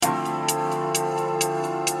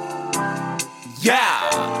Yeah.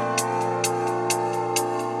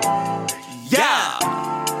 Yeah.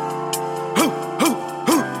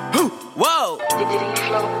 Whoa.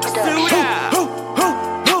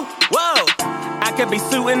 Whoa. I could be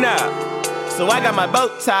suiting up, so I got my bow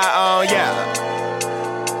tie on, yeah.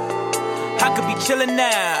 I could be chilling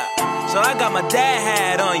now, so I got my dad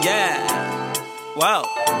hat on, yeah. Whoa.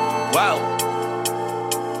 Whoa.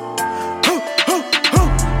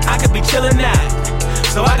 I could be chillin' now,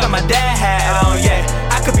 so I got my dad hat on, yeah.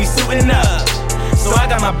 I could be suiting up, so I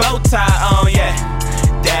got my bow tie on, yeah.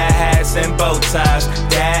 Dad hats and bow ties,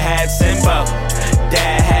 dad hats and bow,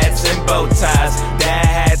 dad hats and bow ties, dad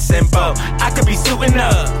hats and bow. I could be suiting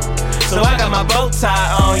up, so I got my bow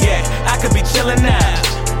tie on, yeah. I could be chillin'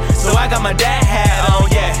 now, so I got my dad hat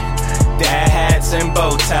on, yeah. Dad hats and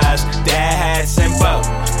bow ties, dad hats and bow,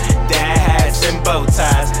 dad hats and bow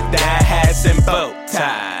ties, dad hats and bow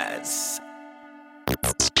ties.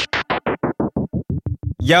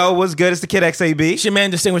 Yo, what's good? It's the Kid XAB. It's your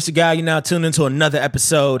man, Distinguished the Guy. You now tuned into another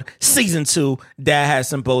episode, Season 2, Dad Has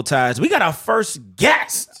Some Bow Ties. We got our first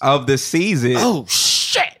guest Of the season. Oh,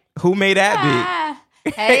 shit. Who made that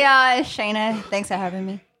Hey y'all, it's Shayna. Thanks for having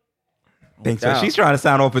me. beat? Think so. She's trying to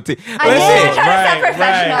sound all petite. I did. I'm trying to sound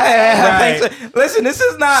professional. Right. Listen, this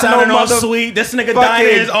is not Sounding no all mother. sweet. This nigga fucking- dying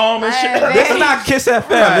in his arm and shit. Right. This is not Kiss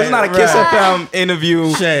FM. This is not a Kiss FM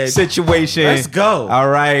interview Shit. situation. Let's go. All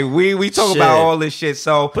right, we talk Shit. about all this shit.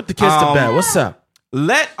 So Put the kids to bed. What's up?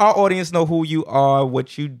 Let our audience know who you are,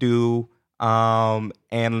 what you do,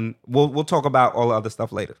 and we'll talk about all the other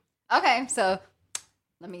stuff later. Okay, so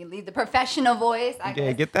let me leave the professional voice. I Yeah,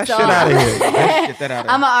 guess. get that So- shit out of here. Get that out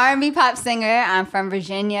of I'm an R&B pop singer. I'm from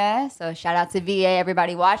Virginia, so shout out to VA,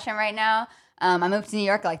 everybody watching right now. I moved to New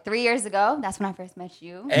York like 3 years ago. That's when I first met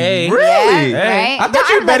you. Hey. Really? Yeah, right? I thought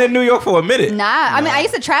you'd been in New York for a minute. Nah, I mean, I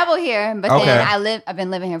used to travel here, but Okay. then I've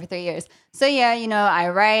been living here for 3 years. So yeah, you know, I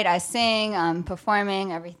write, I sing, I'm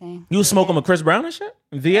performing, everything. You was smoking with Chris Brown and shit?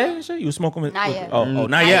 VA and shit? You was smoking with... Not yet. Oh,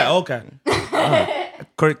 not Not yet. yet.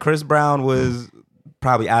 Okay. Chris Brown was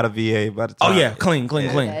probably out of VA by the time. Oh, yeah. Clean.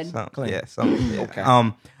 Good. So, Clean. yeah. So, yeah. Okay.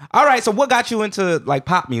 All right. So, what got you into like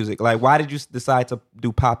pop music? Like, why did you decide to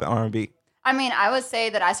do pop and R&B? I mean, I would say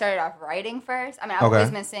that I started off writing first. I mean, I've Okay. always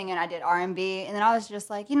been singing. I did R&B, and then I was just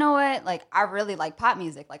like, you know what? Like, I really like pop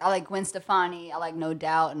music. Like, I like Gwen Stefani. I like No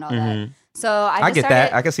Doubt and all that. So I just get started,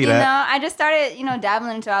 that. I can see you that. know, I just started, you know,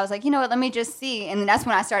 dabbling into it. I was like, you know what? Let me just see. And then that's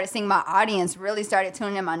when I started seeing my audience really started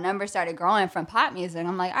tuning in. My numbers started growing from pop music.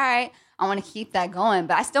 I'm like, all right, I want to keep that going,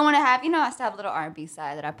 but I still want to have, you know, I still have a little R&B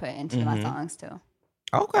side that I put into my songs too.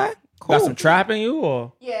 Okay. Cool. Got some trap in you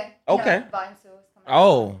or... Yeah. Okay. Volume 2 is coming out.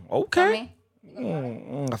 Oh, For okay. me.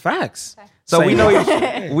 Facts. So we Say know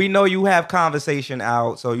that. you. We know you have conversation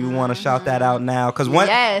out. So you want to shout that out now? Because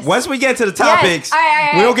Yes. once we get to the topics, All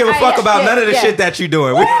right, we don't give a fuck about none of the shit that you're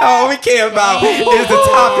doing. All we care about is the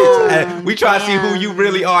topics. And we try to see who you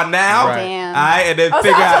really are now. Right. Damn. All right, and then Oh, so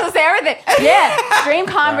figure I'm out. supposed to say everything. Yeah. Stream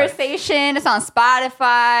Conversation. It's on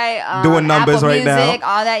Spotify. Doing numbers Apple right now. Music,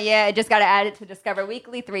 all that. Yeah. It just got added to Discover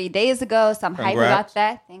Weekly 3 days ago. So I'm hyped Congrats. about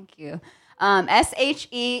that. Thank you.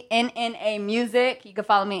 SHENNA Music. You can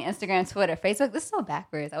follow me on Instagram, Twitter, Facebook. This is so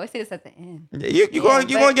backwards. I always say this at the end. You're going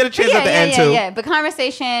to get a chance at the end too. Yeah. But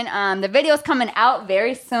Conversation, the video's coming out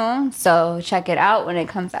very soon. So check it out when it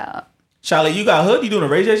comes out. Charlie, you got hood? You doing a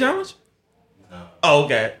Ray J challenge? No. Oh,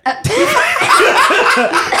 okay. Okay.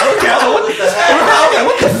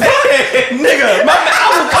 What the fuck? Nigga, I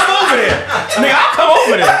will come over there. Nigga, I'll come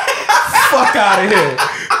over there. Fuck out of here.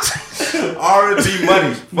 R&B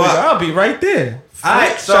money. Nigga, I'll be right there. All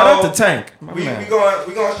right, so Shout out to Tank. My we man.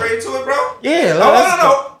 going straight to it, bro. Yeah.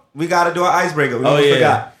 No. We got to do an icebreaker. We almost yeah.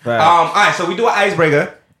 forgot. Right. All right, so we do an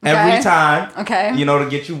icebreaker every Okay. time. Okay. You know, to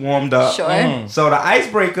get you warmed up. Sure. So the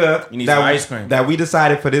icebreaker You need some ice cream. that we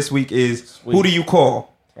decided for this week is Sweet. who do you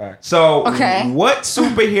call? Right. So Okay. what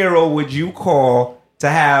superhero would you call to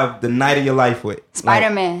have the night of your life with?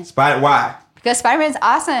 Spider-Man. Why? Because Spider-Man's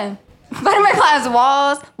awesome. Spider-Man climbs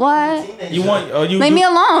walls. What? You want? Oh, you Leave me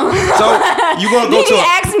alone. So you gonna go You to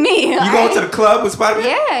ask me. you going to the club with Spider-Man?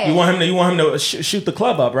 Yeah. You want him to shoot the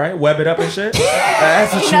club up, right? Web it up and shit.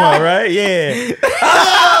 That's what you want, right? Yeah.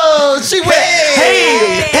 Oh, she went.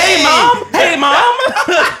 Hey, mom.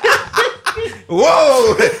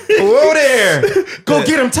 Whoa there. Go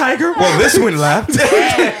get him, Tiger. Well, this one left.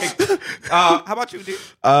 How about you, dude?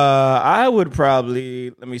 I would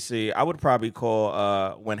probably I would probably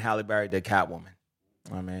call when Halle Berry did Catwoman.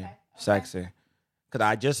 I mean, sexy. Cause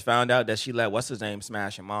I just found out that she let what's his name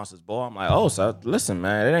smash in Monsters Ball. I'm like, oh, so listen,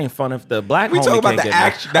 man, it ain't fun if the black. We homie talk about can't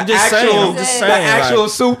the get actual, no- I'm just saying, the actual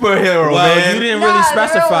like, superhero, well, man. you didn't Nah, really the real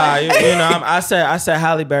specify. one. You know, I said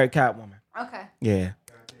Halle Berry Catwoman. Okay. Yeah.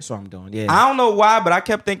 That's what I'm doing. Yeah. I don't know why, but I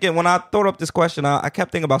kept thinking when I thought up this question, I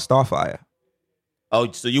kept thinking about Starfire.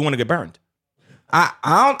 Oh, so you want to get burned?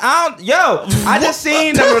 I just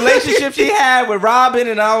seen the relationship she had with Robin,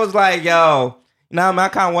 and I was like, yo, I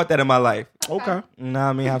kind of want that in my life. Okay.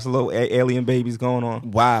 I mean, have some little alien babies going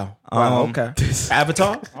on. Wow. Okay.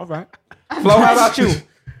 Avatar? All right. Flo, how about you?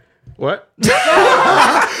 What?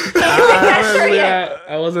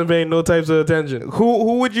 I wasn't paying no types of attention.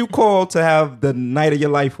 Who would you call to have the night of your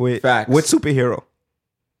life with? Facts. What superhero?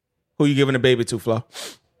 Who you giving a baby to, Flo?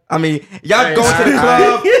 I mean, y'all go to the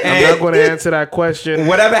club I'm and not going to answer that question.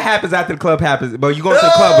 whatever happens after the club happens. But you going to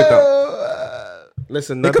the club with them.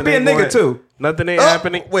 Listen, It could be a nigga too. Nothing ain't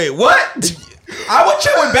happening. Wait, what? I would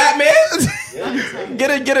chill with Batman.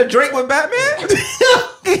 Get a drink with Batman.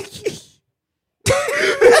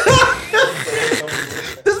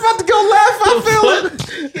 This about to go left. I feel it.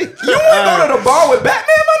 You want to go to the bar with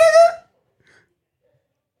Batman, my nigga?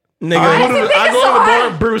 Nigga, I go to the bar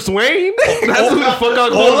with Bruce Wayne. That's who the fuck I go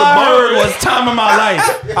to the All I bar heard with. was time of my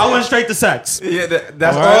life. I went straight to sex. Yeah,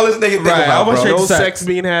 that's all this nigga think Right, about, I was bro. straight No sex. sex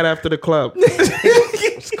being had after the club.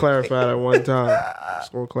 Let's clarify that one time.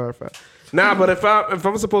 Just gonna clarify. Nah, but if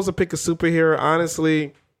I'm supposed to pick a superhero,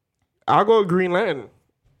 honestly, I'll go Green Lantern.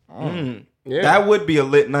 Yeah, That would be a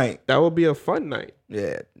lit night. that would be a fun night.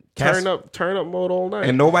 Yeah. Turn up mode all night.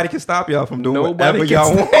 And nobody can stop y'all from doing Nobody whatever can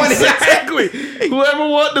y'all want. Exactly. Whoever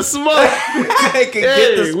want the smoke, They can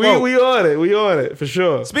get the hey, smoke. we on it. We on it for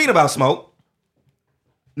sure. Speaking about smoke,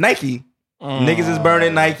 Nike. Niggas is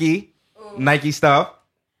burning Nike stuff.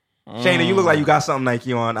 Shayna, you look like you got something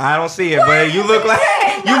Nike on. I don't see it, but you look like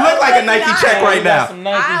a Nike check right now.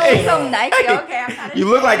 I own some Nike. Okay, I'm not. You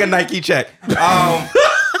look like a Nike check.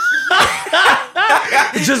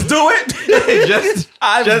 Just do it.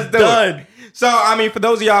 just do it. So, I mean, for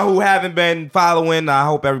those of y'all who haven't been following, I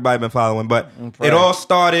hope everybody been following, but it all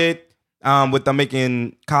started with them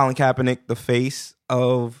making Colin Kaepernick the face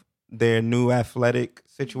of their new athletic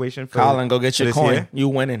situation. Colin, go get your this coin. year. You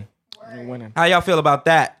winning. You winning. How y'all feel about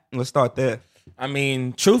that? Let's start there. I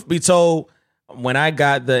mean, truth be told, when I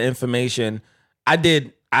got the information,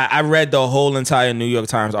 I read the whole entire New York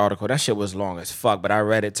Times article. That shit was long as fuck, but I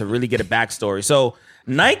read it to really get a backstory. So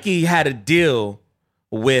Nike had a deal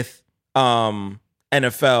with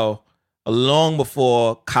NFL long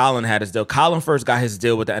before Colin had his deal. Colin first got his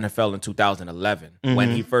deal with the NFL in 2011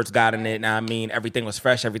 when he first got in it. Now, I mean, everything was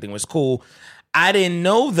fresh. Everything was cool. I didn't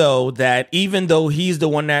know, though, that even though he's the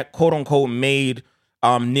one that, quote unquote, made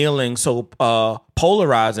kneeling so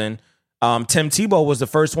polarizing, Tim Tebow was the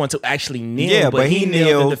first one to actually kneel. Yeah, but but he he kneeled in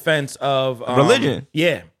kneeled defense of religion.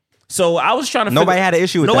 Yeah. So I was trying to Nobody had an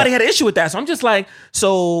issue with Nobody that. had an issue with that. So I'm just like,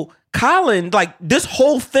 so Colin, like, this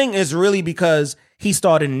whole thing is really because he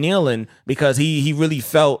started kneeling because he really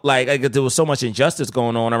felt like there was so much injustice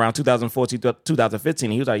going on around 2014,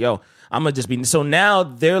 2015. He was like, yo, I'm going to just be. So now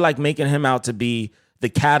they're like making him out to be the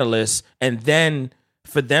catalyst. And then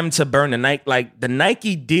for them to burn the Nike, like the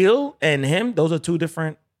Nike deal and him, those are two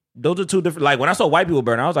different. Like when I saw white people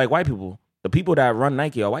burn, I was like, white people. The people that run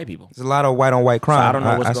Nike are white people. There's a lot of white on white crime. So I don't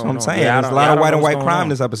know what's That's going what I'm on. saying. Yeah, I There's a don't- lot yeah, I of don't white know on what's white going crime on.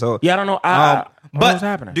 this episode. Yeah, I don't know. But what's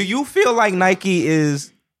happening? do you feel like Nike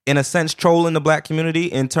is in a sense trolling the black community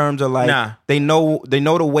in terms of like Nah. they know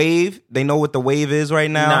the wave, they know what the wave is right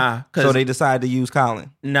now, Nah, 'cause- so they decide to use Colin.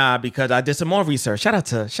 Nah, because I did some more research. Shout out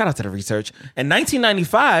to the research. In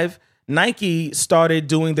 1995, Nike started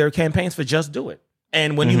doing their campaigns for Just Do It.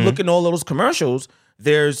 And when you look at all those commercials,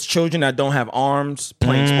 there's children that don't have arms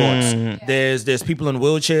playing sports. There's people in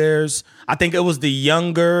wheelchairs. I think it was the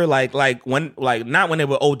younger, not when they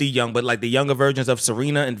were OD young, but like the younger versions of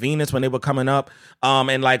Serena and Venus when they were coming up,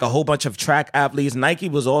 and like a whole bunch of track athletes. Nike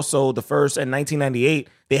was also the first in 1998.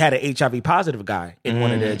 They had an HIV positive guy in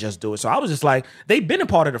one of their Just Do It. So I was just like, they've been a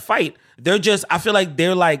part of the fight. I feel like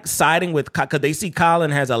they're like siding with, because they see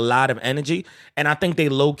Colin has a lot of energy, and I think they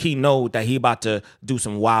low key know that he about to do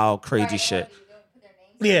some wild, crazy shit.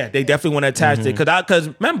 Yeah, they definitely want to attach it because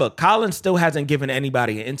remember, Colin still hasn't given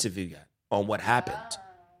anybody an interview yet on what happened.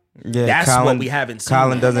 Yeah, That's Colin, what we haven't seen.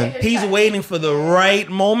 Colin doesn't. He's waiting for the right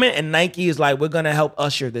moment, and Nike is like, we're gonna help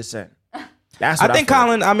usher this in. That's what I think feel.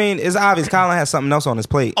 Colin. I mean, it's obvious Colin has something else on his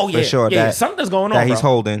plate. Oh yeah, for sure. yeah, that something's going on that he's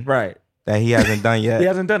bro. holding. Right. That he hasn't done yet. He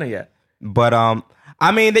hasn't done it yet. But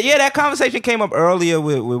I mean, that conversation came up earlier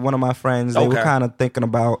with one of my friends. They were Okay. kind of thinking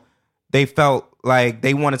about. They felt like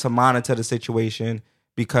they wanted to monitor the situation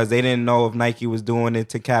because they didn't know if Nike was doing it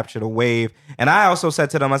to capture the wave. And I also said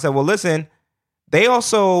to them, I said, well, listen, they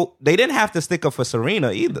didn't have to stick up for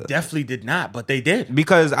Serena either. Definitely did not, but they did.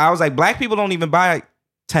 Because I was like, black people don't even buy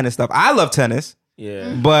tennis stuff. I love tennis.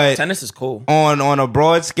 Yeah. But tennis is cool. On a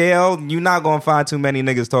broad scale, you're not gonna find too many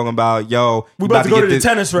niggas talking about, yo, we about to go to the this,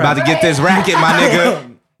 tennis about to get this racket, my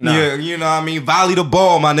nigga. Nah. Yeah, you know what I mean? Volley the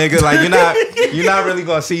ball, my nigga. Like you're not really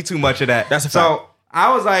gonna see too much of that. That's a fact. So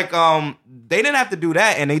I was like, they didn't have to do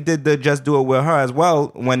that, and they did the just do it with her as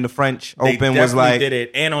well when the French Open was like did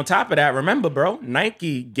it. And on top of that, remember, bro,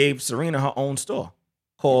 Nike gave Serena her own store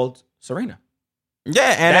called Serena.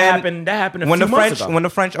 Yeah, and that happened when few months the ago. when the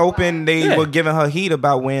French Open, they were giving her heat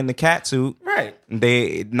about wearing the cat suit. Right.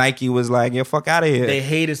 Nike was like, "Yeah, fuck out of here." They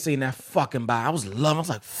hated seeing that fucking buy. I was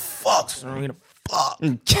like, fuck Serena, fuck.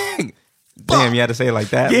 Damn, you had to say it like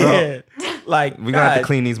that, Yeah. bro. Like We're gonna have to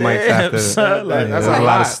clean these mics after. Son, like, That's There's a a lot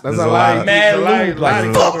lot. of- That's there's a a lot lot. of- Mad Lot lube,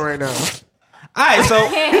 of talking right now. All right, so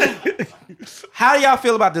how do y'all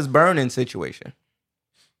feel about this burning situation?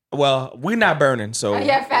 Well, we're not burning, so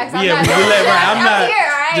Yeah, facts. I'm yeah, not we burning. let right. I'm I'm not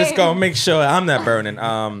here, all right? just gonna make sure I'm not burning.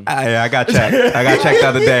 I got checked. I got checked the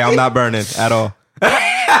other day. I'm not burning at all.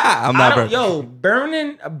 I'm not burning. Yo,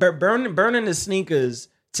 burning the sneakers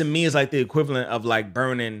to me is like the equivalent of like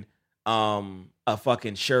burning a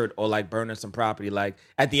fucking shirt or like burning some property. Like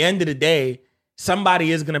at the end of the day,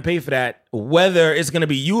 somebody is gonna pay for that. Whether it's gonna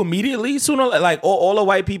be you immediately sooner, like all the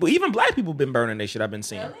white people, even black people been burning their shit. I've been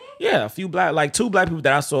seeing. Really? Yeah, a few two black people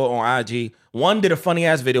that I saw on IG. One did a funny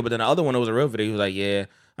ass video, but then the other one, it was a real video. He was like, "Yeah,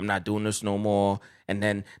 I'm not doing this no more." And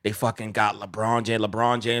then they fucking got LeBron James.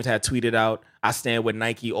 LeBron James had tweeted out, "I stand with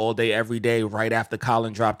Nike all day, every day." Right after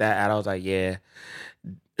Colin dropped that ad, I was like, "Yeah,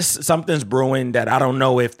 something's brewing that I don't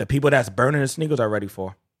know if the people that's burning the sneakers are ready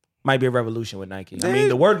for." Might be a revolution with Nike. I mean,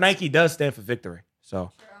 the word Nike does stand for victory.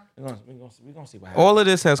 So we're gonna see what happens. All of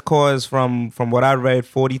this has caused, from what I read,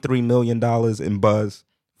 $43 million in buzz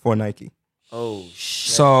for Nike. Oh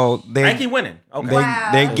shit! So Nike winning. Okay,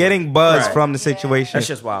 they're getting buzz Right. from the situation. that's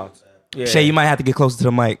just wild. Yeah. Shay, you might have to get closer to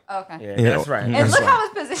the mic. Okay. Yeah, Yeah. that's right. And And That's look right. how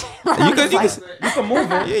it's positioned. You can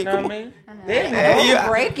move it. Yeah, you You know can what I mean? Yeah,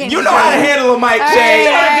 breaking. you know how to handle a mic, Shay.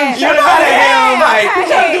 Hey, You know how to handle a mic.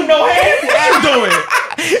 Hey. Do no hands. What you doing?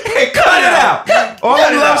 Hey, cut it out. All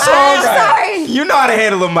them love songs. I'm sorry. You know how to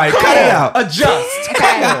handle a mic. Cut it out. Adjust.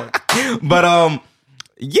 Come on. But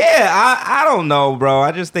yeah, I don't know, bro.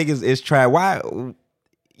 I just think it's trash. Why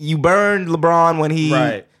you burned LeBron when he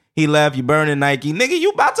left? You burning Nike, nigga.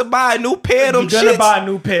 You about to buy a new pair of them You're gonna shits. buy a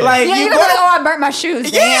new pair. Like Yeah, you you're gonna gonna. be like, oh, I burnt my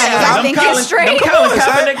shoes. Yeah, Damn, I them think Colin, it's straight. them Colin on,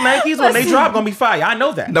 son. Kaepernick Nikes when they drop gonna be fire. I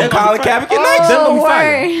know that. Them They're gonna Colin be fire. Kaepernick Nikes? Them gonna be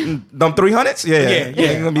fire. word. Them 300s, yeah, Yeah.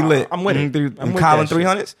 They're gonna be lit. I'm with it. I'm with Colin that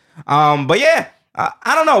shit. 300s. But yeah,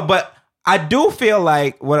 I don't know, but I do feel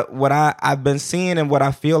like what I've been seeing and what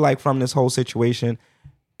I feel like from this whole situation,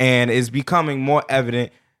 and is becoming more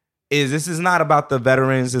evident, is this is not about the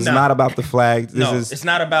veterans. It's No. not about the flags. This No, is it's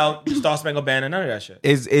not about Star Spangled Banner. None of that shit.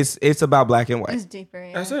 it's about black and white. It's deeper.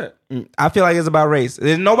 Yeah. That's it. I feel like it's about race.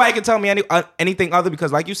 There's nobody can tell me anything other,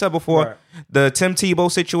 because like you said before, Right. the Tim Tebow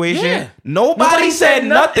situation, Yeah. nobody said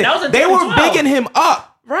nothing. That was in They were 2012. bigging him up.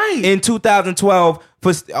 Right. In 2012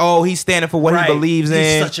 for he's standing for what Right. he believes He's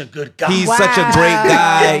in. such a good guy. He's Wow. such a great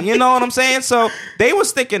guy. You know what I'm saying? So they were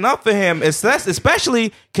sticking up for him,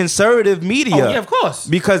 especially conservative media. Oh, yeah, of course.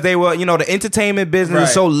 Because they were, the entertainment business Right.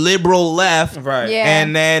 is so liberal left. Right. Yeah.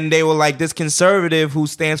 And then they were like, this conservative who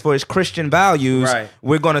stands for his Christian values, Right.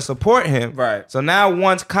 we're going to support him. Right. So now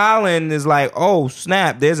once Colin is like, oh,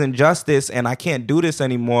 snap, there's injustice and I can't do this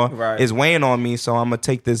anymore. Right. It's weighing on me, so I'm going to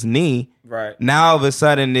take this knee. Right. Now all of a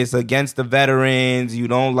sudden it's against the veterans. You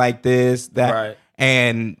don't like this, that, Right.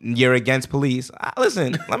 and you're against police.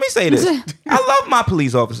 Listen, let me say this. I love my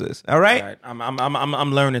police officers. All right. Right.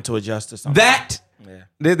 I'm learning to adjust to something. That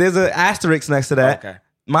Yeah. there's an asterisk next to that. Okay.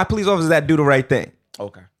 My police officers that do the right thing.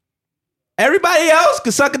 Okay. Everybody else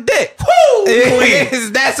can suck a dick. Woo! It's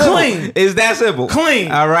that simple. Clean. It's that simple.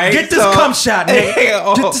 Clean. All right. Get this cum shot, nigga.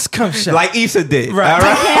 Oh, Get this cum shot. Like Issa did. Right. All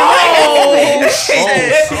right. Oh,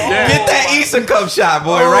 Get that Issa cum shot,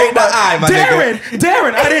 boy, right in the eye, my nigga.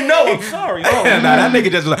 Darren, I didn't know. I'm sorry. Oh, Nah, that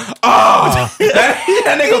nigga just was like, oh.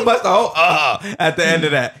 that nigga bust a whole at the end of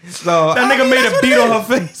that. So that nigga made a beat on her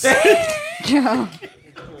face. Yo.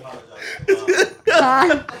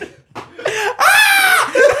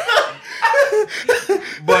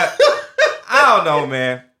 But I don't know,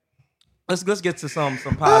 man. Let's get to some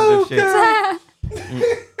positive shit.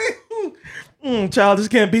 Child just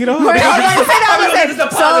can't beat her. Wait, I was gonna say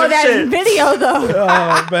that. So that shit. video though.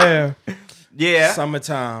 Oh man. Yeah.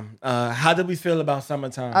 Summertime. How did we feel about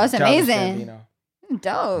summertime? Oh, it's Childish amazing. Gambino.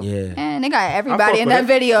 Dope. Yeah. And they got everybody in with that it.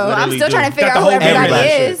 video. I'm Literally still do. trying to figure Got out the who whole game in everybody that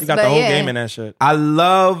shit. is. You got but the whole yeah. game in that shit. I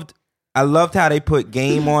loved how they put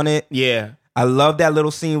game on it. Yeah. I love that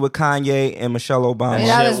little scene with Kanye and Michelle Obama.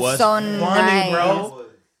 Yeah, that Shit was so funny, nice. bro.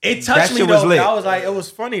 It That touched me shit was though. lit. I was like, it was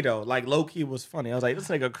funny though. Like low key was funny. I was like, this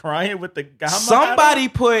nigga crying with the guy. Somebody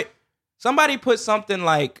put something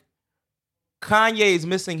like Kanye's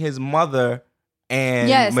missing his mother, and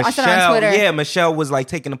Yes, I saw it on Michelle. Twitter. Yeah, Michelle was like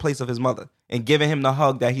taking the place of his mother and giving him the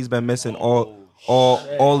hug that he's been missing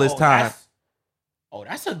all this time.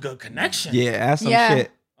 That's a good connection. Yeah, that's some Yeah.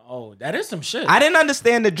 shit. Oh, that is some shit. I didn't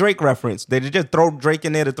understand the Drake reference. They just throw Drake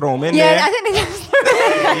in there to throw him in Yeah, there. I think they just.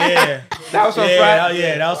 Yeah, That was on yeah, Friday?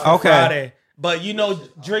 Yeah, that was for Okay. Friday. But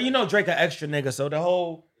Drake an extra nigga, so the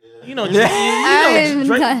whole, Drake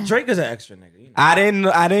is an extra nigga. You know?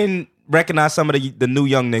 I didn't recognize some of the new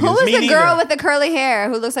young niggas. Who was Me the neither. girl with the curly hair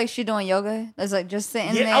who looks like she doing yoga? That's like just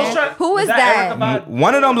sitting Yeah, there. I was trying. Who was Erykah that? Badu?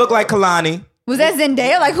 One of them looked like Kalani. Was that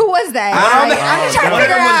Zendaya? Like who was that? I don't Like, know. I'm just trying to One of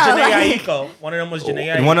figure them was out. Janae like- Aiko. One of them was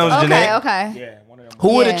Janae Aiko. One of them was Okay, Janae. okay. Yeah, one of them. Who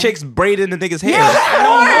were the Yeah. chicks braiding the niggas' hair? I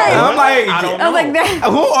don't know. I'm like, I don't I was like, know. that.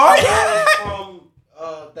 who are you?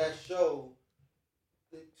 From that show,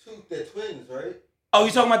 they're twins, right? Oh,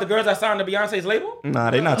 you talking about the girls that signed to Beyonce's label?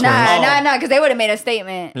 Nah, they not twins. Nah, because they would have made a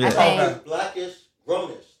statement. Yeah. I think. Okay, blackish,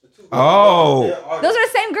 grownish. The two Oh. they're artists. Those are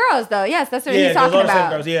the same girls, though. Yes, that's what he's those talking are the same about.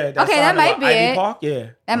 girls. Yeah. Okay, that signed to might be Ivy it. Park. Yeah.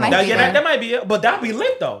 That might be it. That might be it. But that'd be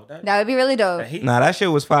lit though. That would be really dope. Nah, that shit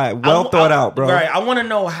was fire. Well thought out, bro. Right. I want to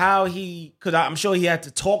know how because I'm sure he had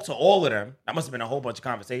to talk to all of them. That must have been a whole bunch of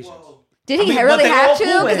conversations. Did he I mean, but really they all have to?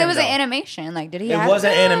 cool with Because it him, was an though. animation. Like, did he It have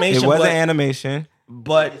wasn't to? animation. It was but, an animation,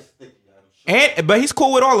 But but he's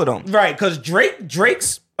cool with all of them. right, because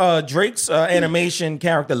Drake's animation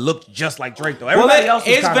character looked just like Drake though. Everybody else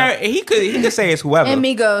was it's kinda, very. He could say it's whoever. And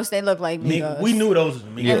Migos, they look like Migos. we knew those was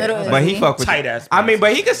Migos. Yeah, little but he Uzi. fuck with Tight you. ass I mean, pants.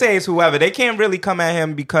 but he could say it's whoever. They can't really come at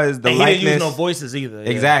him because the And he likeness. didn't use no voices either. Yeah.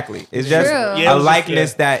 Exactly. It's just True. Yeah, it a was just-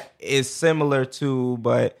 likeness yeah. that is similar to,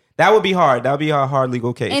 but that would be hard. That would be a hard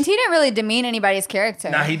legal case. And he didn't really demean anybody's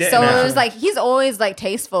character. Nah, he didn't. So Nah. it was like he's always like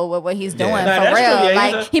tasteful with what he's doing Nah, for that's real. true. Yeah,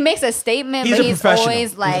 like he's a- he makes a statement, he's but a he's professional. always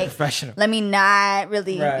He's a like, professional. let me not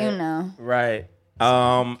really, Right. you know. Right.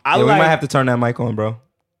 Yeah, we might have to turn that mic on, bro.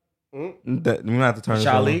 We might have to turn it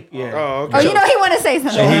on. Shalik. Yeah. Oh, Oh, okay. you know he want to say Show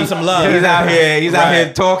something. him some love. He's out here. He's out Right.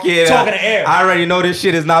 here talking. Talking to air. I already know this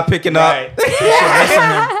shit is not picking Right. up.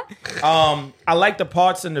 I like the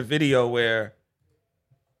parts in the video where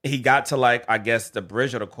he got to like, I guess, the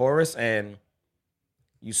bridge or the chorus, and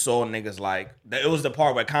you saw niggas like it was the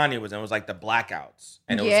part where Kanye was in. It was like the blackouts,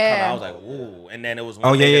 and it was Yeah. coming. I was like, ooh. And then it was one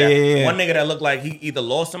Oh, yeah, nigga yeah, that, yeah, yeah. one nigga that looked like he either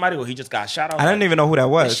lost somebody or he just got shot. I didn't even know who that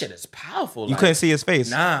This was. shit is powerful. You like, couldn't see his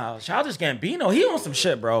face. Nah, Childish Gambino, he on some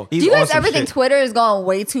shit, bro. He's Do you on guys some ever think shit. Twitter is going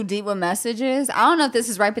way too deep with messages? I don't know if this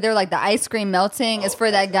is right, but they're like the ice cream melting is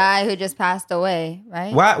for that guy who just passed away,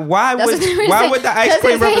 right? Why That's would what they were why saying. would the ice 'Cause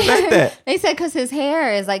cream his represent hair- that? They said because his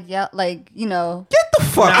hair is like, yeah, like you know. Get the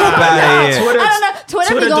fuck Nah, up out nah, of here. Twitter- I don't know.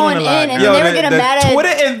 Twitter Twitter be doing going a in, lot, and man. then they were getting mad at.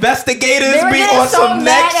 Twitter investigators They were be getting on so some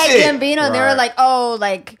mad next at shit. Gambino. They were Right. like, "Oh,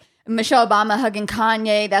 like Michelle Obama hugging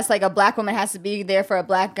Kanye. That's like a black woman has to be there for a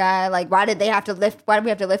black guy. Like, why did they have to lift? Why do we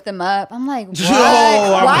have to lift them up?" I'm like, what?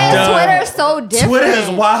 I'm Why is done. Twitter so different? Twitter is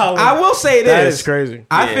wild. I will say this. That is crazy.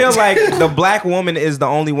 I Yeah. feel like the black woman is the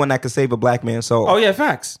only one that could save a black man's soul. Oh yeah,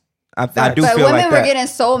 facts. I do But feel women like were that. getting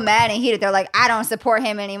so mad and heated. They're like, "I don't support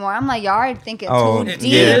him anymore." I'm like, y'all are thinking Oh, too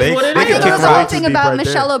deep. yeah, they what it I is. can think it kick was the whole rocks. thing deep about right there.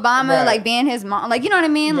 Michelle Obama, Right. like being his mom. Like, you know what I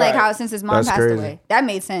mean? Like Right. how since his mom That's passed crazy. away, that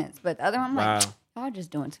made sense. But the other one, I'm like, Wow. y'all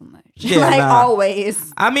just doing too much. Yeah, like nah.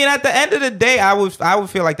 always. I mean, at the end of the day, I would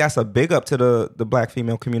feel like that's a big up to the black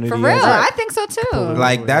female community. For real, as well. I think so too.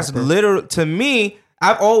 Like that's literal to me.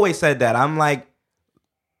 I've always said that. I'm like,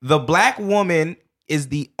 the black woman is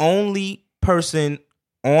the only person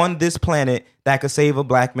on this planet that could save a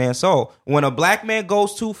black man's soul. When a black man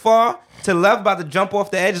goes too far to the left, about to jump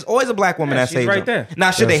off the edge, it's always a black woman Yeah, that she's saves right him. there.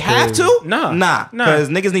 Now, should they That's have crazy. to? Nah. Nah, because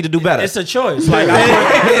niggas need to do better. It's a choice. Like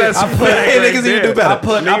Niggas need to do better. I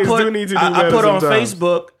put Niggas do need to do I better put on sometimes.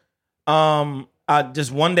 Facebook. I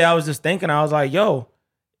just one day I was just thinking, I was like, yo,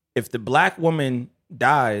 if the black woman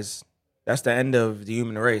dies, that's the end of the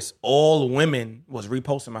human race. All women was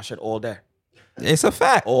reposting my shit all day. It's a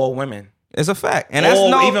fact. All women. It's a fact, and that's all,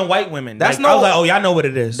 no even white women. that's Like, I was no- like, oh, y'all know what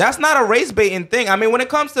it is. That's not a race baiting thing. I mean, when it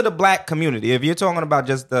comes to the black community, if you're talking about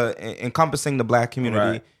just the encompassing the black community,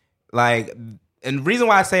 Right. like, and the reason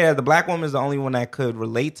why I say that the black woman is the only one that could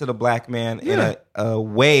relate to the black man in a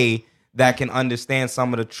way that can understand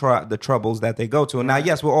some of the troubles that they go to. And now,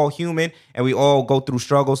 yes, we're all human and we all go through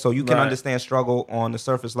struggles, so you can Right. understand struggle on the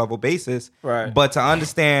surface level basis. Right. But to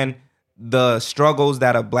understand the struggles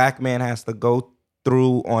that a black man has to go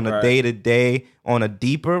through on a Right. day-to-day, on a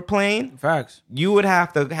deeper plane, Facts. you would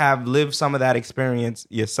have to have lived some of that experience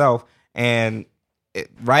yourself. And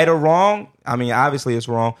right or wrong, I mean, obviously it's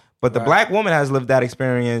wrong, But the black woman has lived that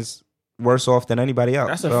experience worse off than anybody else.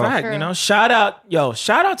 That's a fact, True. you know. Shout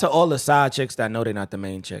out to all the side chicks that know they're not the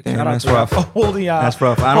main chick. Damn, Shout out that's to rough. holding y'all. That's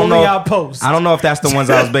rough. I don't holding know. y'all posts. I don't know if that's the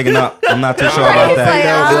ones I was bigging up. I'm not too sure Right, about he's like,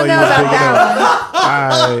 that. I don't know about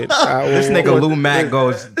that one. All right. This nigga Lou Mack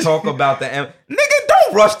goes talk about the nigga.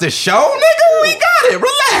 Don't rush the show, nigga. We got it.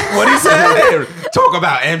 Relax. What he said? Talk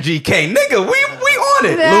about MGK, nigga. We on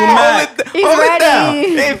it. Yeah. Lou Mack, He's hold it down.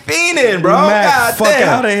 ready. They fiending, bro. Mac, God fuck damn.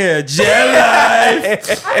 out of here. Jet life.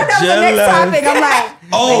 I thought that was the next topic. I'm like,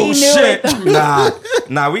 Oh, he knew shit. it.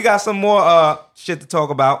 Nah, we got some more shit to talk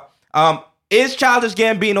about. Is Childish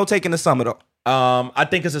Gambino taking the summer though? I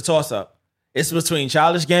think it's a toss-up. It's between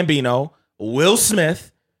Childish Gambino, Will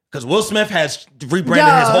Smith, because Will Smith has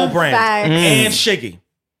rebranded his whole brand, facts. and Shiggy.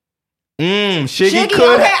 Shiggy Shiggy,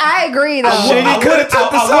 could. okay, I agree though. Shiggy coulda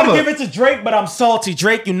took the I summer. would give it to Drake, but I'm salty.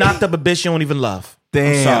 Drake, you knocked up a bitch you don't even love.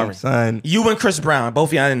 Damn, I'm sorry. son. You and Chris Brown, both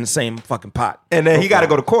of y'all in the same fucking pot. And then he got to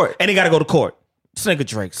go to court. And he got to go to court. This nigga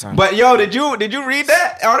Drake, son. But yo, did you read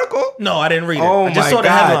that article? No, I didn't read it. Oh I just my saw the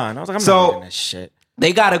God. headline. I was like, I'm So- not reading this shit.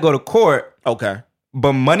 They got to go to court. Okay.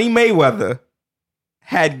 But Money Mayweather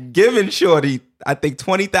had given Shorty, I think,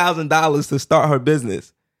 $20,000 to start her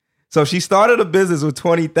business. So she started a business with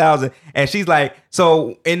 $20,000, and she's like,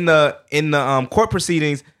 so in the court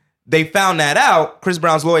proceedings, they found that out. Chris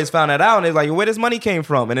Brown's lawyers found that out, and they're like, where this money came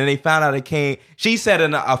from? And then they found out it came. She said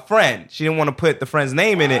a friend. She didn't want to put the friend's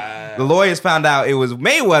name in it. The lawyers found out it was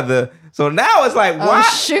Mayweather. So now it's like, why?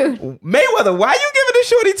 shoot. Mayweather, why you giving this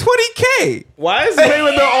Shorty $20K? Why is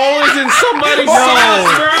Mayweather always in somebody's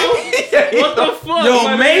house, bro? What the fuck? Yo,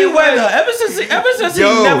 My Mayweather, nigga, ever since he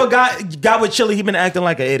Yo. never got with Chili, he been acting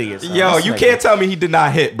like an idiot. son. Yo, This you nigga. can't tell me he did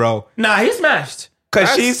not hit, bro. Nah, he smashed. Because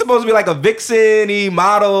That's- she's supposed to be like a vixen-y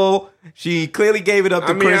model. She clearly gave it up to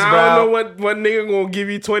I mean, Chris I Brown. don't know what nigga gonna give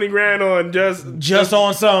you 20 grand on Just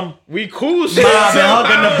on some we cool shit. mob so and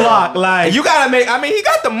hugging I the don't- block. Like, You gotta make. I mean, he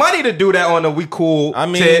got the money to do that on the We Cool. I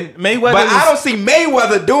mean, tip, Mayweather but is- I don't see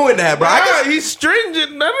Mayweather doing that, bro. Nah, he's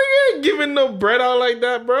stringent. That nigga ain't giving no bread out like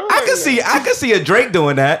that, bro. I can see a Drake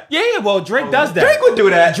doing that. yeah, well, Drake does that. Drake would do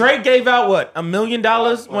that. Drake gave out what, $1 million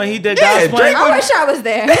when he did Yeah, God's Plan? Drake I wish I was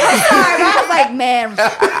there. I'm sorry, but I was like, man,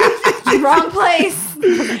 wrong place.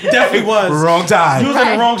 Definitely was. Wrong You time. was in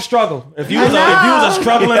the wrong struggle. If you was a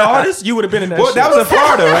struggling artist, you would have been in that. Well, shit. that was in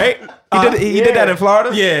Florida, right? He did that in Florida.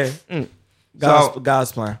 yeah. So-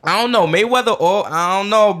 God's Plan. I don't know Mayweather. Or I don't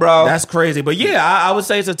know, bro. That's crazy. But yeah, I would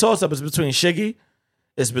say it's a toss up. It's between Shiggy,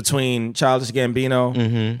 it's between Childish Gambino,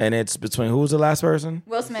 and it's between who was the last person?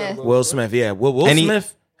 Will Smith. Will Smith. Yeah, Will And he-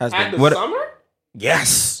 Smith has At been. the What- summer?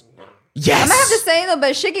 Yes. I'm Yes. gonna have to say though,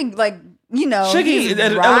 but Shiggy, like, you know, Shiggy, he's it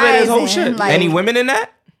elevated his whole rising, shit. like- Any women in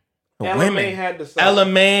that? LMA had the summer.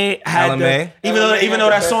 LMA had LMA. the, even though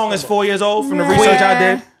had that the song best is 4 years old from the Yeah. research I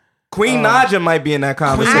did. Queen Naja might be in that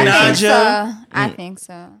conversation. I think Naja. so. I think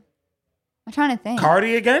so. I'm trying to think.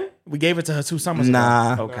 Cardi again? We gave it to her 2 summers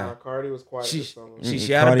Nah. ago. Okay. Nah, Cardi was quiet She this summer. she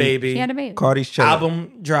had a Cardi- baby. She had a baby. Cardi's chilling.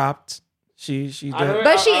 Album dropped. She I did. heard-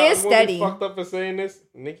 But she I- is I'm gonna be steady. Fucked up for saying this.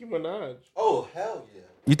 Nicki Minaj. Oh, hell yeah.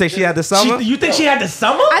 You think she had the summer? You think she had the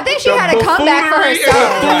summer? I think she had a comeback for buffoonery and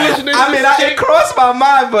herself. the foolishness I mean, this it chick- crossed my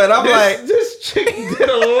mind, but I'm like, this chick did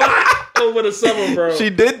a lot over the summer, bro.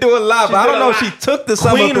 she did do a lot, but I did don't a know if lot. she took the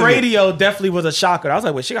summer. Queen for me. Radio definitely was a shocker. I was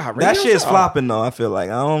like, wait, she got her radio? That shit is show? flopping though. I feel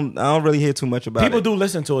like I don't really hear too much about People it. do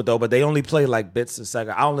listen to it though, but they only play like bits a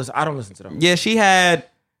second. I don't listen to them. Yeah, she had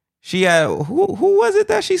who was it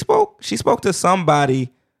that she spoke? She spoke to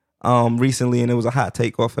somebody recently, and it was a hot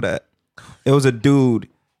take off of that. It was a dude.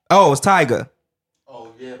 Oh, it was Tyga. Oh,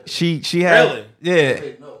 yeah. She had Really? yeah.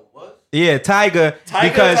 Wait, no, what? Yeah, Tyga,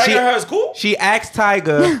 because Tiger is cool. she asked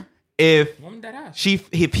Tyga if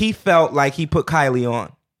if he felt like he put Kylie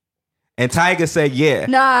on. And Tyga said yeah.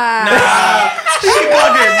 Nah. She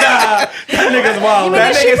bugging. Nah, that nigga's wild. You mean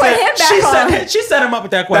That that she nigga put said- him back on? She set him up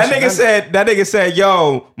with that That question. nigga said,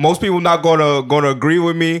 yo, most people not gonna agree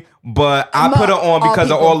with me, but I Mo- put her on because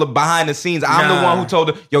of all all the behind the scenes. I'm the Nah. one who told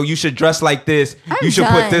her, yo, you should dress like this. I'm you should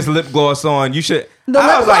done. put this lip gloss on. You should. The I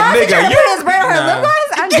lip was like, gloss? You nigga, trying to you. put his brand on her Nah. lip gloss?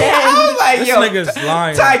 I'm I dead. was like, This yo, nigga's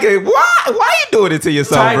lying. Tiger, why you doing it to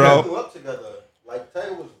yourself, Tyga. bro? Grew up together. Like,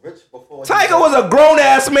 Tiger was rich before. Tiger was a grown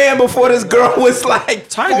ass man before this girl was like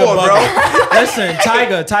Tiger, four, bro. Listen,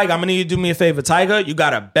 Tiger, I'm gonna need you to do me a favor. Tiger, you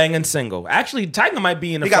got a banging single. Actually, Tiger might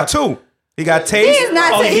be in the. He got fuck- two. He got Taste, He's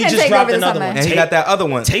not. Oh, he he didn't just take dropped over the another summer. one. and he got that other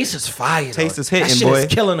one. Taste is fire. Taste though. is hitting, that shit boy. is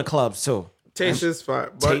killing the clubs too. Taste is fine.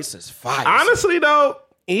 But Taste is fire. honestly, though,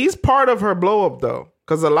 he's part of her blow up, though.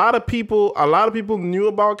 Because a lot of people knew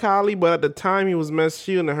about Kylie, but at the time he was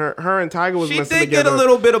she and her and Tiger was She messing did together. get a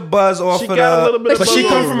little bit of buzz off She of got a little bit of But she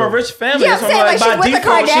come from a rich family. Yeah, I'm so saying like she by with the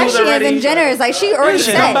default, she was Kardashians already- and Jenners. Like she already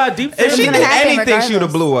She come by said. deep. If she gonna did happen anything, she would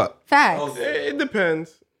have regardless. blew up. Facts. It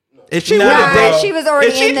depends. If she Nah, would bro. have She was already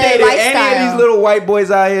if she in the dated any of lifestyle. these little white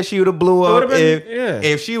boys out here, she would have blew up. would've been-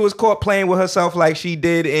 If she was caught playing with herself like she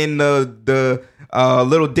did in the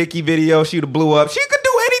Little Dicky video, she would have blew up. She could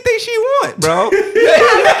do anything she want, bro. He's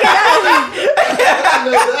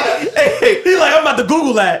like, I'm about to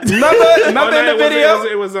Google that. Remember in the video?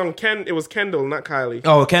 It was Kendall, not Kylie.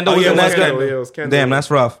 Oh, Kendall was yeah, in it that was good. Kendall, yeah, it was Kendall. Damn,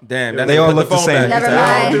 that's rough. Damn, They all put look the phone same. back. Never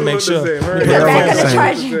mind. Dude, Make look sure. the same. Put that back on the Same.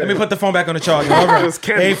 charger. Let me put the phone back on the charger. It was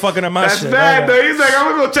Kendall. They ain't fucking up my That's shit. bad, All though. He's like, I'm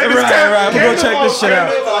gonna go check this Right, Kendall. right, I'm gonna go check this shit out.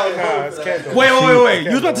 Nah, it's Kendall. Wait.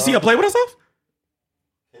 You was about to see her play with herself?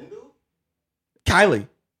 Kylie.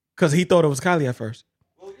 Because he thought it was Kylie at first.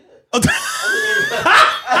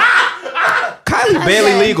 Kylie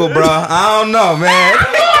barely legal, bro. I don't know, man.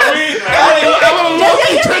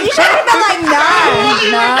 You should have been like, no.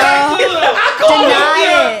 Deny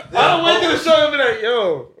it. I don't want you to show him like,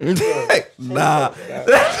 yo. Nah.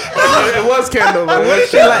 It was Kendall, though.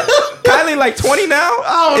 Kylie like 20 now?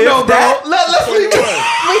 I don't know, bro. Let's leave it.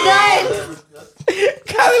 We done.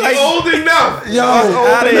 Kylie like Old enough. Yo,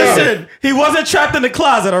 outta here. Listen, he wasn't trapped in the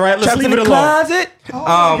closet, all right? Let's Trapped leave in it the alone. closet.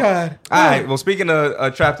 Oh, my God. All right. Well, speaking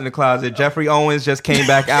of trapped in the closet, Jeffrey Owens just came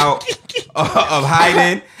back out of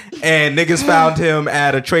hiding, and niggas found him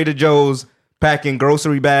at a Trader Joe's packing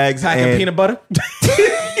grocery bags, Packing and, peanut butter.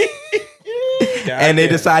 and they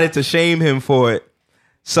decided to shame him for it.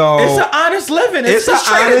 So It's an honest living. it's just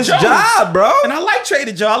an Trader honest Joe's. job, bro. And I like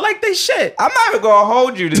Trader Joe. I like they shit. I'm not even gonna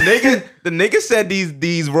hold you. The nigga said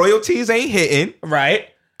these royalties ain't hitting. Right.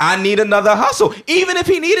 I need another hustle. Even if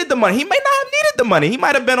he needed the money, he may not have needed the money. He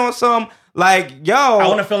might have been on some like, yo, I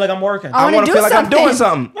want to feel like I'm working. I I wanna want to do feel like I'm doing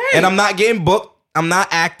something. something, Right. and I'm not getting booked. I'm not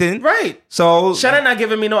acting. Right. So Shana not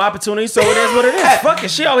giving me no opportunity, so it is what it is. Fuck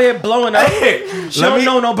it. She out here blowing up. She don't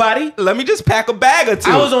know nobody. let me just pack a bag or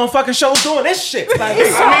two. I was on fucking shows doing this shit. Like,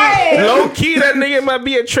 Low key, that nigga might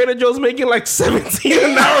be at Trader Joe's making like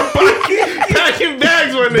 $17 an hour packing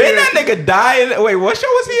bags one Didn't nigga. that nigga die? Wait, what show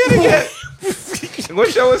was he in again?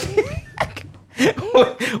 What show was he?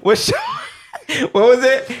 What show? What was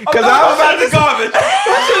it? Because I was about to garbage.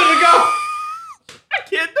 What should have gone? I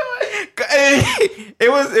can't do it. It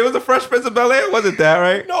was the Fresh Prince of Bel-Air. Wasn't that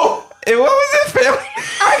right? No. What was it, family?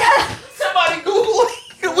 somebody Google it.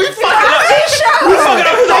 We Cosby Show. The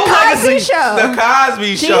Cosby Show. The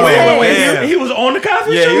Cosby Show. Jesus. Yeah. He was on the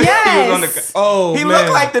Cosby Yeah, Show? he was Yes. on the. Oh, He man.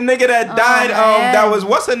 looked like the nigga that died. man. That was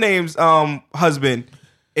what's her name's husband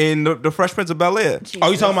in the Fresh Prince of Bel-Air.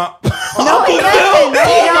 Oh, you talking about? No, he doesn't.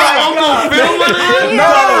 No, he don't.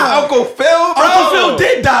 No, Uncle Phil, bro. Uncle Phil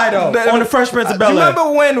did die, though, on the Fresh Prince of Do you Bel-Air.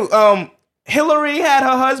 remember when Hillary had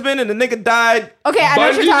her husband and the nigga died? Okay, I know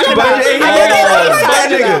what you're talking Bungee about. jumping. I know what you're That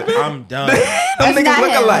talking nigga. about. I'm done. Them That's niggas not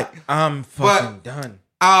look him. alike. I'm fucking done.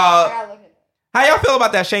 How y'all feel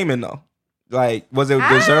about that shaming though? Like, was it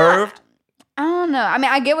deserved? I don't know. I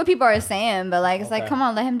mean, I get what people are saying, but like, it's like, come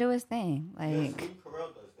on, let him do his thing. Like, Steve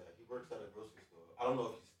Carell does that. He works at a grocery store. I don't know if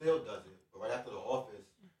he still does it, but right after the office,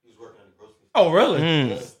 he was working at a grocery store. Oh, really?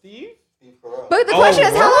 Steve Carell. but the question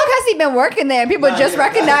is, how long has he been working there? And people just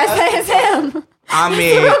recognize that it's him. I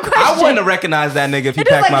mean, real I question. wouldn't have recognized that nigga if he It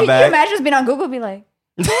is packed like, my can you bag. imagine just being on Google, and be like,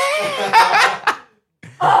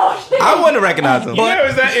 I wouldn't have recognized him.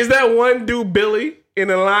 Is that one dude Billy in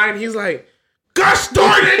the line? He's like, gosh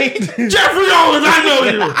darn it, Jeffrey Owens, I know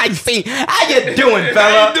you. I see. How you doing, How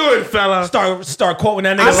fella? you doing, fella? Start quoting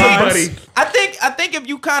that I nigga see, lines. buddy. I think if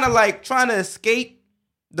you kind of like trying to escape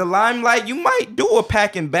the limelight, you might do a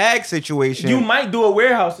packing bag situation. You might do a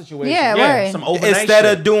warehouse situation. Yeah, word. Some overnight instead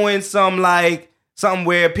shit. of doing something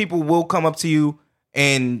where people will come up to you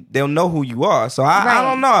and they'll know who you are. So I Right.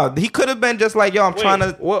 don't know. He could have been just like, yo, I'm trying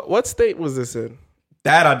to. What state was this in?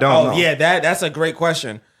 That I don't know. Oh, yeah, that's a great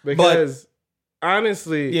question. Because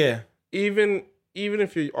honestly, But, yeah. even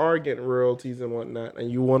if you are getting royalties and whatnot, and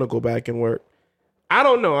you want to go back and work, I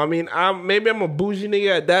don't know. I mean, maybe I'm a bougie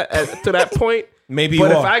nigga to that point. Maybe But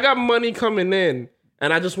you if are. I got money coming in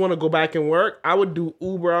and I just want to go back and work, I would do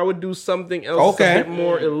Uber. I would do something else Okay. a bit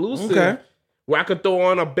more elusive. Okay. Where I could throw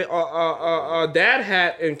on a dad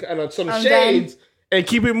hat and some I'm shades and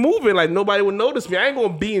keep it moving. Like nobody would notice me. I ain't gonna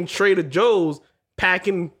be in Trader Joe's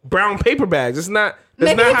packing brown paper bags. It's not.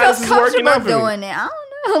 That's maybe not he how feels this is working comfortable out for me. doing it. I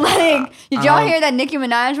don't Like, did y'all hear that Nicki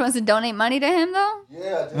Minaj wants to donate money to him though?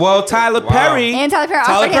 Yeah. Well, Tyler Perry. And Tyler Perry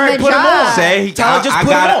Tyler offered Perry him the put him on. job. Say Tyler just put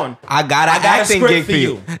him on. I got an I got a acting script gig for for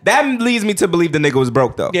you. you. That leads me to believe the nigga was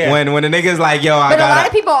broke though. Yeah. When the nigga's like, yo, I But a got lot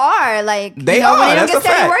of people are like, They you know, are, when they don't that's get a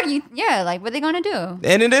steady fact. work, like, what are they gonna do?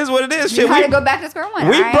 and it is what it is. You Shit, gotta we go back to square one.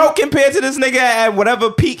 we alright? broke compared to this nigga at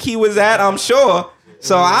whatever peak he was at. I'm sure.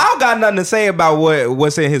 So I don't got nothing to say about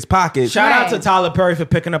what's in his pocket. Shout out to Right. Tyler Perry for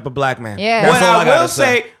picking up a black man. Yeah. That's What all I gotta will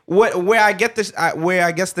say, where I get this, where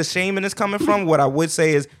I guess the shaming is coming from. What I would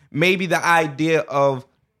say is maybe the idea of,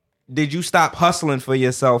 did you stop hustling for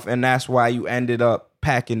yourself, and that's why you ended up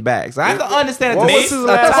packing bags? I can understand What it. was his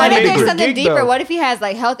last But what if Maybe there's the something gig, deeper? though. What if he has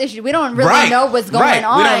like health issues? We don't really Right. know what's going Right. We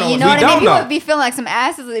on. don't know. You know We what I mean? don't People know. would be feeling like some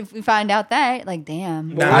asses if we find out that. Like,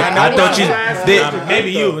 damn. I thought you did.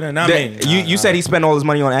 Maybe you, not me. You said he spent all his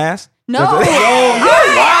money on ass. No.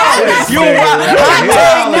 You wild.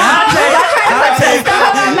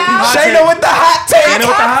 Shayna with the hot take. Shayna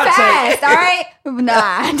with the hot take. Fast, all right?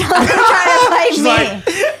 Nah, don't try to play me. like,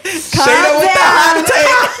 Calm Shayna with the down. hot take.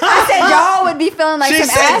 I said y'all would be feeling like She some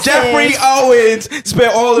said asses. Jeffrey Owens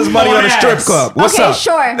spent all his money on a strip ass. club. What's okay, up?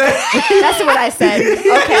 sure. That's what I said.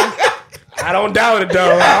 Okay. I don't doubt it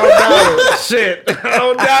though. I don't doubt it. Shit. I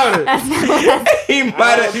don't doubt it. That's not what I said. He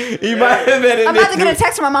might have been in I'm about to get a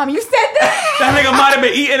text from my mom. You said that? that nigga might have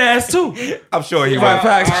been eating ass too. I'm sure he Right, was.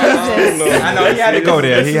 facts. Jesus. I know he had to go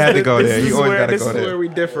there. He had to go there. He always got to This go is where there. we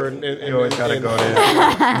differ. He always got to go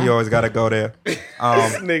there. He always got to go there.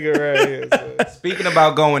 Nigga right here. So. Speaking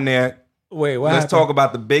about going there, Wait, what? let's talk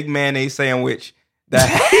about the big mayonnaise sandwich that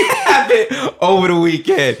happened over the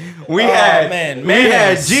weekend. We had man, we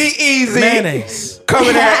had mayonnaise. G-Eazy Mayonnaise.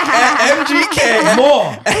 coming at MGK.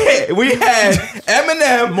 More. We had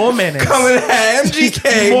Eminem More mayonnaise. coming at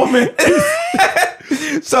MGK. More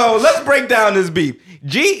mayonnaise. So let's break down this beef.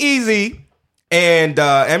 G-Eazy and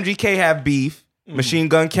MGK have beef. Machine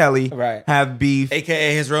Gun Kelly Right. have beef.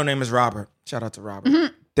 AKA his real name is Robert. Shout out to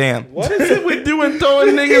Robert. Damn. What is it with doing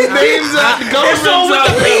throwing niggas' names out the government's on out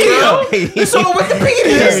there, bro? It's on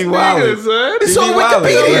Wikipedia. He wildin'. Niggas, son. It's on wildin'.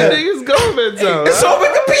 Wikipedia. Niggas government's out. It's on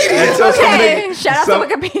Wikipedia. So some Okay. nigga- Shout out some-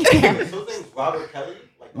 to Wikipedia. So his name's Robert Kelly?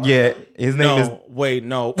 Like, Yeah, his name is. No, wait,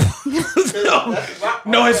 no.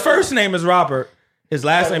 No, his first name is Robert. His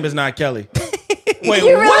last name is not Kelly. Wait,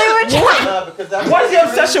 You really were trying. Nah, because that's what is the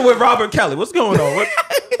obsession with Robert Kelly? What's going on?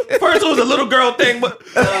 First it was a little girl thing, but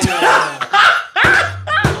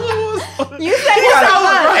You said it so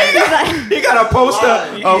much. He's like, He got a poster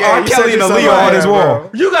of Yeah, R. you Kelly set and yourself Aaliyah up, on his bro. wall.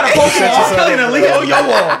 you got a poster of R. Kelly and Aaliyah on your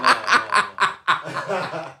wall.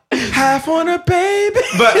 Half on a baby.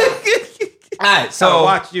 But all right, so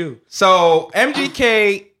watch you. So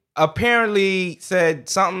MGK apparently said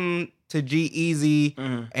something to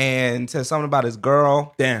G-Eazy and said something about his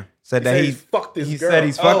girl. Damn. Said that said he he's fucked his he girl. said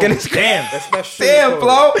he's fucking his girl. Damn. That's not shit. Damn,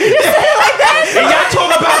 Flo. And y'all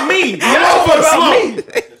talking about me. Y'all talking about me.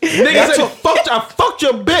 Nigga said, I fucked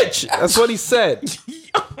your bitch. That's what he said. This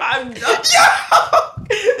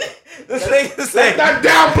nigga said. Not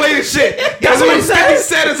downplay the shit. That's what he said. 50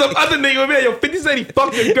 said and some other nigga over there. Yo, 50 said he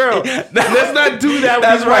fucked your girl. Let's not do that with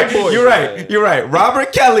That's these right. white boys. You're right. You're right.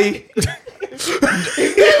 Robert Kelly, It's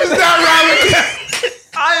not Robert Kelly.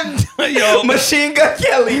 Machine Gun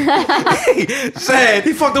Kelly, said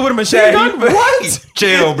He fucked up with a machine that gun? What?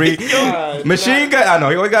 Chill, Bree. Machine Gun. I know.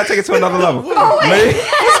 You always gotta take it to another level.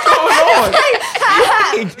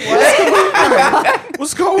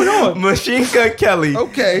 What's going on? Machine Gun Kelly.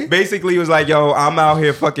 Okay. Basically, was like, yo, I'm out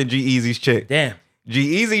here fucking G-Eazy's chick. Damn.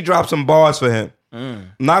 G-Eazy dropped some bars for him.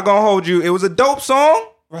 Not gonna hold you. It was a dope song.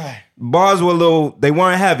 Right. Bars were a little, they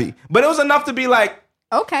weren't heavy, but it was enough to be like,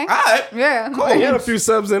 okay. all right, Yeah. cool. He had a few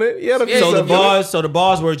subs in it. He had a few So subs the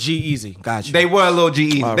bars were G-Eazy. Gotcha. They were a little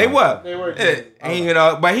G-Eazy. They were. They were Yeah. And, you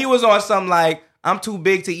know, but he was on some like, I'm too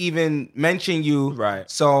big to even mention you. Right.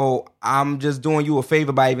 So I'm just doing you a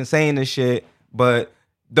favor by even saying this shit. But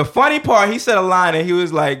the funny part, he said a line and he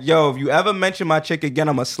was like, yo, if you ever mention my chick again,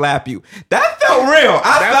 I'm going to slap you. That felt real.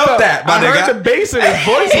 I felt that, my I nigga. heard the bass in his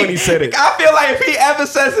voice when he said it. I feel like if he ever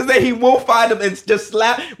says his name, he will find him and just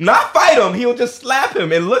slap, not fight him. He'll just slap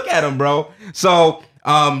him and look at him, bro. So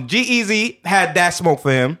G-Eazy had that smoke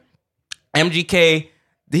for him. MGK,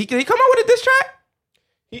 did he come out with a diss track?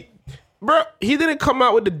 Bro, he didn't come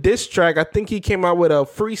out with the diss track. I think he came out with a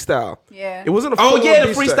freestyle. Yeah. It wasn't a Oh, full-on yeah, the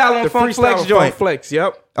diss freestyle track. on The Funk freestyle Flex on joint. Funk Flex,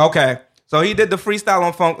 yep. Okay. So he did the freestyle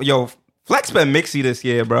on Funk. Yo, Flex been mixy this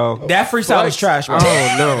year, bro. That freestyle was trash, bro.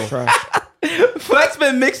 Oh, no. Flex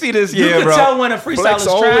been mixy this You year, can bro. tell when a freestyle Flex is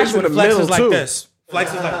always trash in when the the flex middle, is like too. this.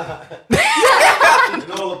 Flex is like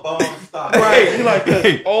And all the bombs stop. Right, you like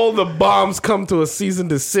this. All the bombs come to a cease and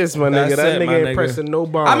desist, my nigga. That's That it, my nigga ain't nigga. pressing no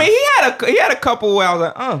bombs. I mean, he had a couple where I was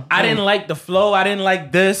like, I didn't like the flow. I didn't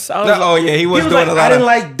like this. I was No, like, oh, yeah, he was doing like, a lot I didn't of-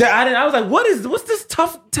 like that. I was like, what's this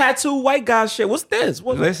tough tattoo white guy shit? What's this?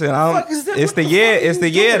 What, listen, fuck is this? it's What the the year, fuck it's the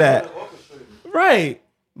year that. right.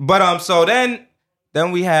 But so then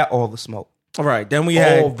we had all the smoke. All right. Then we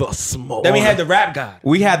had all the smoke. then we had the rap god.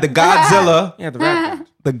 We had the Godzilla, Yeah, the rap god.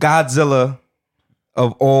 the Godzilla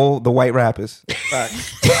of all the white rappers.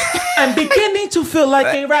 I'm beginning to feel like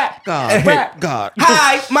a rap god. Rap god.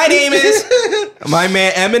 Hi, my name is my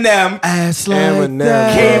man Eminem. Ass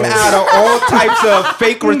Eminem. Came out of all types of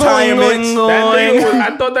fake retirements. That nigga was,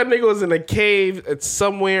 I thought that nigga was in a cave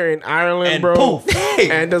somewhere in Ireland, And bro. poof.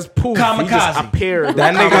 And just poof. He just Kamikaze. appeared.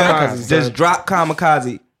 That nigga Kamikaze, just son. dropped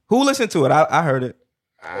Kamikaze. Who listened to it? I heard it.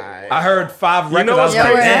 I heard 5 records. know I was what's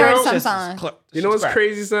like, crazy, damn, bro? this is Sometimes. You know what's crap.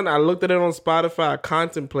 crazy, son? I looked at it on Spotify. I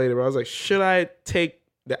contemplated, but I was like, should I take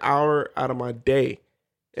the hour out of my day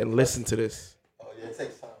and listen to this? Oh, yeah, it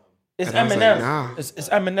takes time. It's I was Eminem. like, nah. It's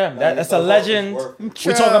Eminem. That's a legend. We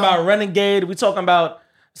True. talking about Renegade. We talking about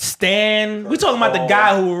Stan. We talking about the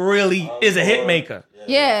guy who really is a hit maker.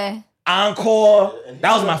 Yeah. Encore.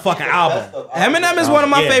 That was my fucking album. Eminem is one of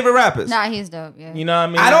my Yeah. favorite rappers. Nah, he's dope. Yeah. You know what I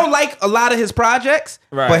mean? I don't like a lot of his projects,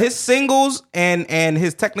 Right. but his singles and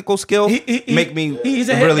his technical skill make me He's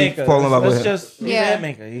a hit really maker. fall in love with him. He's a Yeah. hit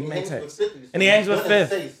maker. He makes hits. And And he hangs with Fifth.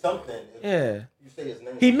 Say something. If Yeah. You say his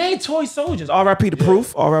name. He made Toy Soldiers. R.I.P. the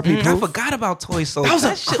Proof. R.I.P. I Proof. forgot about Toy Soldiers. That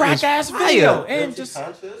was a shit crack ass fire. video. And just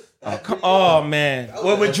Conscious. oh man.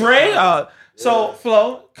 Well, with Dre. So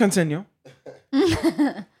Flo, continue.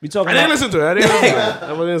 We talking I didn't about listen to it. I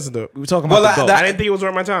didn't listen to it. we talking about Well, the GOAT. that- I didn't think it was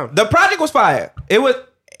worth my time. The project was fire. It was,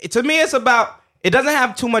 to me, it's about, it doesn't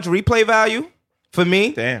have too much replay value for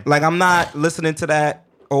me. Damn. Like, I'm not listening to that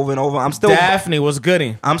over and over. I'm still Daphne was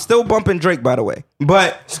goody. I'm still bumping Drake, by the way.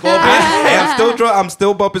 But Scorpion, I'm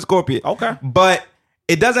still bumping Scorpion. Okay. But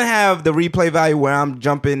it doesn't have the replay value where I'm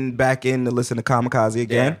jumping back in to listen to Kamikaze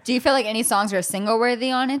again. Do you feel like any songs are single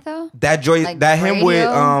worthy on it though? That Joy, Like that him with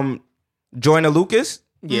radio? Joyner Lucas,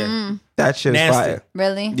 Yeah. that shit's Nasty. fire.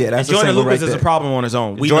 Really? Yeah, And that's a Jordan single Lucas right is there. a problem on his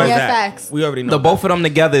own. We Jordan- know Yeah, that. facts. We already know The that. both of them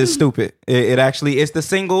together is stupid. It actually, it's the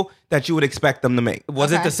single that you would expect them to make.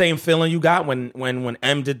 Was it Okay. the same feeling you got when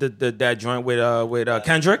M did that joint with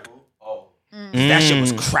Kendrick? That shit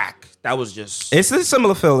was crack. That was just It's a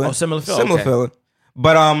similar feeling. Oh, similar feel, Similar okay. feeling.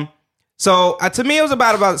 But so to me it was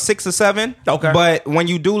about 6 or 7. Okay. But when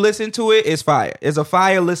you do listen to it, it's fire. It's a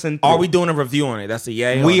fire listen. Are through. we doing a review on it? That's a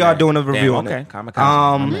yay. We or are nay? doing a review on okay. it.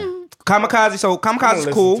 Kamikaze. Kamikaze. So Kamikaze is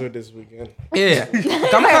Listen cool. to it this weekend. Yeah.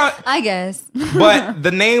 Kamikaze. I guess. But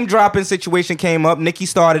the name dropping situation came up. Nikki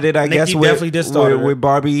started it, I Nikki guess, definitely did with, start with, it. with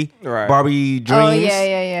Barbie, Right. Barbie Dreams. Oh,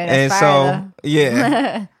 yeah. That's And fire, so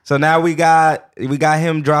yeah. So now we got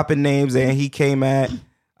him dropping names, and he came at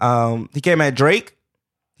Drake,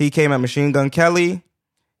 he came at Machine Gun Kelly,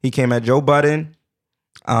 he came at Joe Budden.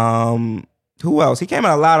 Who else? He came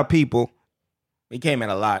at a lot of people. He came in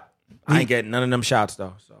a lot. I ain't getting none of them shots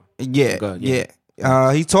though. So Yeah, Good, yeah.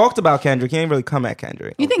 yeah. He talked about Kendrick. He ain't really come at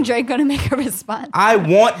Kendrick. You think Drake gonna make a response? I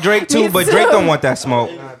want Drake too, Me but too. Drake don't want that smoke.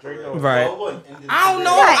 right. I don't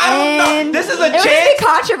know. And This is a it would chance. be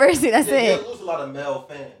controversy. That's They it. lose a lot of male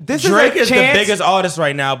fans. This Drake is is a the chance. biggest artist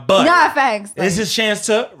right now, but Nah, facts. it's his chance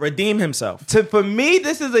to redeem himself. For me,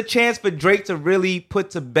 this is a chance for Drake to really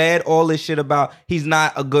put to bed all this shit about he's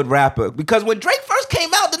not a good rapper. Because when Drake first came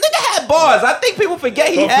out, the nigga had bars. I think people forget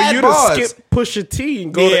he But for had you bars. to skip Pusha T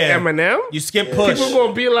and go to Yeah. Eminem, You skip push. people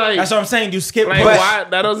gonna be like, That's what I'm saying. You skip like push. why?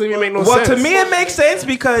 That doesn't even make no Well, sense. to me, it makes sense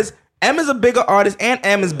because M is a bigger artist and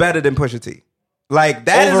M is better than Pusha T. Like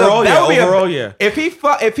that Overall, is yeah, that would be overall, yeah. If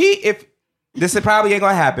this probably ain't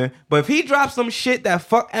gonna happen, but if he drops some shit that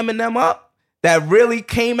fuck Eminem up, that really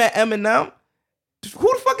came at Eminem,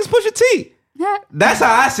 who the fuck is Pusha T? That's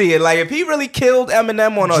how I see it. Like if he really killed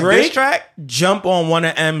Eminem on a diss Drake track, jump on one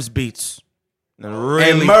of M's beats and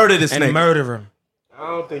really murder this and nigga. murder him. I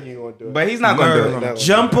don't think he's gonna do it. but he's not gonna Murder do him. it.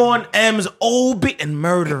 Jump on M's old beat and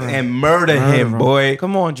murder him. And murder him, boy.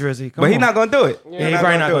 Come on, Drizzy. Come But on. he's not gonna do it. Yeah, he's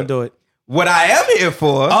probably not gonna do it. What I am here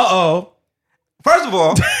for, Uh-oh. first of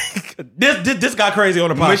all, This got crazy on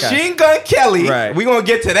the podcast. Machine Gun Kelly. Right. We gonna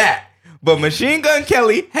get to that. But Machine Gun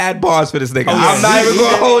Kelly had bars for this nigga. Oh, yeah. I'm not even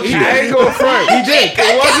gonna hold you. I ain't going front. He did.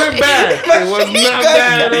 It wasn't bad. It was Machine not Gun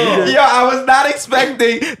bad at all. Kelly. Yo, I was not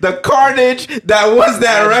expecting the carnage that was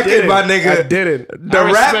that record, my nigga. I didn't.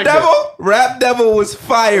 The Rap Devil was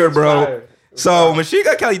fire, bro. fire. So Machine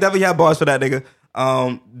Gun Kelly definitely had bars for that nigga.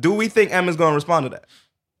 Do we think Emma's gonna respond to that?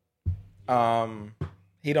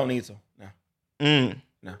 He don't need to.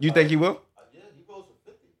 No. You think he will?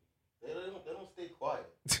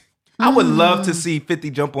 I would love to see 50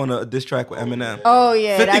 jump on a diss track with Eminem. Oh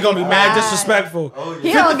yeah, 50 that'd gonna be mad fire. disrespectful.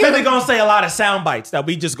 He don't 50 give gonna say a lot of sound bites that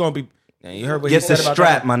we just gonna be. Man, you heard what Get he the said about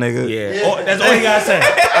strap, that? my nigga. Yeah, oh, that's all he gotta say.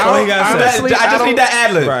 That's all he gotta say. Honestly, I just need that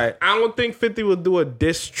ad lib. Right. I don't think 50 will do a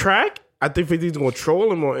diss track. I think 50's gonna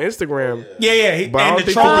troll him on Instagram. Yeah. But I And don't the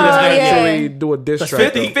think trolling 50 is is gonna gonna yeah. actually do a diss But track.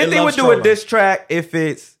 50 though. 50 It would loves do a trolling. diss track if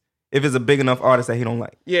it's a big enough artist that he don't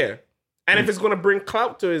like. Yeah. And if it's gonna bring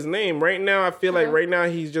clout to his name, right now I feel like right now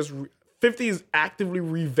he's just 50 is actively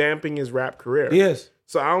revamping his rap career. Yes.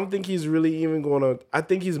 So I don't think he's really even gonna. I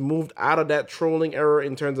think he's moved out of that trolling era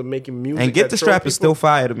in terms of making music. And Get that the troll Strap is people. still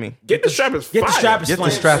fire to me. Get the Strap is Get the fire. Strap is Get the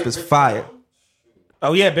flame. Strap is fire.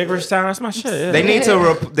 Oh yeah, Big Rich Town. That's my shit. Yeah. They need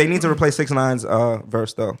to replace 6ix9ine's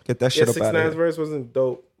verse though. Get that Yeah, shit up out of 6ix9ine's here. verse wasn't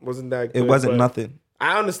dope. Wasn't that good? It wasn't but nothing.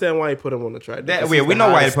 I understand why he put him on the track. That- because we he's the know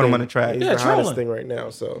why he hottest put him thing. on the track. He's Yeah, the hottest trolling. thing right now.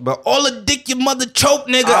 So, But all the dick your mother choke,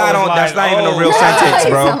 nigga. I I don't. was That's like, not even a real oh. sentence, You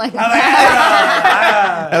bro. sound like-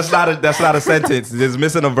 That's not a sentence. There's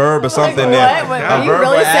missing a verb or something what? there. What A are you verb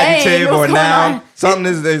really or saying? adjective or What's going noun. on? Something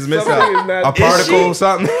is missing. Something is not- A particle, she?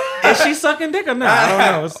 something. Is she sucking dick or not? I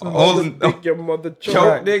don't know. It's Hold- your mother choke.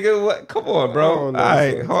 choke, nigga. What? Come on, bro. Oh, no, All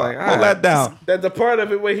right, so it's hold, like, all hold right. that down. That the part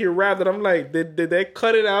of it where he rapped that I'm like, did they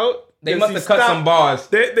cut it out? They Does must he have cut stop? some bars.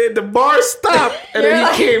 The bars stopped, and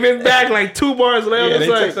then he came in back like 2 bars later. Yeah, I they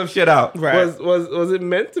was took like, some shit out. Right. was it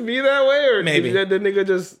meant to be that way, or Maybe. did the nigga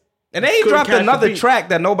just? And then he Couldn't dropped catch the another beat. track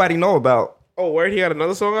that nobody know about. Oh, where he had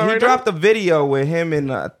another song out He right dropped a video with him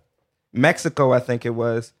in Mexico, I think it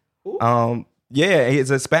was. Yeah, it's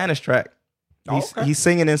a Spanish track. He's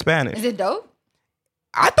singing in Spanish. Is it dope?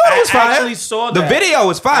 I thought it was I fire. actually saw the that. video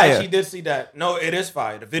was I fire. actually did see that. No, it is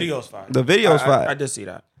fire. The video's fire. The video's fire. I did see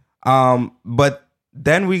that. But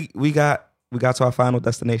then we got to our final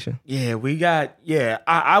destination. Yeah, we got. Yeah,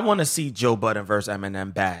 I want to see Joe Budden versus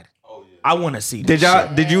Eminem bad. Oh yeah, I want to see. Did This y'all?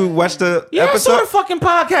 shit. Did you watch the Yeah, I saw episode? the fucking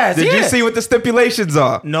podcast. Did yeah. you see what the stipulations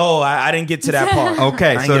are? No, I didn't get to that part.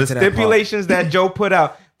 Okay, I didn't so get the to that part. stipulations that Joe put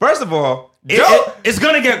out. First of all, It's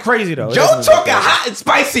gonna get crazy though. Joe It's gonna talking get crazy. hot and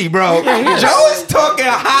spicy, bro. Joe is talking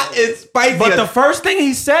hot and spicy. But the first thing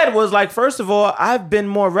he said was like, first of all, I've been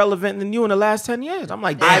more relevant than you in the last 10 years. I'm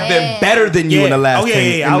like, damn. I've been better than you Yeah. in the last Oh, yeah, 10 yeah,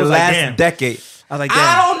 yeah. in I the was like, last damn. decade. I was like, I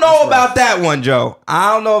damn, don't know that's about rough. that one, Joe.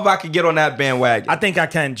 I don't know if I could get on that bandwagon. I think I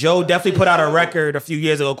can. Joe definitely put out a record a few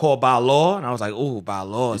years ago called By Law, and I was like, ooh, By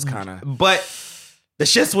Law is kind of but the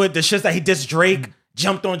shits that he dissed Drake,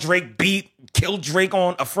 jumped on Drake beat, killed Drake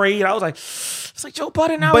on Afraid. I was like, it's like Joe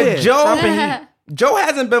Budden out here. dropping heat. Joe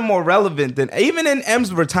hasn't been more relevant than even in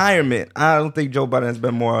M's retirement. I don't think Joe Budden has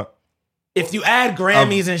been more If you add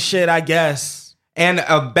Grammys and shit, I guess. and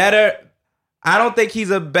a better. I don't think he's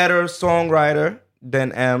a better songwriter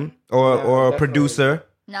than M or a definitely. producer.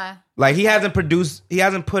 Nah. Like he hasn't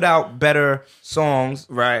put out better songs.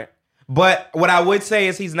 Right. But what I would say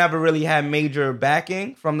is he's never really had major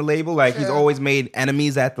backing from the label. Like he's Sure. always made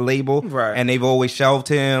enemies at the label, Right. and they've always shelved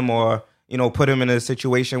him or put him in a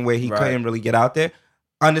situation where he Right. couldn't really get out there.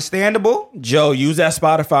 Understandable, Joe, use that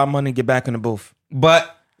Spotify money, get back in the booth.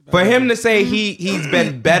 but for him to say he's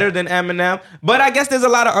been better than Eminem, but I guess there's a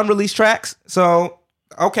lot of unreleased tracks. So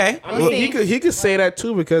okay, I mean, he could say that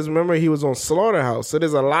too because remember he was on Slaughterhouse, so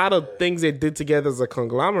there's a lot of things they did together as a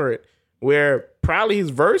conglomerate where probably his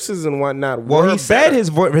verses and whatnot. well, were he said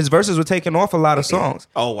better. his verses were taking off a lot of songs.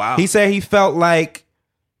 Oh, wow. He said he felt like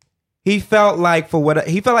he felt like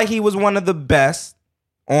he was one of the best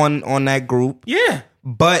on that group. Yeah.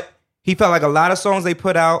 But he felt like a lot of songs they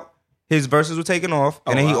put out, his verses were taken off.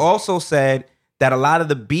 And then he wow. also said that a lot of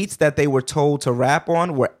the beats that they were told to rap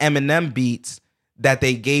on were Eminem beats that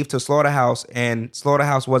they gave to Slaughterhouse, and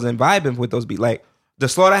Slaughterhouse wasn't vibing with those beats. Like the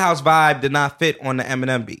Slaughterhouse vibe did not fit on the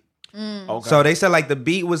Eminem beat. Okay. So they said like the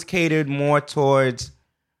beat was catered more towards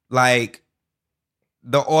like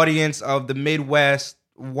the audience of the Midwest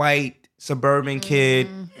white suburban kid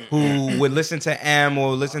who would listen to M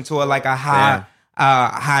or listen to like a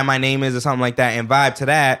Hi My Name Is or something like that and vibe to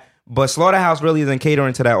that. But Slaughterhouse really isn't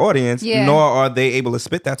catering to that audience, Yeah. nor are they able to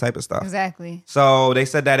spit that type of stuff. Exactly. So they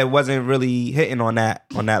said that it wasn't really hitting on that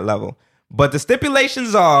level. But the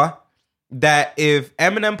stipulations are that if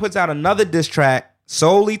Eminem puts out another diss track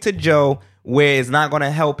solely to Joe, where it's not going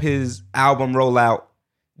to help his album roll out,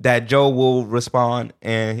 that Joe will respond,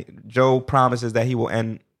 and Joe promises that he will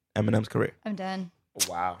end Eminem's career. I'm done.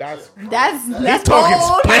 Wow. That's That's talking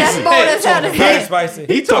bold. That's bold as hell to Very say. spicy.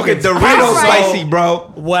 He talking Dorito That's right. spicy,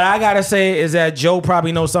 bro. What I gotta say is that Joe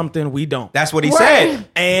probably knows something we don't. That's what he Word. said.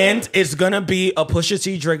 And it's gonna be a Pusha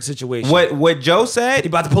T Drake situation. What Joe He said?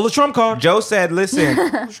 about to pull a trump card. Joe said, listen,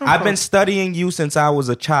 I've been studying you since I was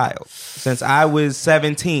a child. Since I was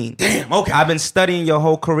 17. Damn, okay. I've been studying your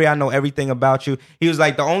whole career. I know everything about you. He was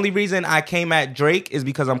like, the only reason I came at Drake is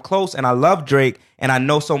because I'm close and I love Drake and I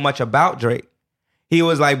know so much about Drake. He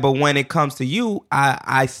was like, but when it comes to you,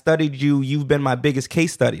 I studied you. You've been my biggest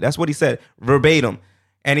case study. That's what he said, verbatim.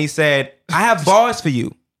 And he said, I have bars for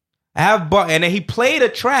you. And then he played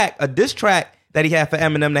a diss track that he had for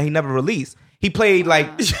Eminem that he never released. He played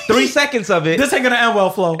like 3 seconds of it. This ain't gonna end well,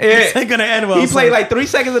 Flo. Yeah. This ain't gonna end well. He son. played like 3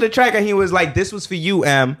 seconds of the track and he was like, this was for you,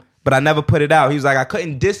 M, but I never put it out. He was like, I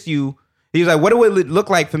couldn't diss you. He was like, what would it look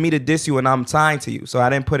like for me to diss you and I'm signed to you? So I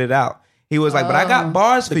didn't put it out. He was like, but I got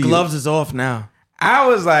bars for the you. gloves is off now. I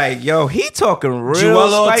was like, yo, he talking real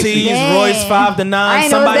Joel spicy. Ortiz, Dang. Royce 5 to 9. I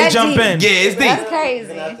ain't know Somebody that jump deep. in. Yeah, it's That's deep. crazy. He's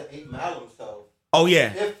gonna have to 8 Mile himself Oh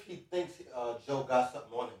yeah. if he thinks Joe got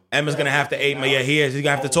something on him. Emma's gonna have to 8 me. Yeah, he is. He's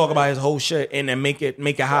gonna have to talk about his whole shit and then make it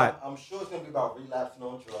hot. I'm sure it's gonna be about relapsing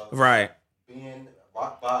on drugs, Right. being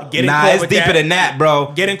rock bottom. Getting Nah, caught it's with deeper that. than that,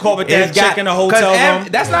 bro. Getting caught with It's that chick in the 'cause hotel M,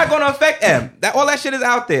 room. that's not going to affect M. All that shit is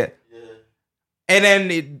out there. And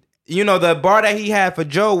then, the bar that he had for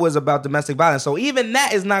Joe was about domestic violence. So even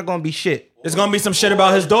that is not going to be shit. There's gonna be some shit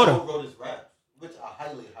about his daughter. Joe wrote his raps, which are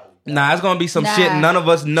highly. Nah, it's going to be some Nah. shit none of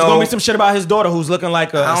us know. There's gonna be some shit about his daughter who's looking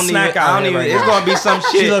like a I don't snack even, out I don't here even, right it's now. going to be some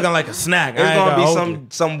She shit. looking like a snack. It's I ain't gonna be hold you.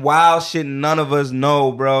 some wild shit none of us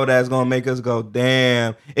know, bro. That's gonna make us go,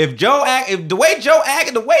 damn. If the way Joe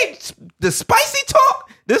act, the way the spicy talk,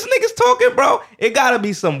 this nigga's talking, bro. It gotta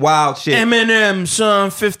be some wild shit. Eminem, son,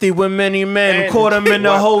 50 with many men, And caught him in the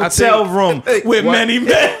what- I hotel think- room with what- many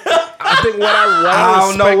men. I think what I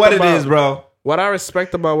don't know respect what it about- is, bro. What I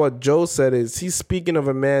respect about what Joe said is he's speaking of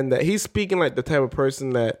a man that he's speaking like the type of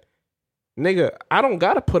person that, nigga, I don't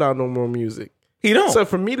gotta put out no more music. He don't. So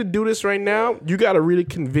for me to do this right now, you gotta really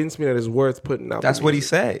convince me that it's worth putting out. That's the what he music.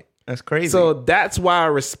 said. That's crazy. So that's why I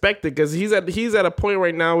respect it, because he's at a point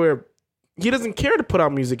right now where he doesn't care to put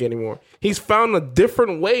out music anymore. He's found a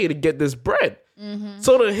different way to get this bread.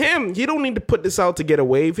 So to him, he don't need to put this out to get a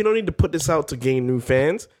wave. He don't need to put this out to gain new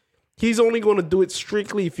fans. He's only going to do it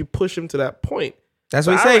strictly if you push him to that point. that's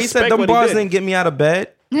what he I said. He said respect them what he bars did. didn't get me out of bed.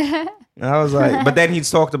 And I was like, but then he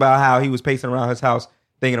talked about how he was pacing around his house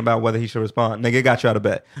thinking about whether he should respond. Nigga, it got you out of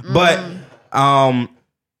bed. But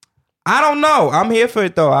I don't know. I'm here for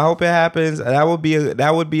it though. I hope it happens. That would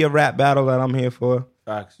be a rap battle that I'm here for.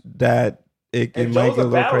 Facts. That it can And make Joe's it a a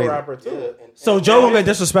little battle crazy. rapper too. So Joe gonna get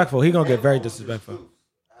disrespectful. He gonna get very disrespectful.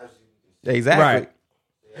 Exactly. Right.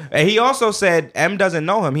 And he also said M doesn't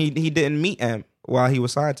know him. He didn't meet M while he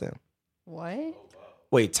was signed to him. What?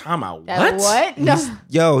 Wait, time out. That What? what? No.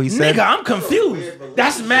 Yo, he said Nigga, I'm confused.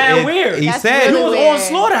 That's mad weird. He That's said He really was weird. on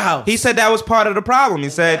Slaughterhouse. he said that was part of the problem. He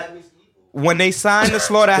said when they signed the this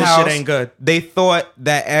Slaughterhouse, shit ain't good. they thought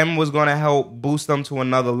that M was gonna help boost them to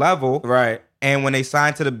another level. Right. And when they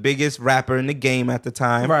signed to the biggest rapper in the game at the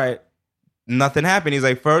time, Right. nothing happened. He's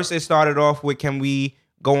like, first it started off with, can we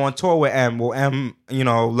go on tour with M? Will M,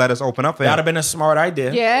 let us open up for That'd him? have been a smart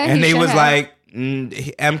idea. Yeah. And he they should was have. like,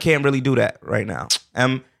 M can't really do that right now.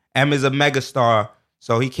 M is a megastar,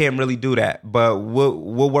 so he can't really do that. But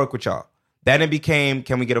we'll work with y'all. Then it became,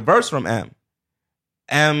 can we get a verse from M?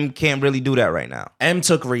 M can't really do that right now. M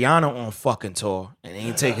took Rihanna on fucking tour and he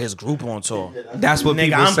didn't take his group on tour. That's what Nigga,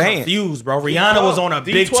 people I'm saying. confused, bro. Rihanna was on a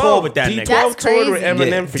big tour with that D12 nigga. That's toured with crazy.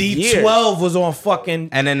 Eminem Yeah. for years. D12 was on fucking.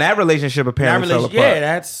 And then that relationship apparently fell apart. Yeah,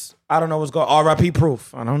 that's. I don't know what's going on. RIP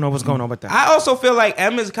Proof. I don't know what's going on with that. I also feel like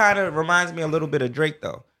M is kind of reminds me a little bit of Drake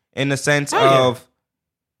though, in the sense yeah. of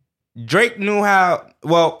Drake knew how.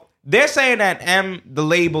 Well, they're saying that M, the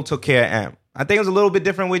label, took care of M. I think it was a little bit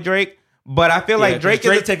different with Drake, but I feel Yeah, like Drake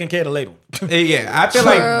Drake taking care of the label. yeah, I feel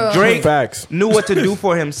like Drake Facts. knew what to do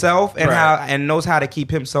for himself and Right. and knows how to keep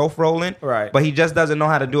himself rolling. Right. But he just doesn't know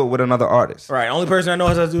how to do it with another artist. Right. Only person that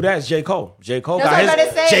knows how to do that is J. Cole. J. Cole That's got what I his.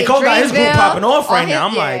 was about to say. J. Cole got his group Dreamville popping off on right his- now.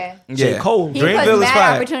 I'm yeah. like, J. Yeah. Cole. He Dreamville puts is mad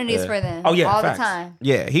fire. opportunities for them Oh, yeah, all facts. the time.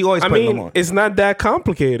 Yeah, he always I putting them mean, on. it's not that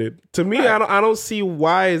complicated. To me, I don't see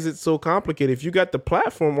why is it so complicated. If you got the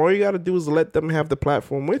platform, all you got to do is let them have the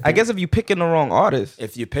platform with you. I guess if you picking the wrong artist,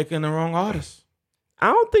 If you're picking the wrong artist. I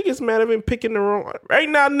don't think it's a matter of him picking the wrong. Right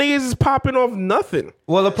now, niggas is popping off nothing.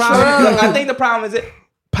 well, the problem. Look, I think the problem is it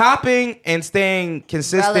popping and staying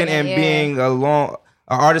consistent Relevant, and yeah. being an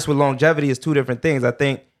artist with longevity is two different things. I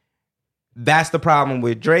think that's the problem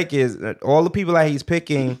with Drake is that all the people that he's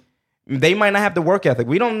picking they might not have the work ethic.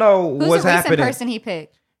 We don't know Who's what's the recent happening. person he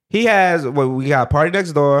picked? He has. Well, we got Party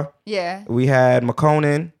Next Door. Yeah. We had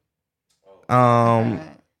McConan.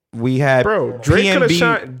 We had Bro, Drake could have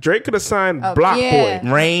PNB signed Oh, Block yeah.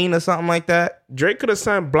 Boy. Rain or something like that. Drake could have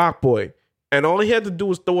signed Block Boy, and all he had to do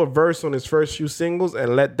was throw a verse on his first few singles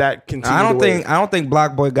and let that continue. I don't think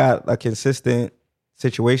Block Boy got a consistent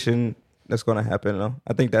situation that's gonna happen though.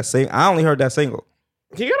 I think I only heard that single.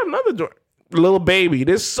 He got another joint. Little Baby.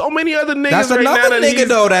 There's so many other niggas That's right now another that nigga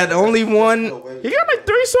though that only one. He got like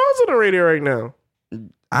 3 songs on the radio right now.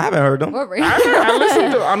 I haven't heard them. What radio? I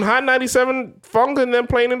listen to on Hot 97 Funk and them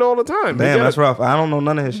playing it all the time. Damn, that's rough. I don't know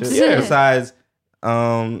none of his shit. Yeah. Besides,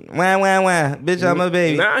 wah, bitch, I'm a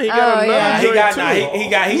baby. Nah, he got another joint too. He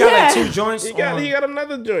got like 2 joints. He got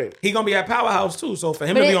another joint. He gonna be at Powerhouse too. So for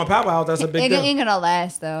him But to be it- on Powerhouse, that's a big It deal. ain't gonna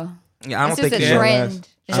last though. Yeah, I don't It's think just it a will trend. last.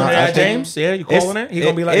 It's Trinidad just a trend. James, yeah, you calling it? He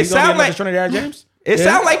gonna be like, it he gonna sound be another like- Trinidad James. It Yeah.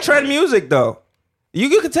 sounds like trend music though.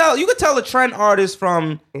 You could tell a trend artist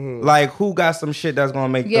from like who got some shit that's gonna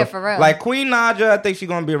make Yeah, for real. Like Queen Naja, I think she's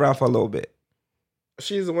gonna be around for a little bit.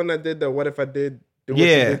 She's the one that did the What If I Did Do What You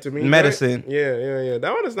Yeah, Did to Me? Medicine. Right? Yeah.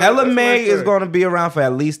 That one is not. Ella that's May nice is joint. gonna be around for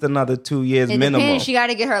at least another 2 years It minimum. depends. She got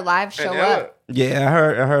to get her live show And Ella, up. Yeah, I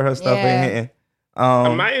heard her stuff Yeah. ain't hitting.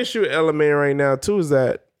 my issue with Ella May right now too is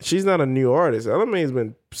that she's not a new artist. Ella May has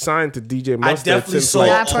been signed to DJ I Mustard definitely since saw like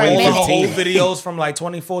Not for a all minute. her old videos from like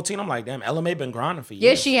 2014. I'm like, damn, Ella May been grinding for years.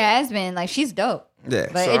 Yeah, she has been. Like she's dope. Yeah,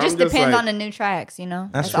 But So it just I'm just depends like- on the new tracks, you know?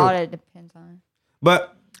 That's That's all true. that it depends on.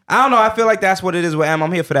 but I don't know. I feel like that's what it is with Em.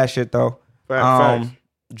 I'm here for that shit though. Facts.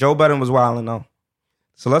 Joe Budden was wilding though.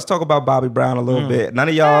 So let's talk about Bobby Brown a little bit. None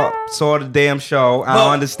of y'all saw the damn show. I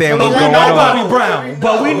don't understand But what's we going know on. Bobby Brown.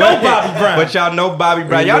 But we know Bobby Brown. But y'all know Bobby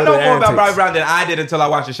Brown. We Y'all know know the more about antics. Bobby Brown than I did until I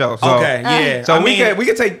watched the show. So, Okay, yeah. So I we mean,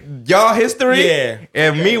 can take y'all history Yeah.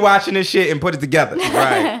 and me watching this shit and put it together.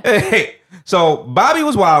 Right. Hey, so Bobby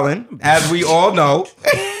was wilding, as we all know.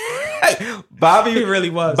 Bobby He really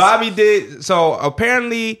was. Bobby did. So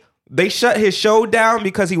apparently they shut his show down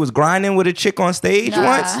because he was grinding with a chick on stage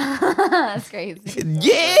once. That's crazy.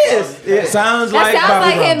 Yes. It- sounds That like sounds Bobby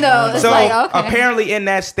like Brown. him though. It's so like, okay. apparently in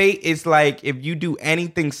that state, it's like if you do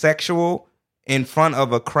anything sexual in front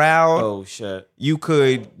of a crowd, Oh shit. you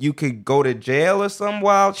could go to jail or some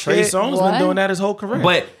wild Trey shit. Songz What? been doing that his whole career.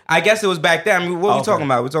 But I guess it was back then. I mean, what are we Okay. talking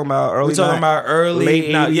about? We're talking about early. we're talking about early, Late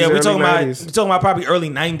 80s, yeah, we're early talking about 90s. we're talking about probably early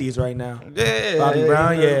 90s right now. yeah, Bobby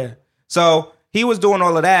Brown, yeah. So he was doing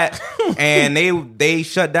all of that, and they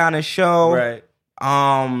shut down his show. Right.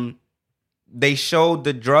 They showed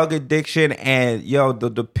the drug addiction, and the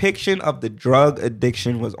depiction of the drug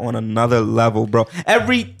addiction was on another level, bro.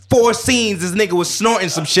 Every 4 scenes, this nigga was snorting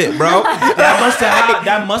some shit, bro.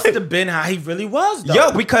 That must have been how he really was, though.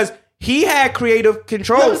 Yo, because he had creative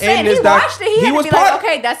control I'm saying, in this he watched it. He, had was to be part. like,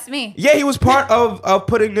 okay, that's me. Yeah, he was part of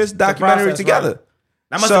putting this documentary process, together. right.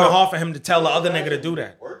 That must have been hard for him to tell the other nigga to do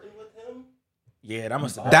that. Working with him? Yeah, that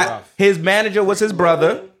must have been That rough. his manager was his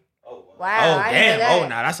brother. Oh, Wow. I didn't know damn. that. Oh,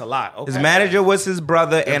 nah, that's a lot. Okay. His manager was his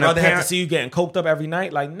brother, Your and brother had to apparently see you getting coked up every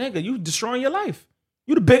night. Like, nigga, you destroying your life.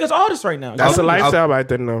 You the biggest artist right now. That's You- a lifestyle I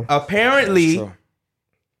didn't know. apparently True.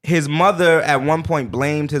 his mother at one point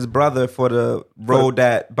blamed his brother for the road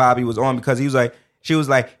that Bobby was on because she was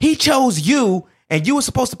like, he chose you and you were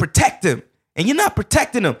supposed to protect him and you're not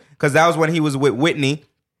protecting him because that was when he was with Whitney.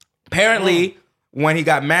 Apparently, when he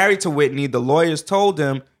got married to Whitney, the lawyers told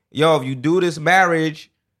him, yo, if you do this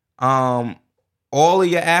marriage, all of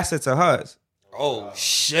your assets are hers. Oh,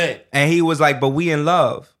 shit. And he was like, but we in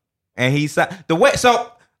love. And he said,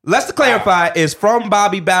 so let's clarify, is from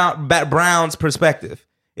Bobby Brown's perspective.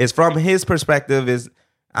 It's from his perspective.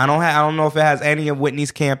 I don't know if it has any of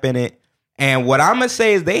Whitney's camp in it. And what I'm going to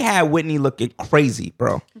say is they had Whitney looking crazy,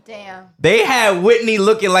 bro. Damn. They had Whitney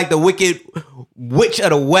looking like the wicked witch of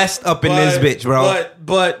the West up in this bitch, bro.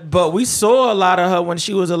 But we saw a lot of her when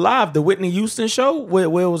she was alive. The Whitney Houston show, where it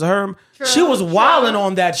was her. She was wilding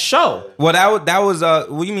on that show. Well, that was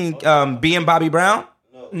what you mean, being Bobby Brown?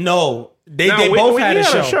 No, they No, both Whitney had a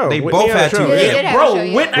had a show. show. They Whitney both had a show. to. They Yeah, did have Bro, a show,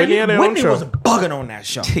 yeah. Whitney had her own was show. bugging on that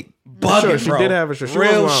show. Sure, Bugging, she bro. did have a show. She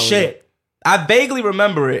Real was wild. shit. I vaguely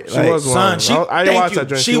remember it. She was wild. Son, I thank watched you. that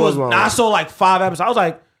joint. She was. wild. I saw like 5 episodes. I was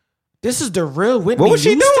like, "This is the real Whitney." What was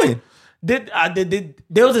she Houston? doing?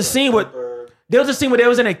 There was a scene where they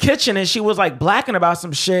was in a kitchen and she was like blacking about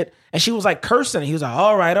some shit and she was like cursing. And he was like,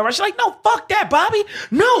 all right. She's like, no, fuck that, Bobby.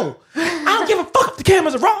 No, I don't give a fuck if the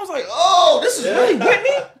cameras are wrong. I was like, oh, this is really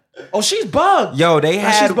Whitney. Oh, she's bugged. Yo, they Nah,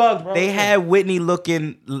 had she's bugged, bro. they had Whitney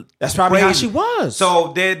looking. That's probably how crazy. she was.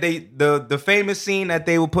 So the famous scene that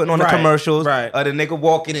they were putting on the Right, commercials, right. The nigga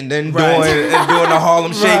walking and then Right. doing the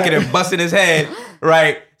Harlem shaking Right. and busting his head,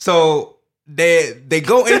 right? So they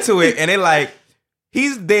go into it and they're like,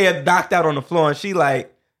 he's there knocked out on the floor and she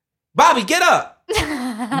like, Bobby, get up.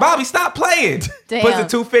 Bobby, stop playing. Damn. Puts the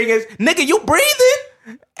 2 fingers. Nigga, you breathing?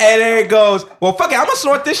 And then it goes, well, fuck it, I'm gonna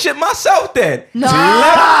sort this shit myself then.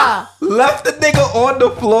 Nah. Left the nigga on the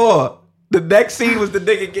floor. The next scene was the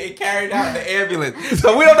nigga getting carried out in the ambulance.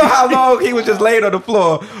 So we don't know how long he was just laying on the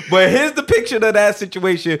floor. But his depiction of that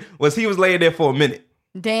situation was he was laying there for a minute.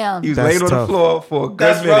 Damn. He was That's laying on the tough. floor for a good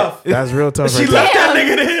That's minute. rough. That's real tough. She right left Damn. that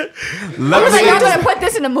nigga there. I was like, y'all gonna put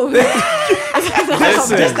this in the movie.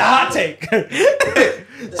 Listen. Just a hot take.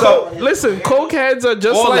 So Listen, coke heads are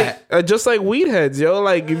just All like weed heads, yo.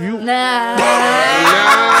 Like if you Nah.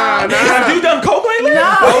 Have you done coke lately?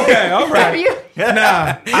 No. Okay, all Have right. you?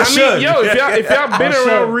 Nah, I mean, yo, if y'all been I should.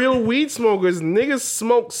 around real weed smokers, niggas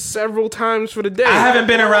smoke several times for the day. I haven't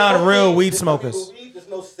been around real weed smokers. With weed, there's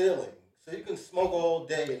no ceiling, so you can smoke all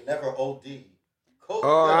day and never OD. Coke,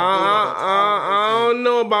 I don't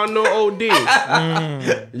know about no OD.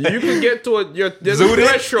 You can get to there's a Zooted?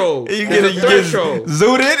 threshold. you There's get a threshold.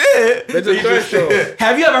 zooted in. There's a threshold.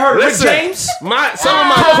 Have you ever heard Listen, Rick James? some of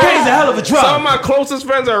my Cocaine's a hell of a drug. Some of my closest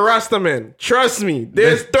friends are Rastamen. Trust me,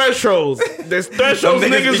 there's thresholds. There's Some thresholds niggas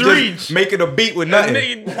be niggas just reach. making a beat with nothing.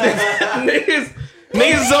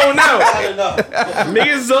 Niggas zone out. not enough.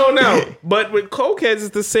 Niggas zone out. But with cokeheads,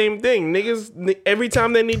 it's the same thing. Niggas, every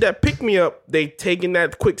time they need that pick me up, they taking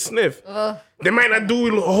that quick sniff. They might not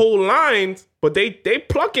do whole lines, but they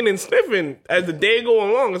plucking and sniffing as the day go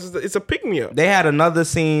along. It's a pick me up. They had another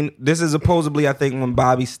scene. This is supposedly, I think, when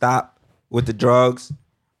Bobby stopped with the drugs.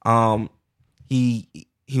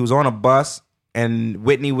 He was on a bus and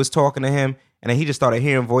Whitney was talking to him, and then he just started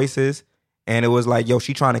hearing voices, and it was like, "Yo,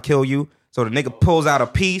 she trying to kill you." So the nigga pulls out a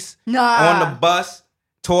piece on the bus,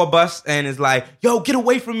 tour bus, and is like, "Yo, get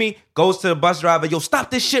away from me!" Goes to the bus driver, "Yo,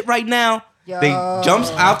 stop this shit right now!" Yo. They jumps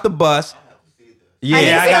out the bus. Yeah, I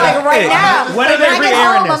need to see it like right now. When are Like, they when I get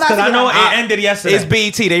re-airing home, this? I'm Because I about know to it ended yesterday. It's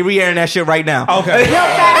BET. They re-airing that shit right now. Okay.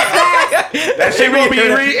 That shit gonna be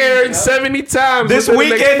re-aired 70 times This within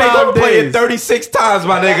the weekend they next gonna 5 play it days. 36 times,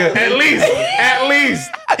 my nigga. At least.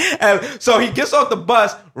 And so he gets off the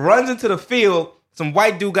bus, runs into the field. Some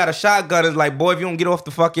white dude got a shotgun. Is like, "Boy, if you don't get off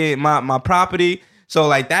the fucking my property." So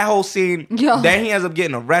like that whole scene. Yo. Then he ends up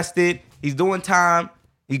getting arrested. He's doing time.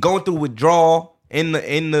 He's going through withdrawal in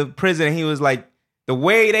the prison. And he was like, the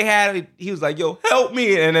way they had it, he was like, "Yo, help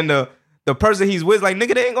me!" And then the person he's with, like,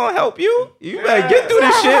 "Nigga, they ain't gonna help you. You better get through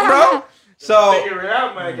this shit, bro." So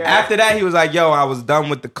after that, he was like, "Yo, I was done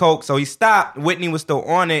with the coke." So he stopped. Whitney was still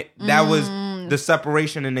on it. That was the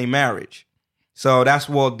separation in their marriage. So that's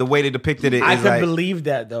what the way they depicted it. I is could like, believe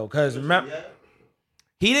that though, because remember,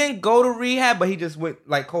 he didn't go to rehab, but he just went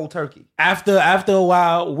like cold turkey. after a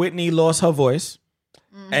while, Whitney lost her voice,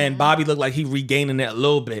 and Bobby looked like he regaining it a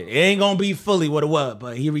little bit. It ain't gonna be fully what it was,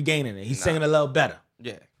 but he regaining it. He's singing a little better.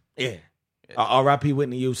 Yeah. R.I.P.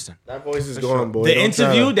 Whitney Houston. That voice is gone, boy. The Don't try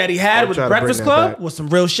interview to- that he had don't with try to Breakfast bring that Club back. was some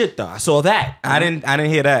real shit though. I saw that. I didn't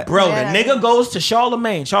hear that, Bro, Yeah. the nigga goes to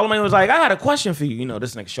Charlemagne. Charlemagne was like, "I got a question for you." You know,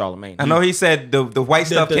 this nigga Charlemagne. I know he said the white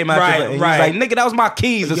stuff the- came out. right, and he right. was like, "Nigga, that was my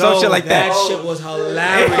keys," or Yo, some shit like that. shit was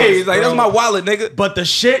hilarious. He's like, "That's bro. my wallet, nigga." But the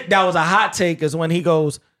shit that was a hot take is when he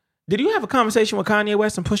goes, "Did you have a conversation with Kanye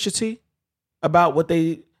West and Pusha T about what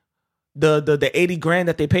they the 80 grand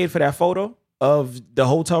that they paid for that photo of the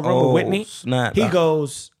hotel room with Whitney?" Snap. He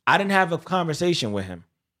goes, "I didn't have a conversation with him,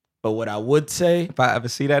 but what I would say, If I ever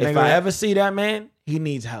see that, if nigga, I ever see that man, he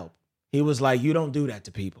needs help." He was like, "You don't do that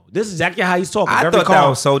to people." This is exactly how he's talking. I Very thought that calm.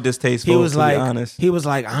 was so distasteful. He was to like, be honest. he was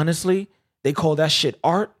like, honestly, they call that shit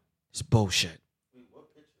art. It's bullshit.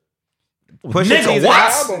 Pusha Nigga, T's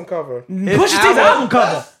what? Album cover. Pusha T's album- album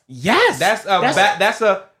cover. Yes,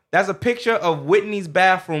 That's a picture of Whitney's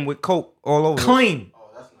bathroom with coke all over. it. clean.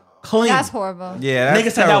 Clean. That's horrible. Yeah, that's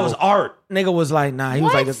Nigga said that terrible. was art. Nigga was like, nah. He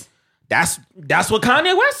was What? like, that's what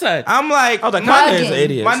Kanye West said. I'm like, I was like, my, Kanye's an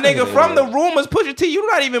idiot. my This nigga, nigga from an the idiot. rumors, Pusha T,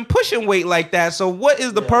 you're not even pushing weight like that. So what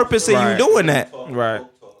is the purpose of Right. you doing that? Right.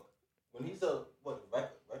 When he's a record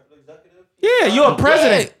executive? Yeah, you're a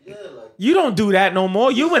president. Yeah, like You don't do that no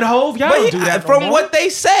more. You and Hove, y'all But don't he- do that no from more. what they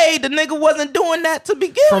say, the nigga wasn't doing that to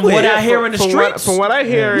begin From with. what I hear in the streets. From what I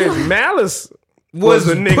hear is Malice was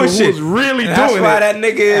the nigga pushing. who was really And that's doing why it. that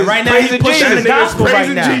nigga is right now he praising pushing Jesus. the gospel right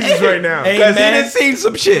praising now. Jesus right now. Hey, Because he Amen. done seen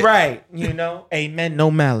some shit. Right. You know, amen,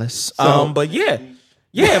 no malice. So- But you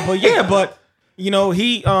know,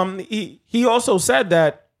 he also said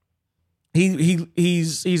that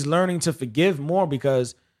he's learning to forgive more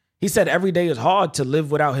because he said every day is hard to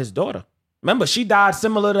live without his daughter. Remember, she died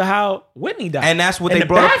similar to how Whitney died. And that's what in they the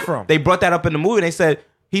brought bathroom. up. They brought that up in the movie. They said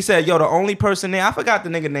He said, "Yo, the only person there, I forgot the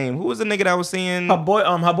nigga name. Who was the nigga that was seeing her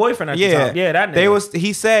boyfriend at the time. Yeah, that nigga.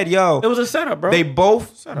 He said, "Yo, it was a setup, bro. They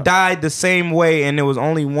both died the same way, and there was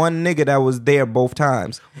only one nigga that was there both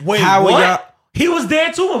times." Wait, what? He was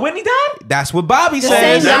there too when Whitney died? That's what Bobby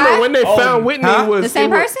said. Remember when they found Whitney was the same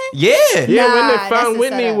person? Yeah. Yeah, Nah, when they found that's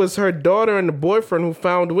Whitney, the it was her daughter and the boyfriend who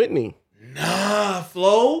found Whitney. Nah,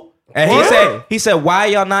 Flo. And he said, "Why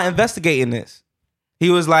y'all not investigating this?" He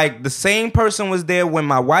was like, "The same person was there when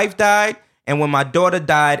my wife died and when my daughter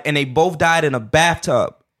died, and they both died in a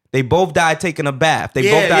bathtub. They both died taking a bath.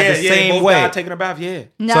 They both died the same way. Died taking a bath, yeah.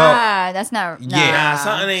 Nah, that's not. Nah. Yeah,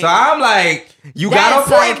 something ain't. So I'm like, you got a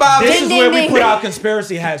point, like, Bobby. This is where we put our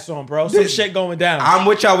conspiracy hats on, bro. Some shit going down. I'm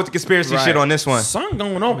with y'all with the conspiracy shit on this one. Something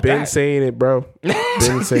going on with Been that. saying it, bro.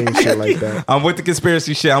 Been saying shit like that. I'm with the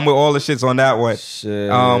conspiracy shit. I'm with all the shits on that one. Shit.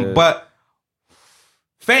 But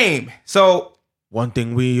Fame. So one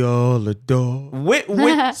thing we all adore.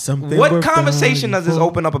 what Something conversation does this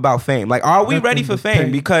open up about Fame? Like, are we ready for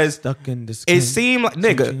Fame? Because it seemed like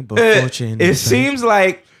it seems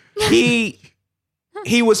like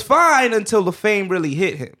he was fine until the fame really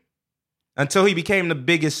hit him. Until he became the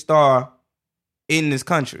biggest star in this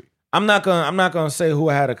country. I'm not gonna say who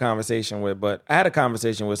I had a conversation with, but I had a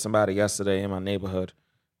conversation with somebody yesterday in my neighborhood.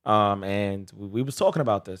 And we was talking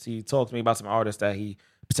about this. He talked to me about some artists that he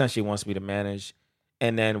potentially wants me to manage.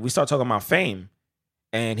 And then we start talking about Fame.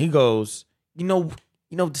 And he goes, you know,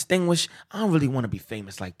 Distinguished, I don't really want to be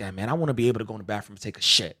famous like that, man. I want to be able to go in the bathroom and take a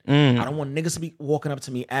shit. I don't want niggas to be walking up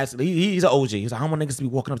to me asking. He's an OG. He's like, I don't want niggas to be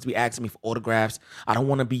walking up to me asking me for autographs. I don't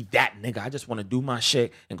want to be that nigga. I just want to do my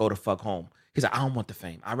shit and go the fuck home. He's like, I don't want the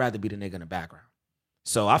fame. I'd rather be the nigga in the background.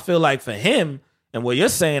 So I feel like for him, and what you're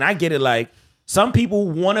saying, I get it. Like, some people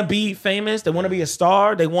want to be famous. They want to be a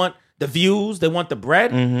star. They want the views. They want the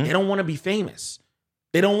bread. They don't want to be famous.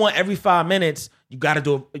 They don't want every 5 minutes, you got to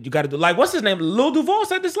do, like, what's his name? Lil Duval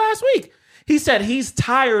said this last week. He said he's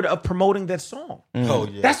tired of promoting that song. Oh,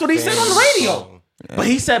 yeah. That's what he said on the radio. Yeah. But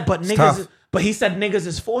he said, niggas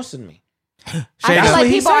is forcing me. I feel like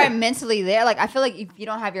people aren't mentally there. Like, I feel like if you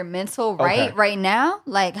don't have your mental right now,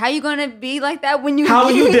 like, how you gonna be like that when you? How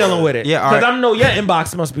are you dealing with it? Yeah, because I know your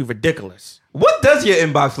inbox must be ridiculous. What does your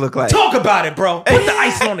inbox look like? Talk about it, bro. Put the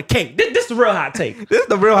icing on the cake. This is the real hot take. This is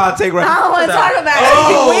the real hot take right now. I don't want to talk about it.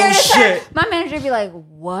 Oh, weird shit. My manager would be like,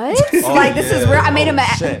 what? This is real. I made him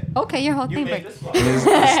okay, your whole thing. This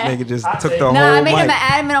nigga just took the whole I made mic. him an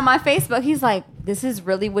admin on my Facebook. He's like, this is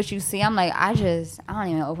really what you see. I'm like, I don't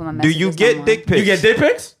even open my Do messages. you get dick pics? You get dick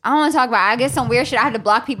pics? I don't want to talk about it. I get some weird shit. I have to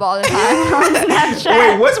block people all the time on Snapchat.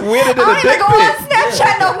 Wait, what's weirder than a I dick don't even go pic? on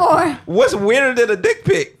Snapchat no more. What's weirder than a dick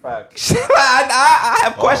pic? I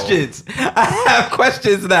have questions. I have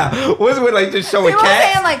questions now. What's weird, like just showing People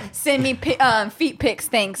cats? saying like, send me feet pics,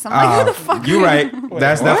 thanks. I'm like, who the fuck? You right.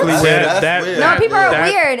 That's definitely weird. That's weird. No, people are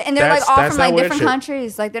weird, and they're like all that's from like not weird different shit.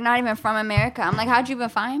 countries. Like they're not even from America. I'm like, how'd you even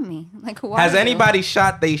find me? Like, who are Has you? anybody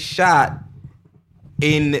shot they shot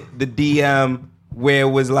in the DM where it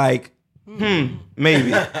was like,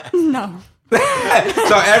 maybe? No.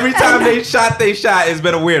 So every time they shot, it's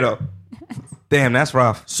been a weirdo. Damn, that's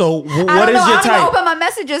rough. So what is your I don't type? open my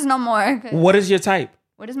messages no more. What is your type?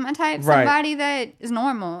 What is my type? Right. Somebody that is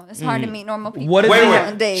normal. It's hard to meet normal people. What is Wait.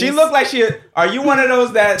 nowadays. She looked like she. Are you one of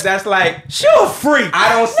those that's like? She a freak.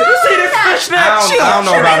 I don't see. No, You see I'm this not. fishnet? I don't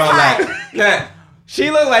know about all that. Yeah.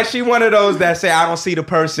 She looked like she one of those that say, "I don't see the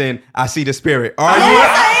person, I see the spirit." Are you? Yes,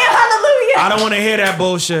 I am. Hallelujah. I don't want to hear that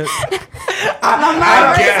bullshit.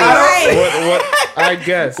 I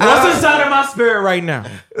guess. What's inside of my spirit right now?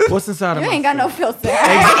 What's inside of You my ain't got no filter.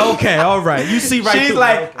 Okay, all right. You see right She's through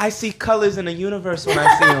like, it. I see colors in the universe when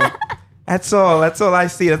I see them. That's all I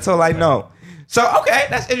see. That's all I know. So, okay,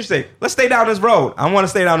 that's interesting. Let's stay down this road. I want to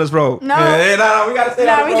stay down this road. No. No, we got to stay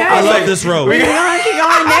down this road. I love this road. We're gonna keep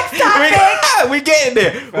going. Next topic. We getting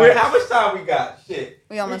there. How much time we got? Shit.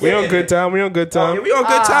 We almost. We on good time. Yeah, we on good time.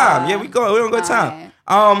 Yeah, we on good time.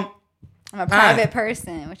 I'm a private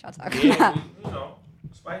person. What y'all talking about?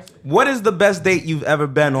 What is the best date you've ever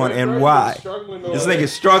been on and why? This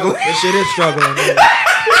nigga's struggling. This shit is struggling. Man.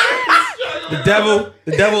 The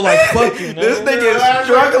devil, like fuck you. This nigga is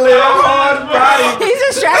struggling hard, body. He's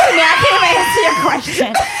distracting me. I can't even answer your question.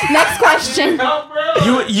 Next question.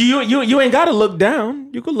 You ain't gotta look down.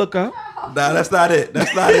 You can look up. Nah, that's not it.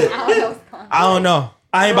 That's not it. I don't know.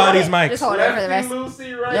 I ain't buy these mics. Just hold it for the rest.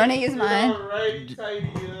 You wanna use mine?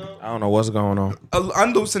 I don't know what's going on.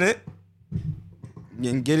 Unloosen it.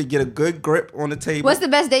 And get a good grip on the table. What's the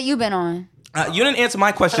best date you've been on? You didn't answer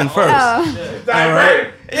my question first. Oh. All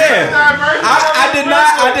right. Yeah.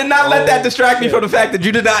 I did not let that distract me from the fact that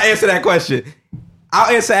you did not answer that question.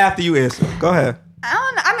 I'll answer after you answer. Go ahead.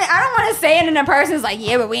 I don't want to say it, and the person's like,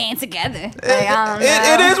 "Yeah, but we ain't together." Like, I don't know.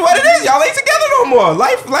 It is what it is. Y'all ain't together no more.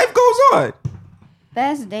 Life goes on.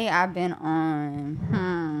 Best date I've been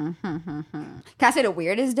on. Can I say the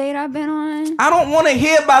weirdest date I've been on? I don't want to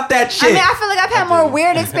hear about that shit. I mean, I feel like I've had more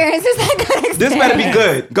weird experiences than good experiences. This better be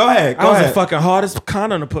good. Go ahead. That was the fucking hardest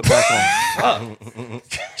condom to put back on.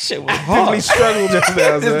 Shit was hard. We struggled just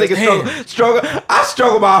now. This nigga struggle. I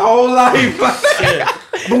struggled my whole life.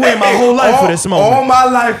 Been waiting my whole life for this moment. All my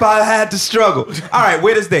life I had to struggle. All right,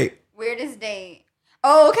 weirdest date. Weirdest date.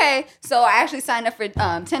 Oh, okay. So I actually signed up for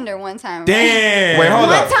Tinder one time. Right? Damn. Wait, hold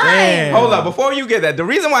up. One time. Damn. Hold up. Before you get that, the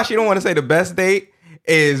reason why she don't want to say the best date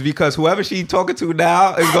is because whoever she talking to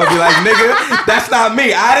now is gonna be like, nigga, that's not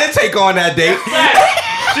me. I didn't take on that date.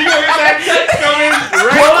 She gonna get that text coming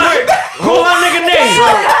right quick. Call that nigga name.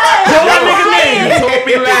 Call that nigga name. You told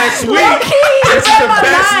me last week. This is the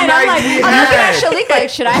best night we I'm looking at had. Shalik like,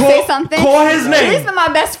 should I say something? Call his name. He's been my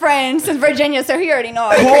best friend since Virginia, so he already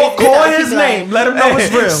knows. Call his name. Let him know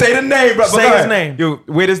it's real. Say the name, bro. Say his name. You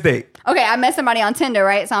weirdest date. Okay, I met somebody on Tinder,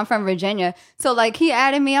 right? So I'm from Virginia. So like he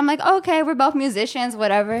added me. I'm like, okay, we're both musicians,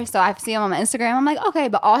 whatever. So I see him on my Instagram. I'm like, okay,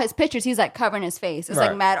 but all his pictures, he's like covering his face. It's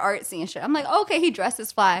like mad artsy and shit. I'm like, okay, he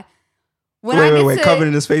dresses fly. When Wait,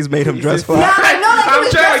 covering his face made him dress fly. No, like I'm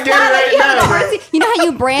trying to get it right now. Like, you know how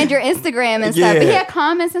you brand your Instagram and stuff. Yeah. But he had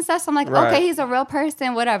comments and stuff. So I'm like, Right. okay, he's a real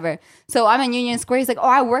person, whatever. So I'm in Union Square. He's like, oh,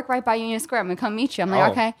 I work right by Union Square. I'm gonna come meet you. I'm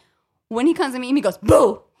like, okay. When he comes to meet me, he goes,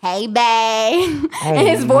 boo. Hey, babe. And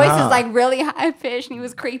his voice is like really high pitched and he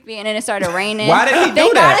was creepy. And then it started raining. Why did he do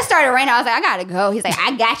Thank that? God it started raining. I was like, I gotta go. He's like,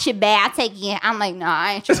 I got you, babe. I'll take you. I'm like, no,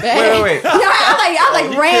 I ain't your babe. Wait. No, I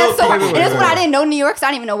you ran killed so me. and this is when I didn't know New York, so I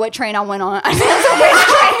didn't even know what train I went on. I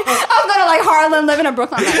was going to like Harlem, living in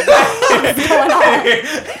Brooklyn. I'm like, what's going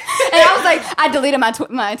on? And I was like, I deleted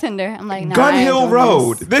my Tinder. I'm like, no. Gun Hill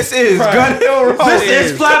Road. This is Gun Hill Road.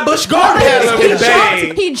 This is Flatbush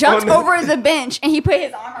Garden. He jumped over the bench and he put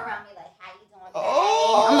his arm around me like, how you doing?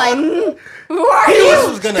 Oh. I'm like, who are He you?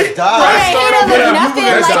 was gonna die. Right, he didn't look nothing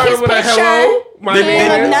Let's like start his with a picture. hello. My He didn't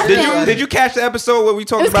name look is. nothing. Did you catch the episode where we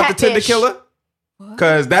talked It was about the Tinder catfish. killer?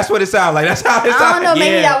 Because that's what it sounded like. That's how it I sounded. don't know,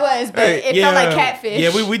 maybe Yeah. that was, but it felt like catfish.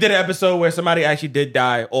 Yeah, we did an episode where somebody actually did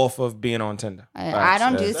die off of being on Tinder. I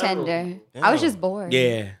don't do Yeah. Tinder. I was just bored.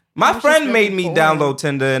 Yeah. My was friend just made really me bored. download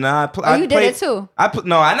Tinder, and I you did it too?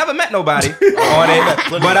 No, I never met nobody on it,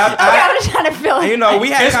 but I was trying to feel it. you know,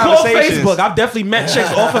 we had It's called conversations. Facebook. I've definitely met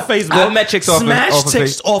chicks off of Facebook. I've met chicks off of- Smash off of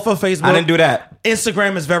chicks off of Facebook. I didn't do that.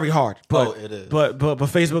 Instagram is very hard. But, Oh, it is. But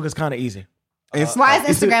Facebook is kind of easy. Why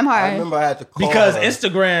is Instagram I hard? remember I had to call Because her.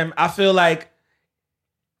 Instagram, I feel like,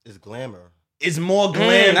 It's glamour. is more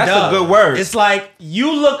glammed that's a up. good word. It's like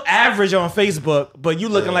you look average on Facebook, but you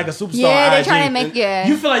looking like a superstar Yeah, on they're IG. trying to make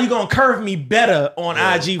You feel like you're gonna curve me better on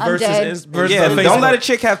IG I'm versus dead. versus Yeah, Facebook. don't let a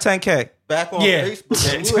chick have 10K. Back on Yeah.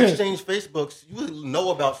 Facebook, when you exchange Facebooks, you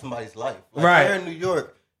know about somebody's life. Like Right. Here in New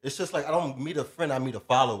York, it's just like I don't meet a friend, I meet a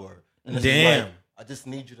follower. And it's Damn. like, I just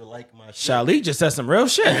need you to like my shit. Shali just said some real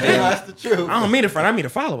shit. Yeah, that's the truth. I don't meet a friend, I meet a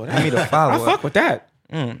follower. I mean, a follower. I fuck with that.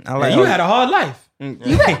 I Yeah, like you had a hard life. Wait,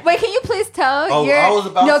 can you please tell Oh, your? I was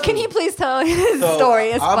about no, to. can you please tell his So, story?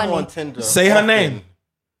 It's I'm funny. on Tinder. Say her often. name.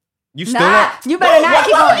 You still Nah, want? you better not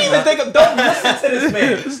keep Why going. even think of? Don't listen to this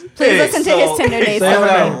man. Please listen to his Tinder days. Say her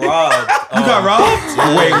I name. got robbed. You got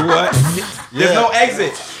robbed? Wait, what? There's Yeah. no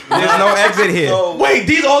exit. There's no exit here. So, Wait,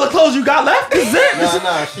 these all the clothes you got left? Is it?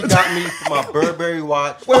 Nah, she got me for my Burberry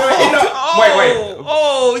watch. Wait, you know, wait.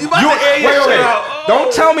 Oh, you about You, to air your wait. shit out.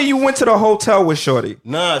 Don't tell me you went to the hotel with Shorty.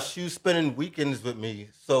 Nah, she was spending weekends with me.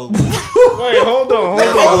 So Wait, hold on.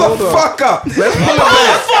 Hold the fuck up.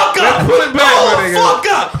 Fuck up! Pull it back, my nigga. Fuck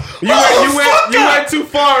up! You went too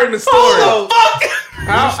far in the story. Fuck!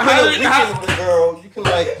 How spend a did weekend with a girl, you can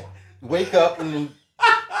like wake up and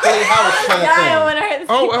play house kind I don't of thing. want to hear this.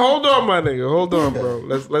 Oh, hold on, my nigga. Hold on, bro.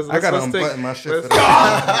 Let's take my shit. let's for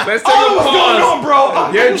that. let's take Oh, a what's going on,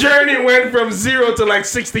 pause. bro? Your journey went from 0 to like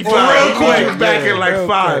 65 Real quick. back Yeah, in like real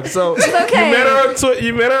 5. So okay.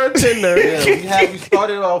 you met her on Tinder. Yeah, we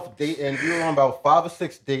started off dating. We were on about 5 or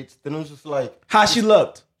 6 dates. Then it was just like, How she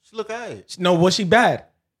looked? she look alright. No, was she bad?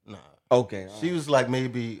 Nah, Okay. she was like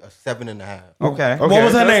maybe a 7.5. Okay. What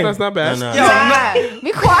was her name? That's not bad. And,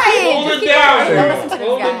 Be quiet. Hold Just it keep down. quiet. Don't listen to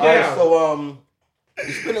Hold this it guy. down. Alright, so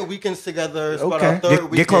we spent weekends together. It's about Okay. our third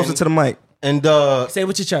weekend. Get closer to the mic. And Say it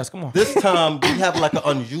with your chest. Come on. this time we have like an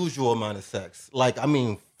unusual amount of sex. Like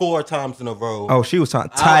 4 times in a row. Oh, she was trying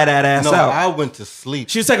to tie that ass no, out. I went to sleep.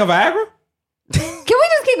 She was taking Viagra? Can we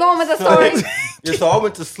just keep going with the story? Yeah, so I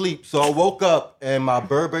went to sleep. So I woke up and my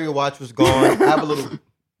Burberry watch was gone. I have a little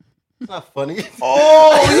It's not funny.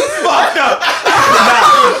 Oh, you fucked up.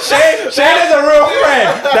 Nah, Shayna's a real friend.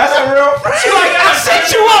 That's a real friend. She like, I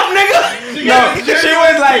set you up, nigga. No, she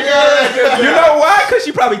was like, you know why? Because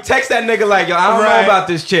she probably text that nigga like, yo, I don't know about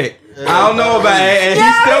this chick. I don't know about it. And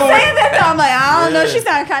he still I was saying went. that though. I'm like, I don't know. She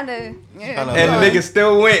sounded kind of. And the nigga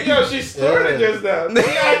still went. Yo, she started just now.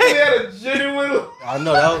 She actually had a genuine. I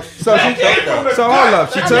know that was. So hold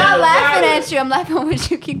up. I'm not laughing at you. I'm laughing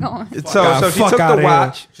with you. Keep going. So she took the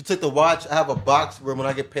watch. She took the watch. I have a box where when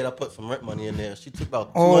I get paid, I put some rent money in there. She took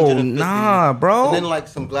about $250. Oh, nah, bro. And then like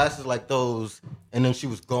some glasses like those, and then she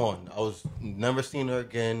was gone. I was never seen her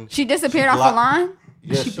again. She disappeared off the line?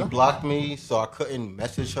 Yeah, she blocked me, so I couldn't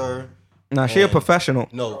message her. Nah, she a professional.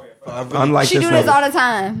 No, I really, Unlike She this do this nigga. all the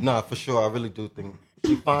time. Nah, for sure. I really do think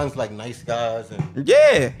she finds like nice guys and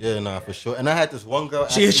Yeah. nah, for sure. And I had this one girl.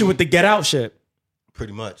 She hit you with the get out shit.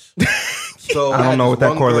 pretty much. So I don't had know this what that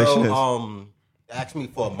one correlation girl, asked me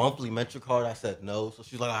for a monthly Metro card. I said no. So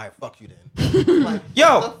she's like, all right, fuck you then. Like,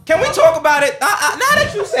 Yo, can we talk about it? Now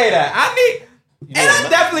that you say that, I need, and I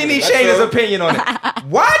definitely need Shayna's opinion on it.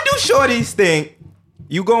 Why do shorties think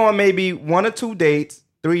you go on maybe 1 or 2 dates,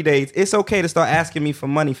 3 dates, it's okay to start asking me for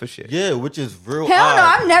money for shit? yeah, which is real Hell odd. no,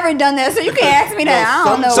 I've never done that, so you can't ask me that. I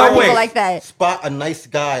don't know So why people wait. like that. Spot a nice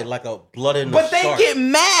guy like a blood in the But they shark. get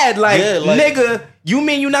mad, like, Yeah, like- nigga, you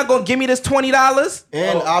mean you not gonna give me this $20?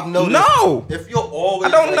 And I've noticed, No. if you're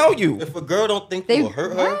always, I don't know you. If a girl don't think They- you will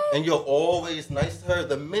hurt her, what? and you're always nice to her,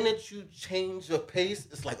 the minute you change your pace,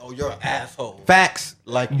 it's like, oh, you're an asshole. Facts.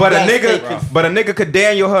 Like, But you a gotta stay nigga could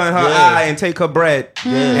Daniel her in her Yeah. eye and take her bread,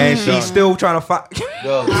 and Yeah. she's still trying to find.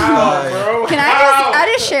 Yo, Bro. Can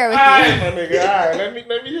I just share with you? Alright, my nigga. Alright,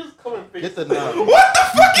 let me just come and fix get the knob. What the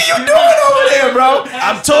fuck are you doing over there, bro?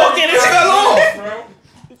 I'm talking. It fell off. bro.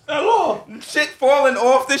 Fell off. Shit falling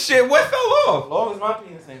off the shit. What fell off? As long as my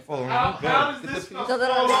penis ain't falling. How does this stuff The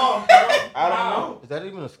little- fall off, bro? I don't know. Is that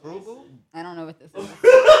even a screw boo? I don't know what this is.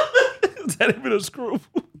 Is that even a screw?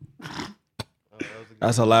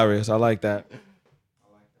 That's hilarious. I like that.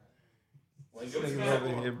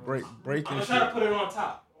 Breaking I'm trying to put it on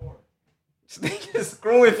top. shit.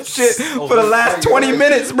 Screwing shit for the last 20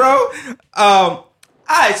 minutes, bro. All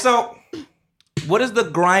right, so what is the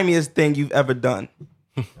grimiest thing you've ever done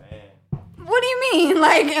What do you mean?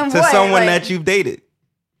 Like, and to what? someone Like, that you've dated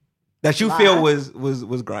that you feel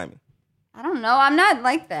was grimy? I don't know. I'm not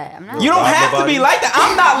like that. I'm not. You don't Rob have to nobody? be like that.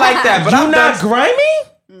 I'm not like that, but You I'm not grimy?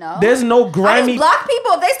 No. There's no I grimy. just block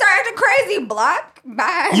people. If they start acting crazy, block.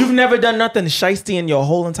 Bye. You've never done nothing shiesty in your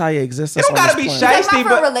whole entire existence. It don't on gotta this be planet. shy. I'm talking Shiesty,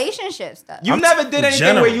 about for but- relationship stuff. You never did anything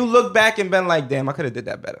general. where you look back and been like, damn, I could have did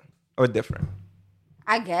that better or different.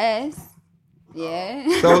 I guess.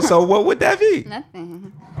 Yeah. So what would that be?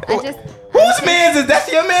 Nothing. I just. Whose man's is that?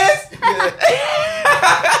 Your man's?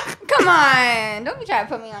 Come on. Don't be trying to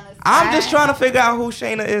put me on this. I'm just trying to figure out who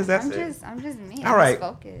Shayna is. That's I'm it. just me. All I'm right.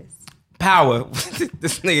 just focused. Power.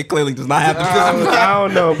 This nigga clearly does not have to. I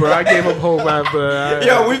don't know, bro. I gave up hope after.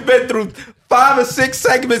 Yo, we've been through 5 or 6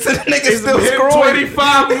 segments and the nigga It's still been scrolling.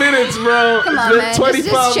 25 minutes, bro. Come It's on, been man.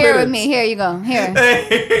 25 Just share with minutes. me. Here you go. Here.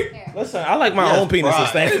 Listen, I like my own penis. right.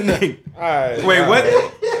 Thank All right.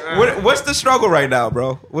 Wait, what's the struggle right now,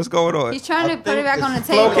 bro? What's going on? He's trying to put it back on the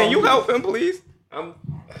Flo, table. can you help him, please?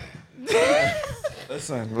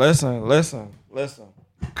 Listen.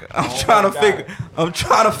 I'm trying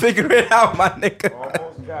to figure it out, my nigga.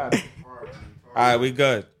 Almost got it. All right, we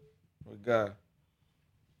good.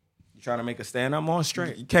 You trying to make a stand? I'm on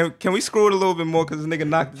straight. Can we screw it a little bit more because this nigga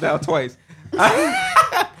knocked it out twice?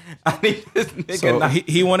 I need this nigga. So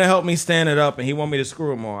he want to help me stand it up, and he want me to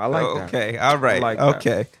screw him more. I like that. Okay, all right. I like that.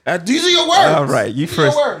 Okay. These are your words. All right, These are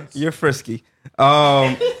your words. You're frisky.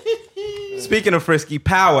 Speaking of frisky,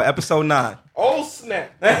 Power, episode 9. Oh,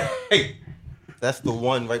 snap. Hey, That's the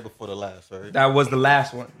one right before the last, right? that was the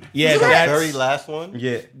last one. Yeah, The that's very last one.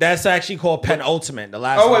 Yeah. that's actually called penultimate. The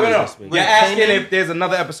last Oh, one wait, was no. this week. You're Wait, asking Kanan? if there's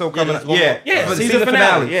another episode coming up. there's one Yeah. more. Yeah, For the season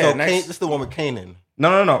finale. Yeah, So next. this is the one with Kanan. No.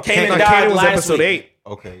 Kanan Kanan- died was last episode week. 8.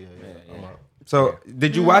 Okay, yeah. I'm out. So,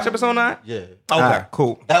 did you watch episode 9? Yeah. Okay. Alright,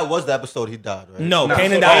 cool. That was the episode he died, right? No, No.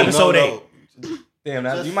 Kanan Oh, died no, episode 8.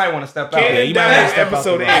 Damn, you might want to step out. Kanan you might died have in to step out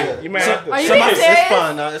episode for that. 8. You might have to. Are you Somebody- being serious? It's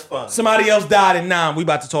fine now. It's fine. Somebody else died in 9. We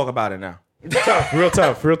about to talk about it now. Real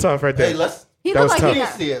tough right there. Hey, let's. He That looked was like You he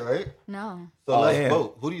tough. didn't got. see it, right? No. So let's damn.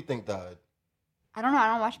 vote. Who do you think died? I don't know. I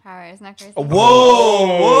don't watch Power. Isn't that crazy? Whoa.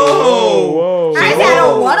 Whoa. I said I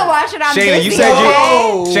don't want to watch it. I'm Shayna, busy. you said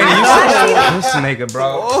okay? Shayna, you I said this nigga,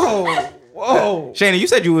 bro. Whoa. Shayna, you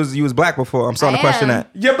said you was black before. I'm starting to question that.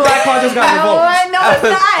 Your black card just got revoked. No, it's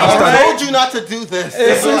not. I told you not to do this.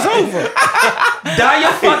 It's over. Dye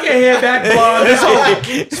your fucking hair back blonde. It's over.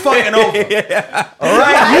 It's fucking over. All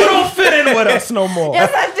right? You don't fit in with us no more.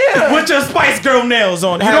 Yes, I do. With your Spice Girl nails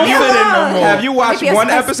on. You don't fit in no more. Have you watched Maybe a one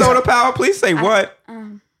Spice episode of Power? Please say what.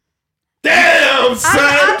 Damn, son.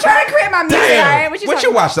 I'm trying to create my music. All right, what you What talking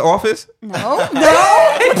you watch? The Office? No.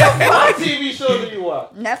 What TV show do you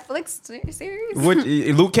watch? Netflix series? What?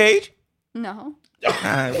 Luke Cage? No.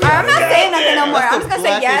 Alright. I'm not saying nothing no more. I'm just gonna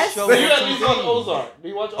say yes. Show You watch Ozark. Do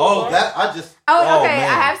you watch Ozark? Oh, that I just. Oh, okay. man.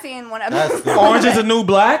 I have seen one That's episode. good. Orange is the New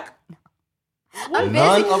Black? I'm busy.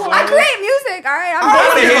 None of I ours? create music. All right. I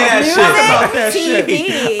wanna hear that I'm shit.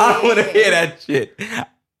 busy. TV. I want to hear that shit.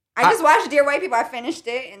 I just watched Dear White People. I finished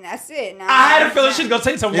it, and that's it. Now, I had a feeling she's gonna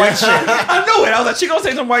say some white shit. I knew it. I was like, she gonna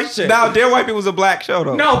say some white shit. Now, Dear White People was a black show,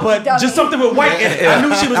 though. No, but Dummy. just something with white in it. Yeah. I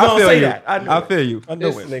knew she was I gonna feel say you. that. I feel you. I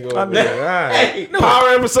knew This it. nigga I over knew there. All right. Hey, no. Power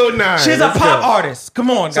episode 9. She's a Let's pop go. artist.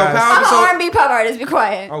 Come on, So guys. Power I'm episode. an R&B pop artist. Be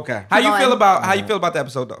quiet. Okay. How you Come feel on. about the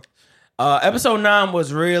episode though? Episode 9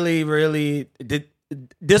 was really.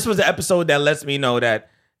 This was the episode that lets me know that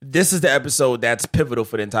this is the episode that's pivotal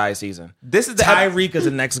for the entire season. This is the Tyreek is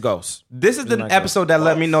the next Ghost. This is the episode that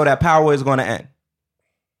let me know that Power is going to end.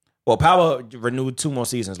 Well, Power renewed 2 more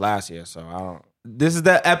seasons last year, so I don't. This is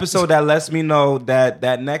the episode that lets me know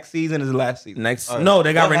that next season is the last season. No,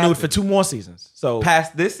 they got What renewed for happened? 2 more seasons. So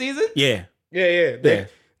Past this season, yeah. Yeah. Yeah.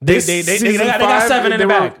 They Season got 5, 7 in they the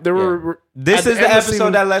were- back. They were. this at the is the end of episode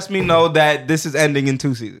season- that lets me know that this is ending in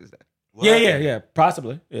 2 seasons. Yeah.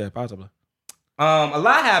 Possibly. Possibly. A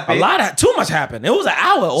lot happened. Too much happened. It was an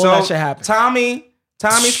hour. All that shit happened.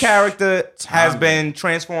 Tommy's character has been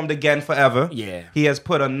transformed again forever. Yeah. He has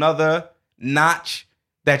put another notch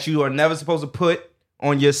that you are never supposed to put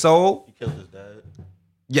on your soul. He killed his dad.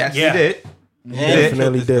 Yes, Yeah. he did. And Definitely he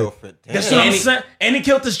killed his did. girlfriend. That's Damn. what I'm saying. And he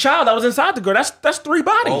killed his child that was inside the girl. That's 3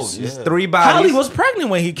 bodies. Oh, yeah. 3 bodies. Holly was pregnant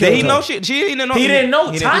when he killed Did he her. know she didn't know? He didn't know.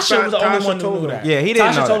 He didn't- Tasha was the only Tasha one who told knew him. that. Yeah, he didn't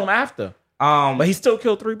Tasha know told that. him after. Um, But he still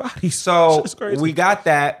killed 3 bodies. So It's crazy. we got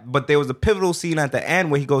that, but there was a pivotal scene at the end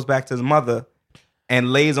where he goes back to his mother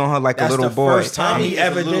and lays on her like That's a little the boy. first time he He's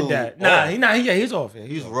ever a did little that. off. He's off. Yeah,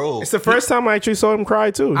 He's rogue. It's the first time I actually saw him cry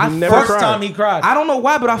too. He I never First cried. time he cried. I don't know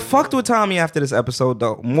why, but I fucked with Tommy after this episode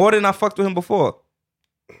though, more than I fucked with him before.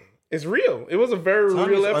 It's real. It was a very Tommy's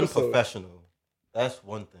real episode. unprofessional. That's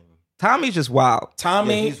one thing. Tommy's just wild.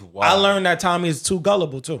 Tommy, Yeah, he's wild. I learned that Tommy is too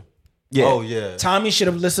gullible too. Yeah. Oh yeah. Tommy should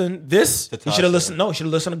have listened. To He should have Tasha. listened. No, he should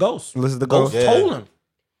have listened to Ghost. Listen to Ghost Ghost. Yeah. told him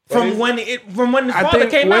from when his I father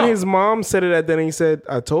think came when out. his mom said it, then he said,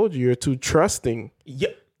 "I told you, you're too trusting." Yeah,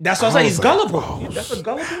 that's what I'm saying. He's gullible. That's a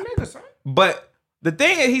gullible nigga, son. But the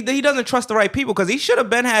thing is, he doesn't trust the right people because he should have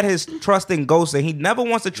been had his trust in Ghost, and he never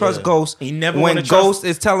wants to trust Yeah. Ghost. He never when wanna trust- Ghost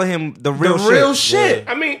is telling him the real Real shit. shit.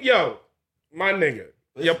 I mean, yo, my nigga,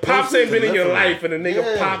 your Ghost pops is ain't been in your delivering. life, and a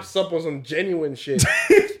nigga Yeah. pops up on some genuine shit.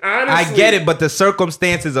 I Honestly, get it, but the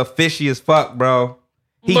circumstances are fishy as fuck, bro.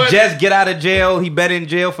 He But- just get out of jail. He been in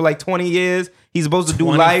jail for like 20 years. He's supposed to do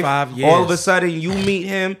life. 25 years. All of a sudden, you meet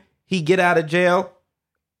him. He get out of jail.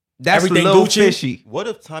 That's Everything a little Gucci? fishy. What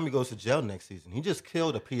if Tommy goes to jail next season? He just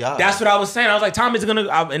killed a PI. That's what I was saying. I was like, Tommy's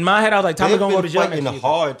gonna. In my head, I was like, Tommy's They've gonna go been to jail fighting next season.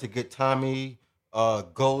 hard to get Tommy,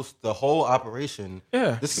 Ghost, the whole operation.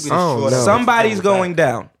 Yeah. This could be the Oh, short. no. Somebody's going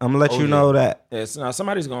down. I'm gonna let Oh, you yeah. know that. Yes, no,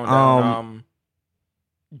 somebody's going down. Um,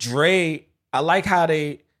 Dre, I like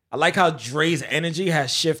how Dre's energy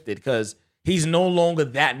has shifted because he's no longer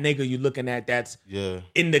that nigga you looking at that's Yeah.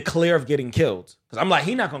 in the clear of getting killed. Because I'm like,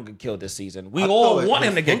 he's not gonna get killed this season. We I all thought want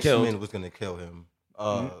him his to get killed. henchman was gonna kill him.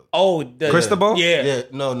 Oh, the Cristobal? Yeah. Yeah.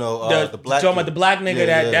 No. The black. talking about the black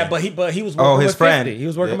nigga Yeah, but he was working his with friend. 50. He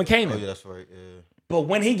was working with Kanan. Oh yeah, that's right. Yeah. But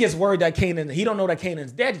when he gets word that Kanan, he don't know that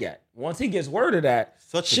Kanan's dead yet. Once he gets word of that,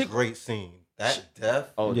 Such shit- a great scene. That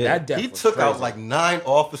death. Oh, Yeah. that death He was took out crazy. like 9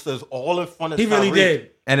 officers all in front of He really Tyreek.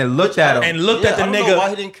 did. And it looked at him. And looked Yeah, at the I don't know nigga. why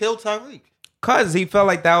he didn't kill Tyreek. Cause he felt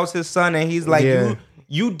like that was his son, and he's like, Yeah.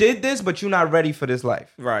 you did this, but you're not ready for this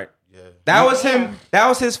life. Right. Yeah. That was him. That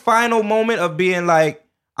was his final moment of being like,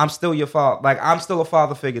 I'm still your father. Like, I'm still a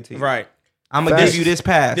father figure to you. Right. I'm gonna Facts. give you this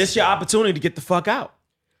pass. This your opportunity to get the fuck out.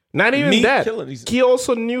 not even Me that. killing these- He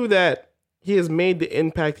also knew that he has made the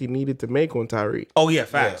impact he needed to make on Tyreek. Oh yeah,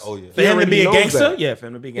 facts. Yeah, oh, yeah. For him to already be a knows gangster, that. yeah, for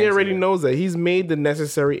him to be a He gangster. already yeah. knows that he's made the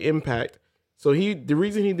necessary impact. So the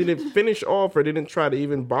reason he didn't finish off or didn't try to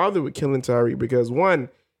even bother with killing Tyreek because one,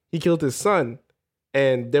 he killed his son,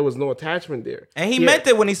 and there was no attachment there. and he Yeah. meant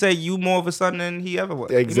it when he said, "You more of a son than he ever was."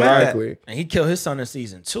 He meant that. Exactly. And he killed his son in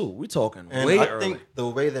season 2. We talking And way I early. think the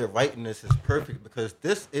way they're writing this is perfect because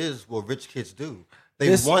this is what rich kids do.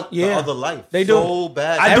 They want the other life. They do. So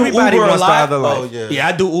bad. I do Everybody Uber a wants the lot. other life. Oh, yeah. Yeah,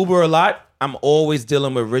 I do Uber a lot. I'm always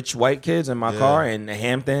dealing with rich white kids in my car in the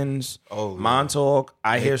Hamptons, Montauk.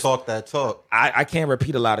 I They hear talk that talk. I can't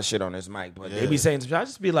repeat a lot of shit on this mic, but they be saying some shit. I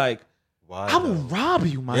just be like, Why I will though? rob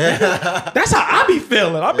you, man. That's how I be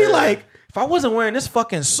feeling. I be like, if I wasn't wearing this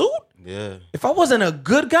fucking suit, Yeah. if I wasn't a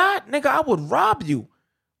good guy, nigga, I would rob you.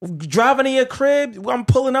 Driving in your crib, I'm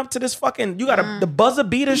pulling up to this fucking, you got the buzzer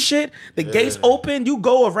beater shit, the gates open, you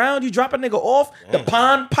go around, you drop a nigga off, the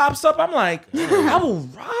pond pops up. I'm like, I will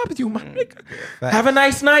rob you, my nigga. Have a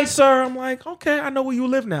nice night, sir. I'm like, okay, I know where you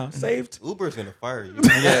live now. Saved. Uber's gonna fire you.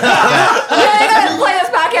 They're gonna play this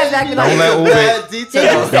podcast back. Don't let Uber. Bad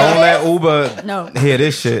details. Don't let Uber No. hear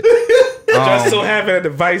this shit. Just so happened that the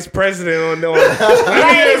vice president on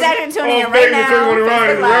Yeah, he's actually tuning in right now.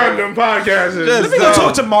 around them podcasts. Just- Let me go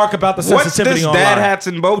talk to Mark about the What's sensitivity this online. dad hats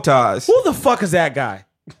and bow ties? Who the fuck is that guy?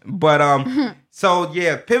 But so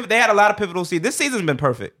yeah, they had a lot of pivotal seasons. This season's been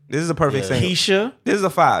perfect. This is a perfect season. Keisha This is a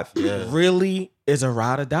 5. Yeah. really is a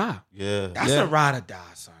ride or die. Yeah. That's a ride or die,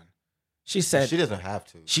 son. She said She doesn't have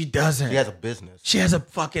to. she doesn't. She has a business. She has a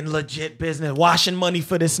fucking legit business, washing money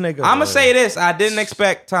for this nigga. I'm gonna say this: I didn't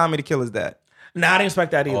expect Tommy to kill his dad. Nah, I didn't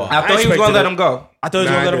expect that either. I thought he was gonna let him go. I thought he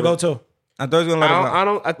was gonna let him go too. I thought he was gonna let him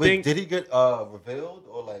go. I Wait, think. did he get revealed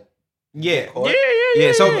or like? Yeah, caught?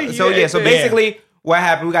 yeah. So yeah. basically, what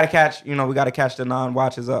happened? We gotta catch the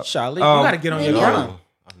non-watchers up. Shalik, you gotta get on your grind.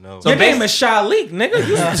 I know. Your name is Shalik, nigga.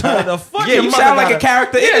 You the fuck? Yeah, Your you mother sound like got a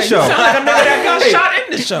character in the You show. sound like a nigga that got shot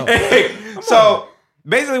in the show. So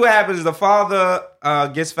basically, what happens is the father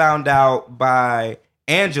gets found out by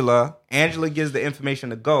Angela. Angela gives the information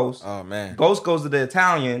to Ghost. Oh man. Ghost goes to the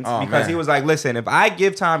Italians Oh, because man. he was like, listen, if I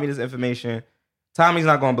give Tommy this information, Tommy's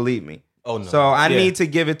not going to believe me. Oh no. So I Yeah. need to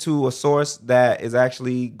give it to a source that is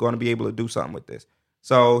actually going to be able to do something with this.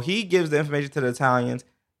 So he gives the information to the Italians.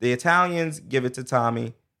 The Italians give it to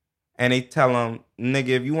Tommy, and they tell him, nigga,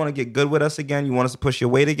 if you want to get good with us again, you want us to push your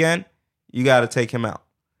weight again, you got to take him out.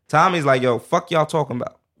 Tommy's like, yo, fuck y'all talking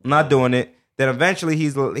about. I'm not doing it. Then eventually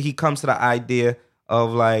he comes to the idea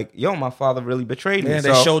of like, yo, my father really betrayed me. Man,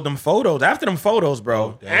 they So- showed them photos. After them photos,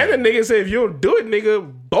 bro. And the nigga said, if you don't do it,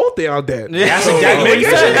 nigga, both they all dead. That's So, exactly what he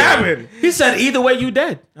nigga, that shit said. happened. He said, either way, you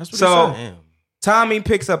dead. That's what So- he said. Damn. Tommy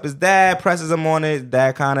picks up his dad, presses him on it. His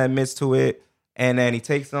dad kind of admits to it. And then he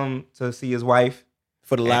takes him to see his wife.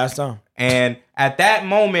 For the last time. And at that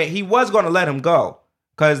moment, he was going to let him go.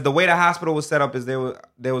 Because the way the hospital was set up is there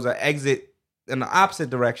was an exit in the opposite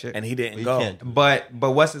direction. And he didn't We go. can't do But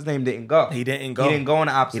what's his name didn't go. He didn't go. He didn't go in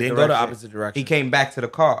the opposite He didn't direction. go the opposite direction. He came back to the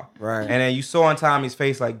car. Right. And then you saw on Tommy's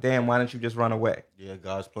face like, damn, why didn't you just run away? Yeah,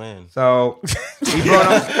 God's plan. So he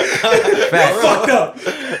brought him. Facts. Fucked up.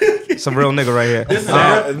 Some real nigga right here.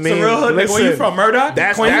 Some real hood nigga. Where you from? Murdoch?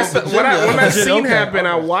 That's Queens? when that Virginia, scene okay. happened.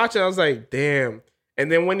 I watched it. I was like, damn.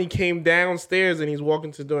 And then when he came downstairs and he's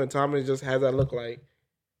walking to the door, and Thomas just has that look like,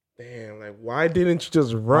 damn, like why didn't you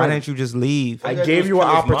just run? Why didn't you just leave? I gave you an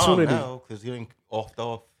opportunity. Because he didn't offed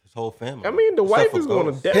off his whole family. I mean, the wife Except is for going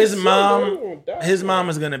to Ghost. death. His Son, mom- no, gonna die. His mom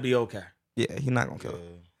is going to be okay. Yeah, he's not gonna kill him.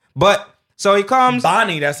 But so he comes.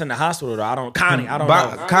 Bonnie, that's in the hospital, though. Connie, I don't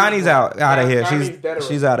know. Connie's out of here. Connie's dead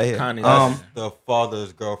She's out of here. Connie's The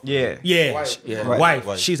father's girlfriend. Yeah. Yeah. Wife. Yeah. Right.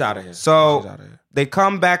 Wife. She's out of here. So She's out of here. they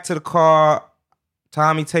come back to the car.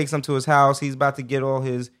 Tommy takes him to his house. He's about to get all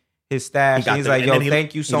his stash. And he's like, "Yo,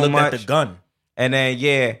 thank you so he looked much." At the gun And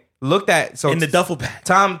then looked at in the duffel bag.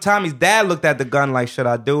 Tommy's dad looked at the gun like, "Should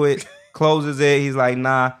I do it?" Closes it. He's like,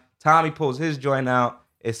 "Nah." Tommy pulls his joint out.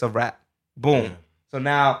 It's a wrap. Boom. Yeah. So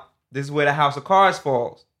now this is where the house of cards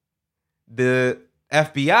falls. The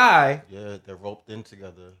FBI Yeah, they're roped in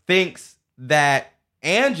together. thinks that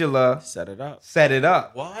Angela Set it up. set it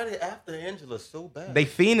up. Why are they after Angela so bad? They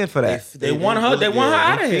fiending for that. They want her. They want her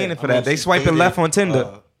yeah, out of here. Fiending for that. They swiping left on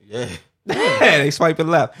Tinder. Yeah. Yeah, they swiping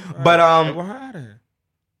left. But They want her out of here.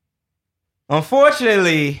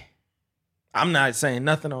 unfortunately, I'm not saying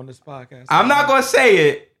nothing on this podcast. I'm not gonna say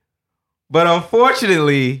it, but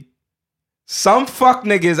unfortunately, some fuck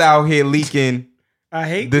niggas out here leaking I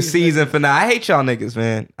hate the these season finale. I hate y'all niggas,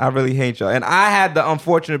 man. I really hate y'all. And I had the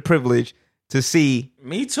unfortunate privilege to see. niggas.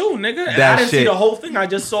 Me too, nigga. And That I didn't see shit. the whole thing. I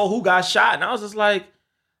just saw who got shot, and I was just like,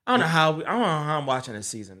 I don't know how I'm watching this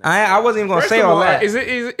season. I wasn't even gonna First say of all all, that. is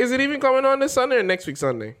it even coming on this Sunday or next week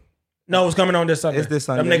Sunday? No, it's coming on this Sunday. It's this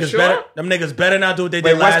Sunday. Them niggas Sure? better. Them niggas better not do what they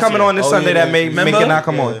Wait, did what's last coming year. on this Oh, Sunday yeah, that make remember? it not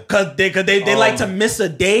come Yeah. on? Cause they like to miss a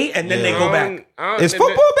day and then they go back. Is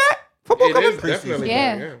football back? Football It coming is definitely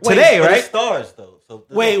Yeah. back, today, But right? it stars though. So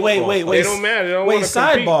Wait. They don't matter. They don't Wait, wanna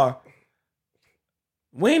compete. sidebar.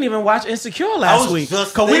 We ain't even watch Insecure last was week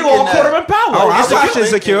just because we thinking all that. caught up in Power. Oh, I Insecure- watched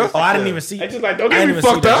Insecure. Oh, I didn't even see. I just like, don't I get didn't me even see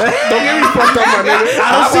fucked up. that. Don't get me fucked up, my nigga.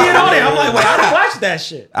 I don't see it on there. I'm like, wait, I didn't watch that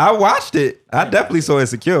shit. I watched it. I definitely saw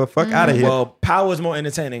Insecure. Fuck out of here. Well, Power is more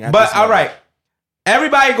entertaining. at But this all level. right,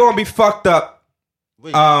 everybody gonna be fucked up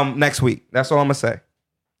Wait, next week. That's all I'm gonna say.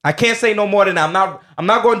 I can't say no more than that. I'm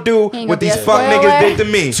not gonna do Ain't what gonna be these a fuck spoiler. niggas did to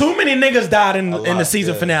me. Too many niggas died in the lot,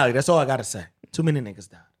 season yeah. finale. That's all I gotta say. Too many niggas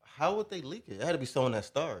died. how would they leak it? It had to be someone that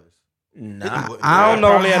stars. Nah. I don't know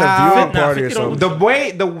Probably at a how. viewing Nah, party or 50 don't- something. The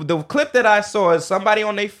way the clip that I saw is somebody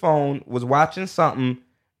on their phone was watching something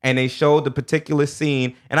and they showed the particular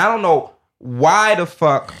scene, and I don't know why the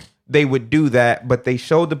fuck they would do that, but they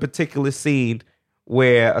showed the particular scene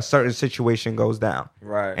where a certain situation goes down.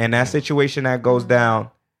 Right. And that situation that goes down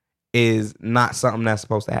is not something that's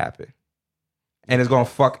supposed to happen. And it's gonna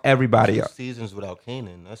fuck everybody 2 up. seasons without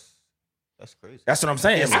Kanan. That's crazy. That's what I'm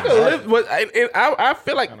saying. I could live, but I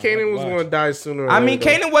feel like Kanan was going to die sooner. Or I mean,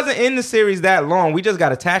 later. Kanan wasn't in the series that long. We just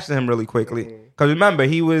got attached to him really quickly. Because remember,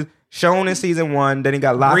 he was shown in season 1, then he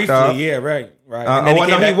got locked Briefly, up. yeah, right. And Oh, then well,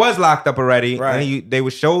 no, came he back- was locked up already. Right. And they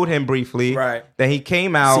showed him briefly. Right. Then he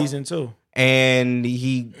came out season 2. and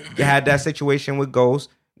he had that situation with Ghost.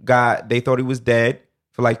 They thought he was dead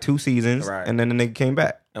for like 2 seasons. Right. And then the nigga came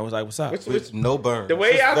back. And was like, what's up? With no burn. The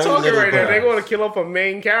way Just y'all very talking little right now, they're burns. going to kill off a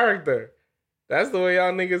main character. That's the way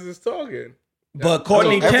y'all niggas is talking. But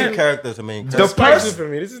Courtney Every Kemp, character's a main The character. Spicy person- for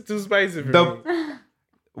me. This is too spicy for The me.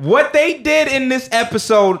 what they did in this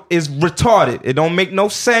episode is retarded. It don't make no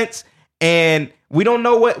sense, and we don't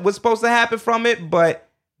know what was supposed to happen from it. But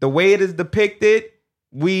the way it is depicted,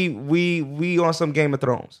 we on some Game of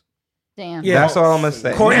Thrones. Damn. Yeah. That's all I'm gonna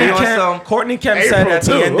say. Courtney We on Kemp, some- Courtney Kemp April said at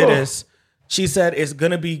too. the end of Oh. this, she said it's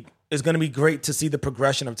gonna be great to see the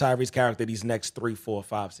progression of Tyreek's character these next 3, 4,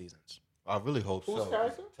 5 seasons. I really hope so.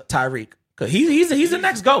 Tyreek, cause he's the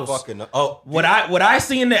next Ghost. Fucking What I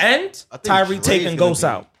see in the end, I think Tyreek Dre's taking gonna Ghost be-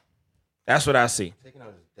 out. That's what I see. taking out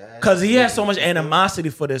his dad. Cause he has so much animosity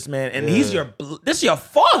for this man, and he's this is your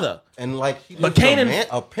father, And like he But lives in Kanan-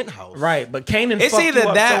 a penthouse. right? But Kanan, It's fucked you either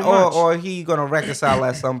up that so much. or he gonna reconcile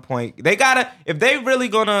at some point. They gotta if they really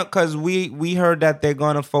gonna because we heard that they're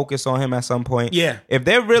gonna focus on him at some point. Yeah. If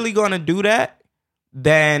they're really gonna do that,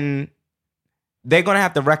 then they're gonna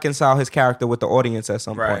have to reconcile his character with the audience at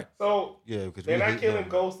some Right. point. So Yeah, because they're not killing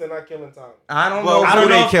Ghost. They're not killing Tom. I don't Well, know I who don't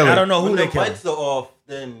they know. killing. I don't know when who the they kill. mics are off,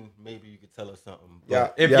 then maybe you could tell us something. Yeah.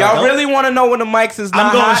 But If Yeah, y'all no. really want to know when the mics is not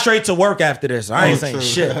I'm going hot, straight to work after this. I ain't saying true.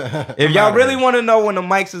 shit. if y'all really want to know when the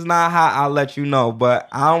mics is not hot, I'll let you know. But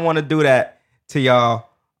I don't want to do that to y'all.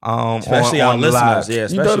 Especially on our live. listeners. Yeah, You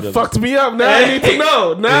especially done the- fucked me up. Now I need to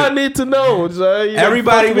know. Now I need to know. So you done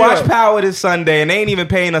Everybody fucked me watch up. Power this Sunday, and they ain't even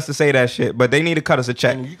paying us to say that shit. But they need to cut us a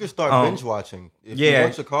check. and you can start binge watching if yeah. you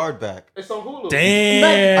want your card back. It's on Hulu.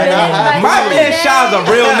 Damn. My man Shaw's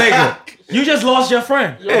a real nigga. You just lost your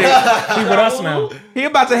friend. He with us now. He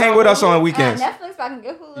about to hang with us on weekends. Netflix, I can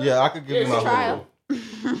get Hulu. Yeah, I could give Yeah, you my it's a trial.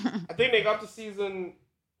 Hulu. I think they got to season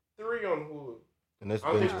 3 on Hulu. And this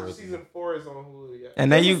I don't binge think worthy. season 4 is on Hulu yet.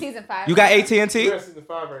 And then This you is season 5. you got AT&T. We're at season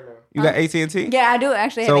 5 right now. You got AT&T. Yeah, I do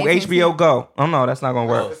actually. So have AT&T. HBO Go. Oh no, that's not gonna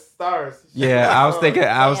work. The stars. Yeah, I was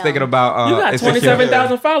thinking about. You got Insecure.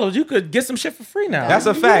 27,000 followers. You could get some shit for free now. That's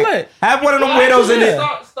a You fact. lit. Have one of them widows in it.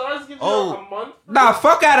 Stars gives you Oh. a month. Nah,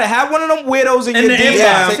 fuck out of. Have one of them widows in In your the DMs.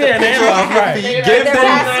 inbox. Take Yeah, a in the picture inbox, of your right. feed. Give Their them.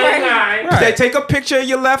 password. Right. They take a picture of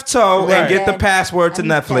your left toe Right. and get the password to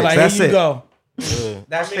Netflix. Like, That's here you it. go. Yeah.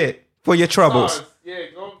 That's it for your troubles. Stars. Yeah,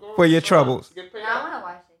 go For your Stars. troubles. Get paid I out. want to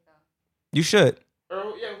watch it though. You should, Yeah,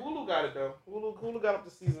 Hulu got it though. Hulu got up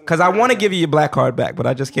to season. cause I want to give you your black card back, but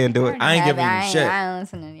I just can't do it. I ain't giving you shit. I ain't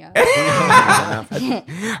listening to y'all.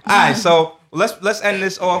 All right, so let's end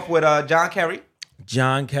this off with John Kerry.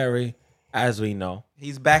 John Kerry, as we know,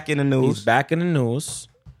 He's back in the news. he's back in the news.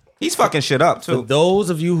 He's fucking shit up For too. those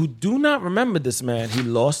of you who do not remember this man, he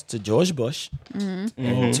lost to George Bush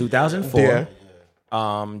in 2004. Yeah.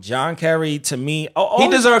 John Kerry, to me, He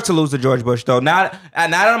deserved to lose to George Bush though. Now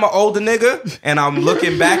that I'm an older nigga and I'm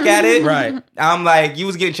looking back at it, Right. I'm like, you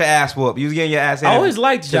was getting your ass whooped. You was getting your ass handed. I always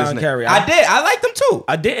liked to this John nigga. Kerry. I did. I liked him too.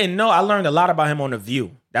 I didn't know. I learned a lot about him on The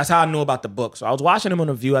View. That's how I knew about the book. So I was watching him on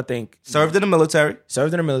The View, I think. Served in the military.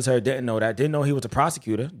 Served in the military, didn't know that. Didn't know he was a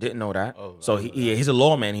prosecutor, didn't know that. So he's a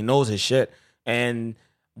lawman. He knows his shit. And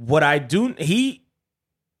what I do, he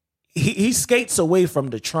skates away from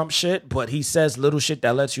the Trump shit, but he says little shit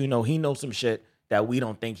that lets you know he knows some shit that we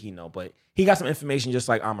don't think he know. But he got some information just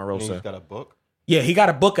like He's Omarosa. got a book. Yeah, he got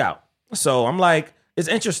a book out. So I'm like, it's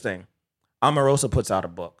interesting. Omarosa puts out a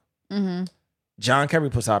book. John Kerry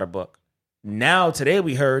puts out a book. Now today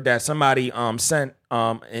we heard that somebody sent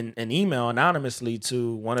an email anonymously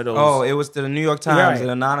to one of those. Oh, it was to the New York Times, Right. an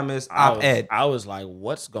anonymous I op-ed. was like,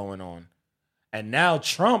 what's going on? And now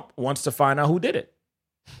Trump wants to find out who did it.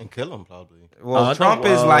 And kill him, probably. Well, Trump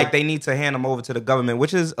is like, they need to hand him over to the government,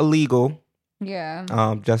 which is illegal.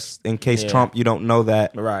 Yeah. Just in case Yeah. Trump, you don't know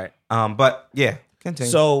that. Right. But yeah, continue.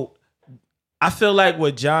 So I feel like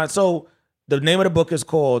with John, so the name of the book is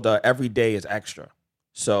called Every Day is Extra.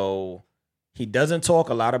 So he doesn't talk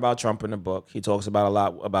a lot about Trump in the book. He talks about a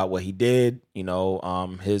lot about what he did,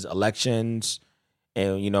 his elections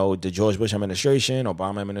and, the George Bush administration,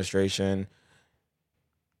 Obama administration.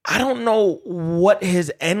 I don't know what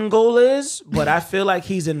his end goal is, but I feel like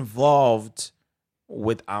he's involved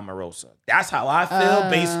with Omarosa. That's how I feel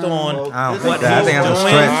based on I don't what think that. I think he's that's a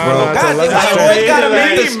doing. stretch, bro. That's God, a I stretch. always gotta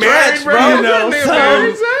make the He stretch, married, bro. bro. You know, That nigga some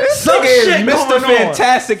married. Some nigga is shit Mr. going on.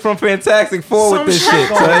 Fantastic from Fantastic Four with Some this shit shit,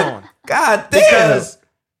 going son. on. God damn. Because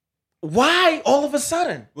why all of a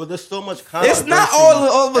sudden? Well, there's so much It's controversy. not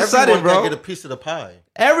all of a sudden, Everyone bro. can get a piece of the pie.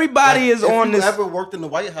 Everybody is on If this. you ever worked in the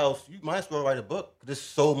White House, you might as well write a book. There's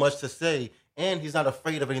so much to say, and he's not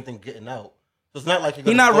afraid of anything getting out. So it's not like you're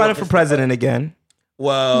He's gonna not go running for against president again.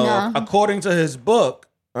 Well, No. according to his book,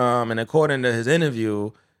 and according to his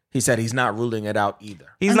interview, he said he's not ruling it out either.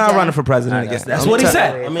 He's not Okay. running for president again. That's I'm what he tell-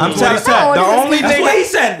 said. I mean, I'm that's telling what you, he said. the only That's what nigga, he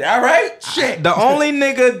said. All right, shit. the only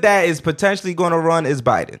nigga that is potentially going to run is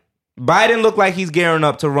Biden. Biden looked like he's gearing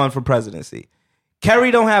up to run for presidency.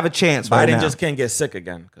 Kerry don't have a chance right Biden now. just can't get sick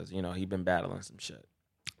again because he been battling some shit.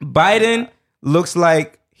 Biden looks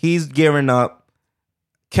like he's gearing up.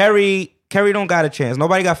 Kerry don't got a chance.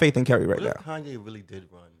 Nobody got faith in Kerry right What if now. Kanye really did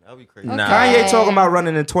run? That would be crazy. Nah. Kanye talking about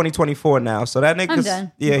running in 2024 now. So that nigga's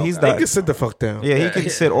done. yeah, he's He done. can sit the fuck down. Yeah, he can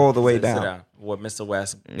sit all the way Sit down. With Mr.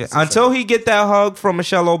 West. Yeah, until he get that hug from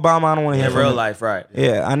Michelle Obama, I don't want to hear in from real him. life, right?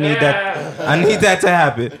 Yeah, I need that. I need that to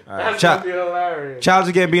happen. That's Chi- gonna be hilarious.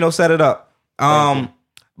 Childish Gambino set it up.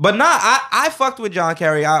 But nah, I fucked with John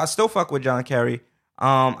Kerry. I still fuck with John Kerry.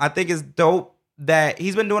 I think it's dope that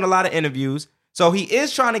he's been doing a lot of interviews. So he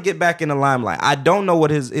is trying to get back in the limelight. I don't know what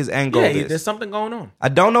his end goal Yeah, is. there's something going on. I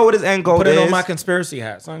don't know what his end goal Put is. it on my conspiracy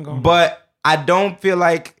hat. Something going on. But I don't feel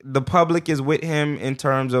like the public is with him in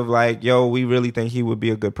terms of like, yo, we really think he would be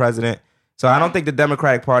a good president. So I don't think the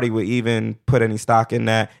Democratic Party would even put any stock in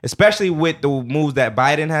that, especially with the moves that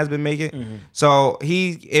Biden has been making. So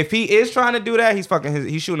if he is trying to do that, he's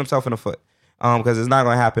shooting himself in the foot because it's not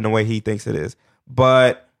going to happen the way he thinks it is.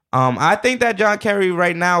 But I think that John Kerry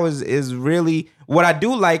right now is really, what I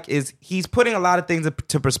do like is he's putting a lot of things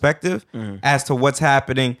to perspective as to what's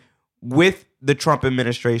happening with the Trump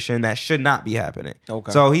administration that should not be happening.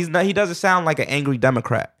 Okay. So he doesn't sound like an angry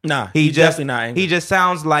Democrat. Nah, he's he's definitely not angry. He just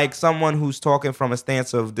sounds like someone who's talking from a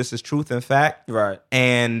stance of this is truth and fact. Right.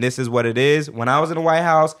 And this is what it is. When I was in the White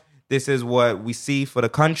House, this is what we see for the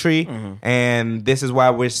country. And this is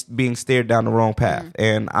why we're being steered down the wrong path.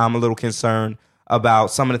 And I'm a little concerned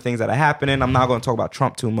about some of the things that are happening. I'm not going to talk about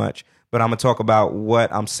Trump too much, but I'm going to talk about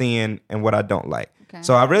what I'm seeing and what I don't like. Okay.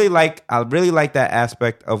 So I really like that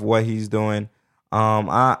aspect of what he's doing.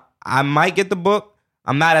 I might get the book.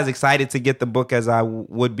 I'm not as excited to get the book as I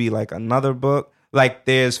would be like another book. Like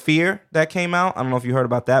there's Fear that came out. I don't know if you heard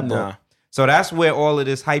about that book. Nah. So that's where all of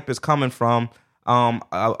this hype is coming from.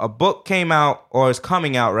 A book came out, or is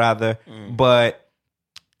coming out rather, but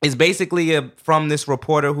it's basically from this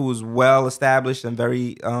reporter who's well established and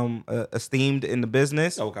very esteemed in the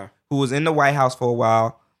business. Okay. Who was in the White House for a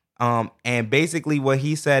while. And basically what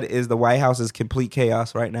he said is the White House is complete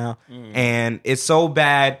chaos right now. And it's so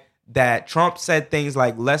bad that Trump said things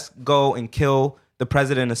like, let's go and kill the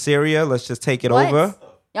president of Syria. Let's just take it What? over.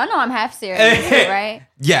 Y'all know I'm half serious, right?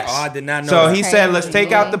 Yes. Oh, I did not know So that. he said, let's Crazy.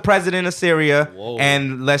 take out the president of Syria Whoa.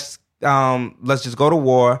 and let's just go to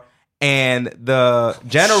war. And the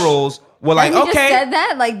generals were like, And he okay. just said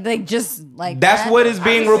that, like just like That's that? what is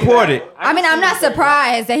being reported. I mean, I'm not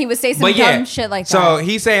surprised that he would say some But yeah, dumb shit like so that.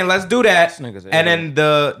 he's saying, let's do that. This nigga's And then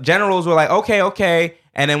the generals were like, okay.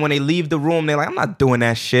 And then when they leave the room, they're like, I'm not doing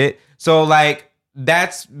that shit. So like,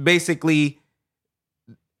 that's basically,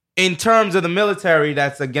 in terms of the military,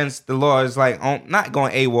 that's against the law. It's like, not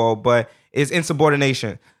going AWOL, but it's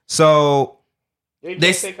insubordination. So They They-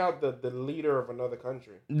 just take out the leader of another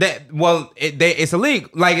country. it's illegal.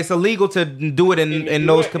 Like, it's illegal to do it in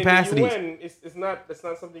those capacities. In the UN, it's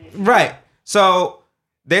not something you should Right. So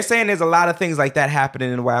they're saying there's a lot of things like that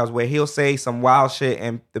happening in the White House where he'll say some wild shit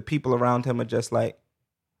and the people around him are just like,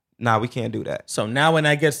 nah, we can't do that. So now when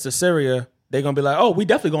that gets to Syria, they're gonna be like, "Oh, we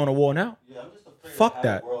definitely going to war now." Yeah, I'm just afraid Fuck of how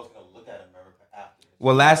that. the world's gonna look at America after this.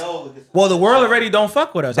 Well, the world already don't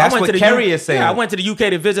fuck with us. That's I went what to the Kerry is saying. Yeah, I went to the UK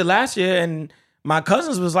to visit last year, and my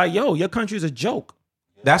cousins was like, "Yo, your country's a joke."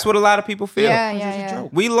 That's what a lot of people feel. Yeah.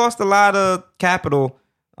 We lost a lot of capital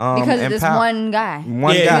Because of and this power. one guy.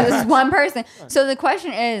 One Yeah. guy. This is one person. So the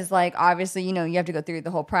question is, like, obviously, you have to go through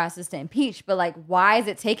the whole process to impeach, but like, why is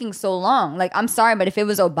it taking so long? Like, I'm sorry, but if it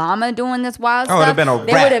was Obama doing this wild Oh, it'd stuff, have been a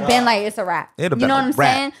they wrap. would have been like, it's a wrap. It'd have You been know a what I'm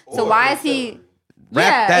wrap. saying? So why is he?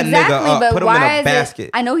 Wrap that nigga exactly. up, But put him why in a is basket.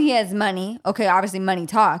 it? I know he has money. Okay, obviously, money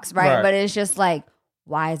talks, right? Right. But it's just like,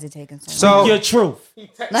 why is it taking so So long? Your truth.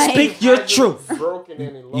 Like, Speak your truth. Broken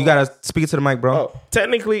any laws. you gotta speak to the mic, bro. Oh,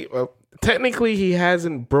 technically, he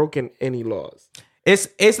hasn't broken any laws. It's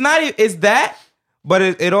not it's that, but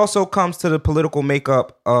it also comes to the political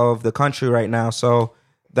makeup of the country right now. So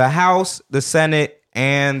the House, the Senate,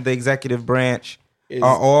 and the executive branch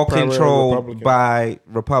are all primarily controlled Republican. by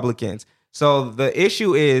Republicans. So the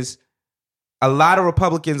issue is a lot of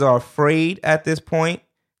Republicans are afraid at this point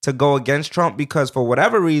to go against Trump because for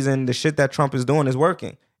whatever reason, the shit that Trump is doing is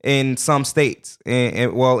working in some states.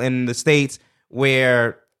 In the states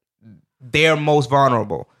where they're most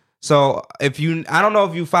vulnerable. So I don't know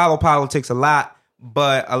if you follow politics a lot,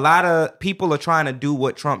 but a lot of people are trying to do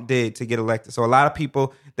what Trump did to get elected. So a lot of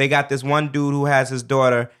people, they got this one dude who has his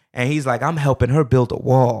daughter and he's like, I'm helping her build a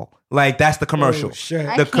wall. Like that's the commercial. Oh, shit.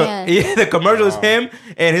 I can't. The commercial is him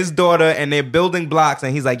and his daughter and they're building blocks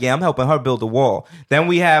and he's like, yeah, I'm helping her build a wall. Then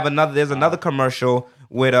we have there's another commercial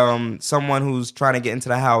with someone who's trying to get into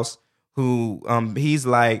the house who he's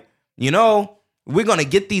like, we're gonna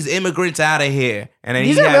get these immigrants out of here. And then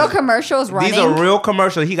these are real commercials running. These are real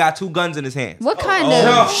commercials. He got 2 guns in his hands. What kind of?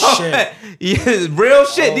 Oh, shit. Yeah, real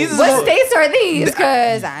shit. These What states are these?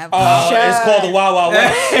 Because I'm It's called the Wild Wild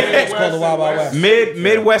West. It's called the Wild Wild West.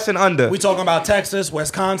 Midwest and under. We talking about Texas,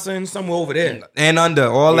 Wisconsin, somewhere over there. And under.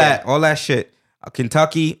 All that shit.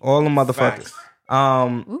 Kentucky, all the motherfuckers.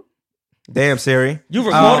 Damn, Siri. You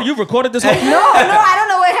recorded this whole No, I don't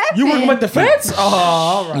know what happened. You working with the feds? Oh,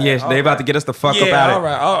 all right. Yes, they about to get us the fuck up Yeah, out all of it.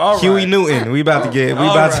 right, all right. Huey Newton. We about to get.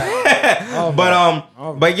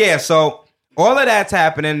 But yeah. So all of that's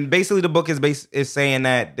happening. Basically, the book is saying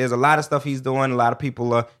that there's a lot of stuff he's doing. A lot of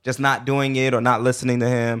people are just not doing it or not listening to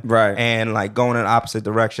him. Right. And like going in the opposite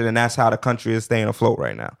direction. And that's how the country is staying afloat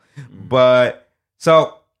right now. But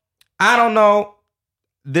so I don't know.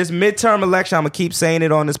 This midterm election, I'm going to keep saying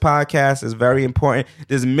it on this podcast, is very important.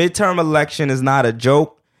 This midterm election is not a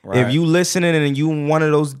joke. Right. If you listening and you in one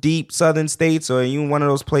of those deep southern states or you in one of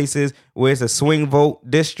those places where it's a swing vote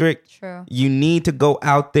district, True. you need to go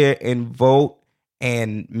out there and vote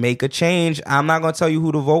and make a change. I'm not going to tell you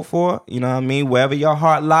who to vote for. You know what I mean? Wherever your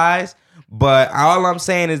heart lies. But all I'm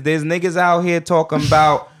saying is there's niggas out here talking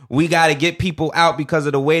about we got to get people out because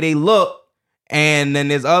of the way they look. And then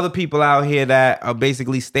there's other people out here that are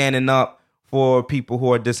basically standing up for people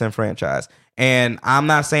who are disenfranchised. And I'm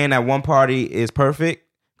not saying that one party is perfect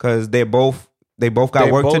because they both got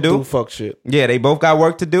work to do. Fuck shit. Yeah, they both got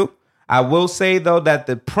work to do. I will say though that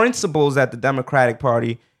the principles that the Democratic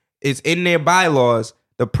Party is in their bylaws,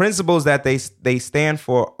 the principles that they stand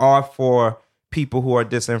for are for people who are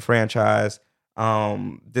disenfranchised,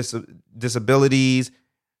 disabilities,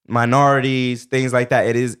 minorities, things like that.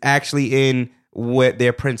 It is actually in with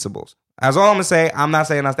their principles. That's all I'm gonna say. I'm not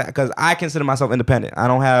saying that's that because I consider myself independent. I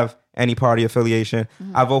don't have any party affiliation.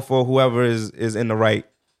 I vote for whoever is in the right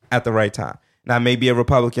at the right time. Now, I may be a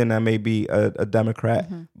Republican, I may be a Democrat,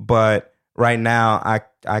 but right now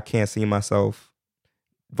I can't see myself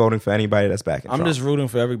voting for anybody that's back in I'm Trump. just rooting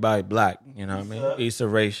for everybody black. You know what I mean? Issa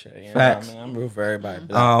Rae shit. You know Facts. what I mean? I'm rooting for everybody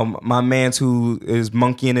black. My man's who is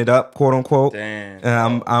monkeying it up, quote unquote. Damn.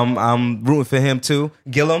 And I'm rooting for him too,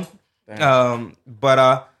 Gillum.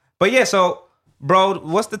 But yeah. So, bro,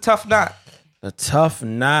 what's the tough knot? The tough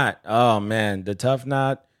knot. Oh man, the tough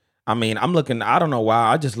knot. I mean, I'm looking. I don't know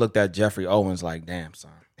why. I just looked at Jeffrey Owens like, damn,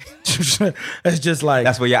 son. It's just like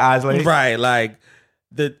That's where your eyes lay. right. Like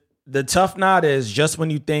the tough knot is just when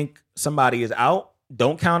you think somebody is out,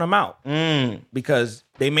 don't count them out because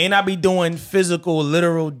they may not be doing physical,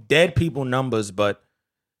 literal dead people numbers, but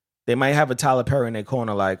they might have a Tyler Perry in their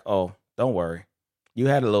corner. Like, oh, don't worry. You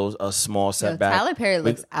had a small setback. Tyler Perry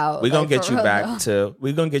looks out. We're gonna like, get for you real, back though.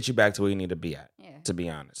 we're gonna get you back to where you need to be at. Yeah. To be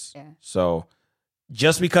honest. Yeah. So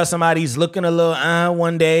just because somebody's looking a little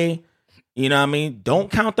one day, you know what I mean? Don't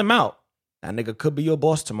count them out. That nigga could be your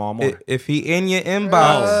boss tomorrow morning. If he in your inbox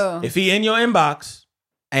Bro. If he in your inbox,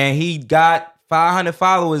 and he got 500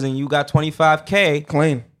 followers and you got 25K,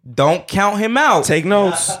 clean. don't count him out Take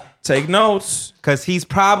notes. Take notes. because he's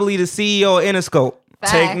probably the CEO of Interscope.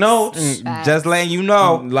 Take notes. Facts. Just letting you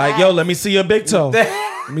know. Like, yo, let me see your big toe.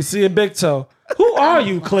 Let me see your big toe. Who are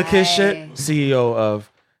you? Click his Right. shit. CEO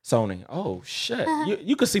of Sony. Oh shit.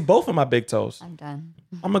 You can see both of my big toes. I'm done.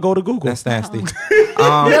 I'm gonna go to Google. That's nasty.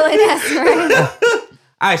 Really, that's right.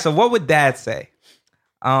 All right, so what would Dad say?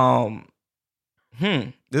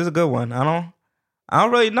 This is a good one. I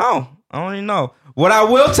don't really know. I don't really know. What I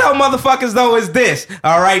will tell motherfuckers though is this.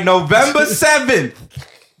 All right, November 7th.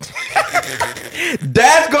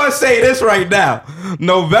 Dad's gonna say this right now.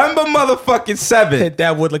 November motherfucking 7th. Hit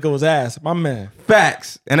that Woodlicker's ass, my man.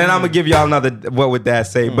 Facts. And then I'm gonna give y'all another what would Dad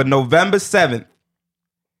say. But November 7th,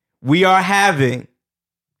 we are having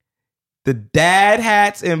the Dad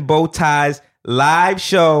Hats and Bow Ties live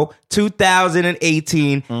show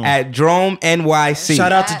 2018 at Drome NYC.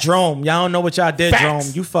 Shout out to Drome. Y'all don't know what y'all did, Facts.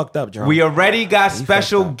 Drome. You fucked up, Drome. We already got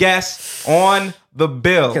special guests on the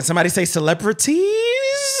bill. Can somebody say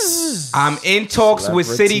celebrities? I'm in talks with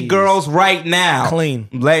City Celebrities. Girls right now. Clean.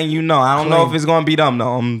 I'm letting you know. I don't know Clean. if it's going to be them,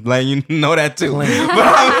 though. I'm letting you know that, too. Clean.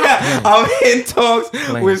 But I'm in talks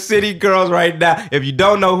with City Girls right now. If you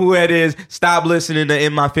don't know who it is, stop listening to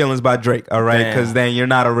In My Feelings by Drake, all right? Damn. Because then you're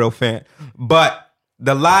not a real fan. But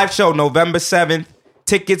the live show, November 7th,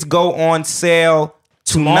 tickets go on sale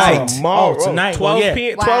tonight. Tomorrow. Tonight. 12 Well, yeah.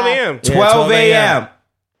 p.m. Wow. 12 a.m. Yeah, 12 a.m. 12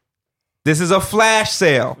 This is a flash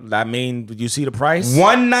sale. I mean, you see the price?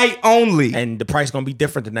 One night only. And the price gonna be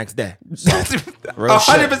different the next day. Real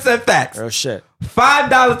shit. 100% facts. Real shit.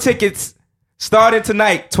 $5 tickets starting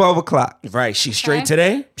tonight, 12 o'clock. Right. She straight Okay.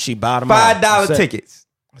 today. She bottom $5 tickets.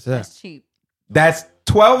 That's That's it. cheap. That's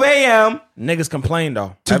 12 a.m. Niggas complain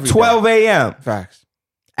though. to every day. 12 a.m. Facts.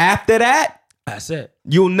 After that, That's it.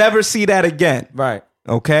 you'll never see that again. Right.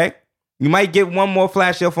 Okay? You might get one more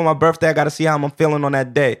flash sale for my birthday. I got to see how I'm feeling on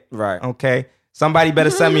that day. Right. Okay? Somebody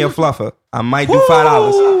better send me a fluffer. I might do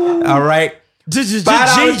 $5. All right?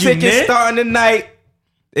 $5 tickets starting tonight.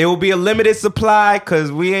 It will be a limited supply because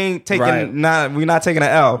we ain't taking Right. we're not taking an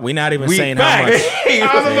L. We not even saying how much.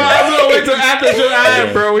 I was gonna wait till after the show. All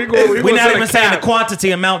right, bro. We're not even saying the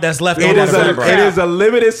quantity amount that's left It over. is, it is a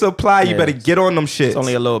limited supply. You Yeah. better get on them shits. It's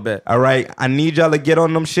only a little bit. All right. I need y'all to get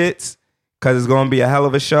on them shits because it's going to be a hell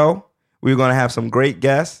of a show. We're going to have some great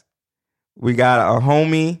guests. We got a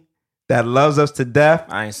homie that loves us to death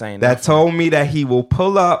I ain't saying that nothing. told me that he will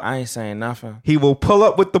pull up. I ain't saying nothing. He will pull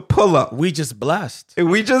up with the pull up. We just blessed.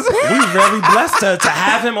 We just We very blessed to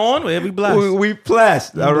have him on. We blessed. we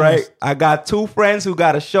blessed. All right. I got two friends who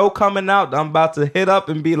got a show coming out. I'm about to hit up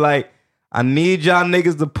and be like, I need y'all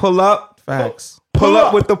niggas to pull up. Facts. Pull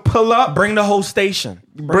up with the pull up. Bring the whole station.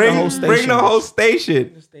 Bring the whole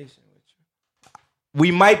station.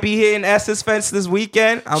 We might be here in Essence Fence this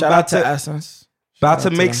weekend. I'm Shout about out to Essence. about Shout to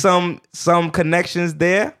out to make them. some connections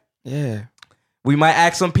there. Yeah. We might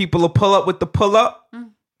ask some people to pull up with the pull up.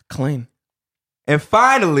 Clean. And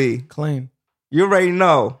finally, Clean. you already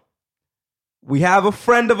know, we have a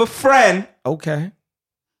friend of a friend Okay.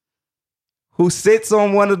 who sits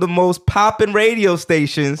on one of the most popping radio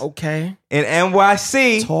stations Okay. in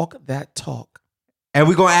NYC. Talk that talk. And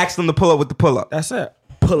we're going to ask them to pull up with the pull up. That's it.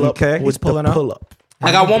 Pull up. Okay. Who's pulling up? Pull up.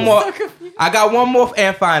 I got one more.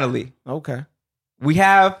 And finally, Okay. we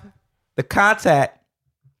have the contact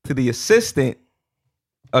to the assistant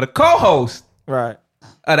or the co-host Right.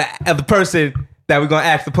 of the person that we're gonna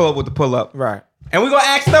ask to pull up with the pull up, Right. and we're gonna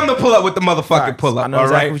ask them to pull up with the motherfucking Facts. pull up. I know All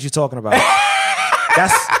exactly right, what you're talking about.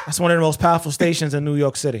 That's one of the most powerful stations in New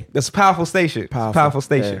York City. that's a powerful station. Powerful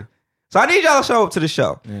station. Yeah. So I need y'all to show up to the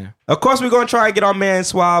show. Yeah. Of course, we're gonna try and get our man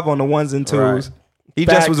Suave on the ones and twos. Right. He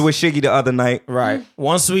Facts. just was with Shiggy the other night. Right.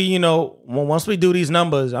 Once we do these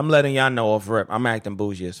numbers, I'm letting y'all know off rip. I'm acting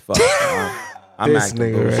bougie as fuck. I'm This acting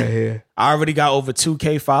nigga bougie. right here. I already got over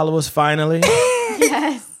 2K followers finally.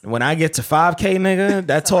 Yes. When I get to 5K, nigga,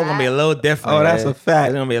 that talk gonna be a little different. Oh, that's man. a fact.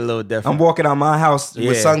 It's gonna be a little different. I'm walking out my house with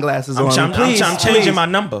Yeah. sunglasses on. I'm changing Please. my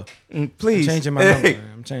number. Please. Changing my number. Man.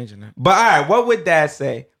 I'm changing it. But all right, what would Dad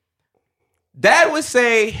say? Dad would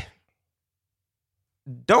say,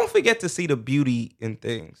 don't forget to see the beauty in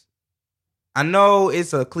things. I know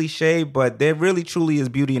it's a cliche, but there really truly is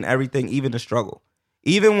beauty in everything, even the struggle.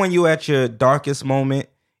 Even when you're at your darkest moment,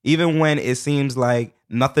 even when it seems like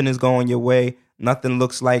nothing is going your way, nothing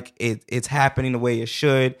looks like it's happening the way it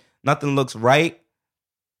should, nothing looks right,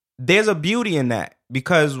 there's a beauty in that.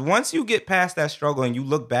 Because once you get past that struggle and you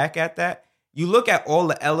look back at that, you look at all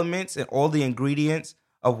the elements and all the ingredients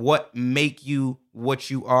of what make you what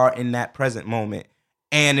you are in that present moment.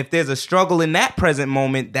 And if there's a struggle in that present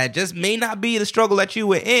moment that just may not be the struggle that you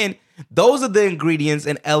were in, those are the ingredients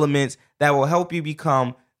and elements that will help you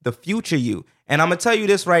become the future you. And I'm going to tell you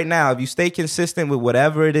this right now. If you stay consistent with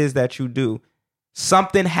whatever it is that you do,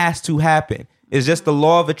 something has to happen. It's just the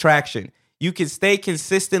law of attraction. You can stay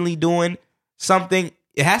consistently doing something.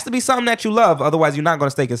 It has to be something that you love. Otherwise, you're not going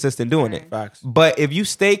to stay consistent doing it. Facts. But if you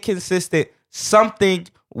stay consistent, something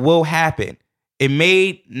will happen. It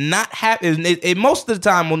may not happen. It most of the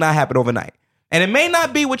time will not happen overnight. And it may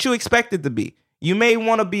not be what you expect it to be. You may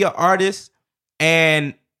want to be an artist,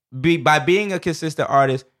 and by being a consistent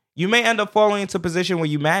artist, you may end up falling into a position where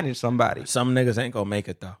you manage somebody. Some niggas ain't gonna make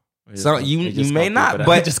it though. So you may not,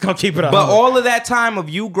 but just gonna keep it up. But all of that time of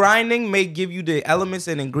you grinding may give you the elements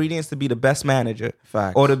and ingredients to be the best manager,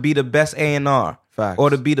 Facts. or to be the best A&R, Facts. or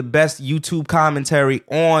to be the best YouTube commentary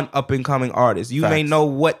on up and coming artists. You may Facts. know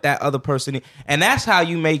what that other person is, and that's how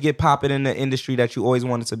you may get popping in the industry that you always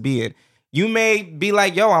wanted to be in. You may be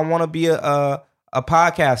like, yo, I want to be a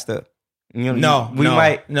podcaster. You know, we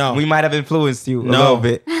might have influenced you a little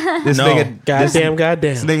bit. This nigga, goddamn.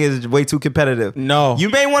 This nigga is way too competitive. No. You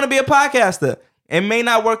may want to be a podcaster. It may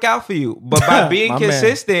not work out for you, but by being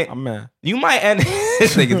consistent, you might end.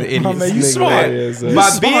 This nigga's an idiot. My man, you smart.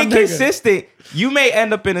 By being consistent, you may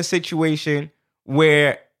end up in a situation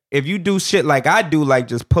where if you do shit like I do, like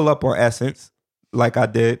just pull up on Essence, like I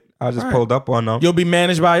did. I just pulled up on them. You'll be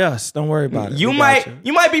managed by us. Don't worry about it. You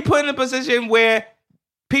might be put in a position where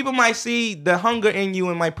people might see the hunger in you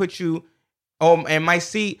and might put you, and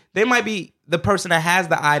they might be the person that has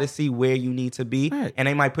the eye to see where you need to be, and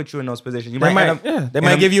they might put you in those positions. They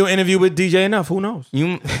might give you an interview with DJ Enough. Who knows?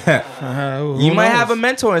 You might have a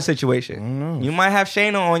mentoring situation. You might have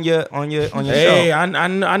Shayna on your show. Hey,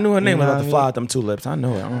 I knew her name without the fly out them tulips. I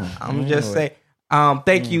know it. I'm just saying.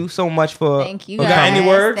 Thank you so much for. Thank you. Got any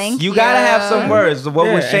words? Thank You gotta have some words. What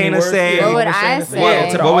would Shayna say? What would I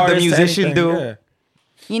say? What would the musician do? Yeah.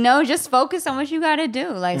 You know, just focus on what you got to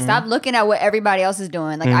do. Like, stop looking at what everybody else is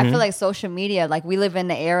doing. Like, I feel like social media, like, we live in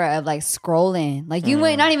the era of, like, scrolling. Like, you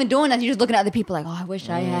ain't not even doing that. You're just looking at other people like, oh, I wish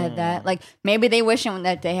I had that. Like, maybe they wishing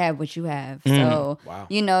that they had what you have. So,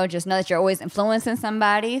 you know, just know that you're always influencing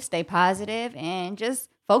somebody. Stay positive and just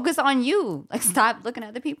focus on you. Like, stop looking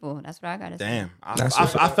at the people. That's what I got to say. Damn.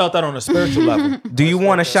 I felt that on a spiritual level. Do you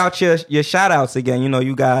want to shout your shout outs again?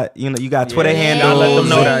 You got Twitter handles. Let them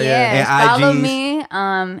know that, and Follow IGs. me,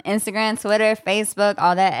 Instagram, Twitter, Facebook,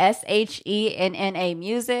 all that. SHENNA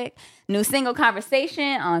Music. New single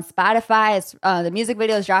Conversation on Spotify. It's the music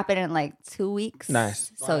video is dropping in like 2 weeks.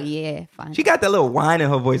 Nice. So yeah, fine. She got that little whine in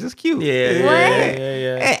her voice. It's cute.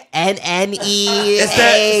 Yeah. NNE. It's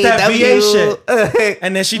that VA shit.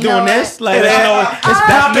 And then she doing this. Like, it's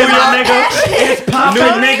popping, my nigga. It's popping,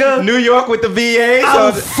 nigga. New York with the VA.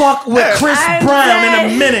 I'll fuck with Chris I'm Brown in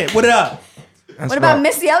dead. a minute. What up? What about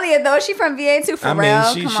Missy Elliott though? She from VA too, for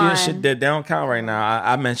real. They don't count right now.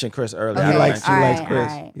 I mentioned Chris earlier. Okay. He likes Chris.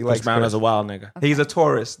 Alright. He Chris likes Brown Chris. is a wild nigga. He's a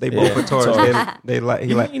Taurus. They both are Taurus. They like.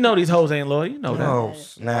 He like. You know these hoes ain't loyal. You know that. Oh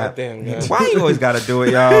snap! Goddamn, man. Why you always got to do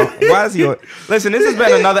it, y'all? Why is he? Listen, this has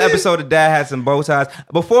been another episode of Dad Hats and Bow Ties.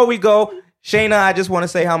 Before we go, Shayna, I just want to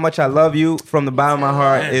say how much I love you from the bottom of my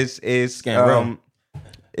heart. It's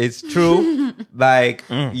true. Like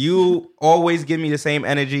you always give me the same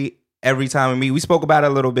energy every time we meet. We spoke about it a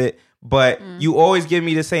little bit, but you always give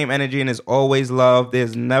me the same energy, and it's always love.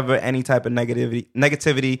 There's never any type of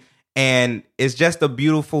negativity, and it's just a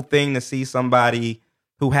beautiful thing to see somebody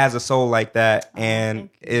who has a soul like that. And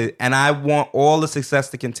I want all the success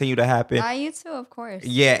to continue to happen. You too, of course.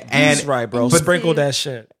 Yeah, and That's right, bro. Sprinkle that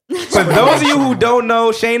shit. for those of you who don't know,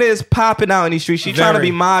 Shayna is popping out in these streets. She's trying to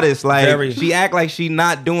be modest. Like she act like she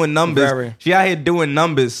not doing numbers. She out here doing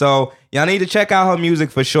numbers. So y'all need to check out her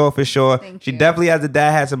music for sure. She definitely has the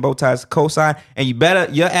Dad Hats and Bow Ties cosign. And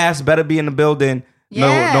your ass better be in the building November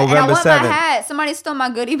 7th. And I want my hat. Somebody stole my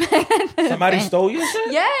goodie bag. Somebody stole your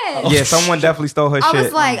shit? Yes. Yeah, someone definitely stole her shit. I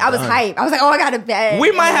was like, I was hyped. I was like, oh, I got a bag.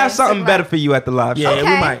 We might have something better for you at the live show. Yeah, we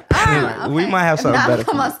might. We might have something better.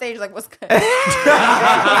 Come on stage like, what's good? This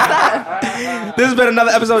has been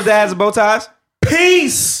another episode of Dad Hats and Bow Ties.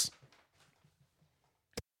 Peace.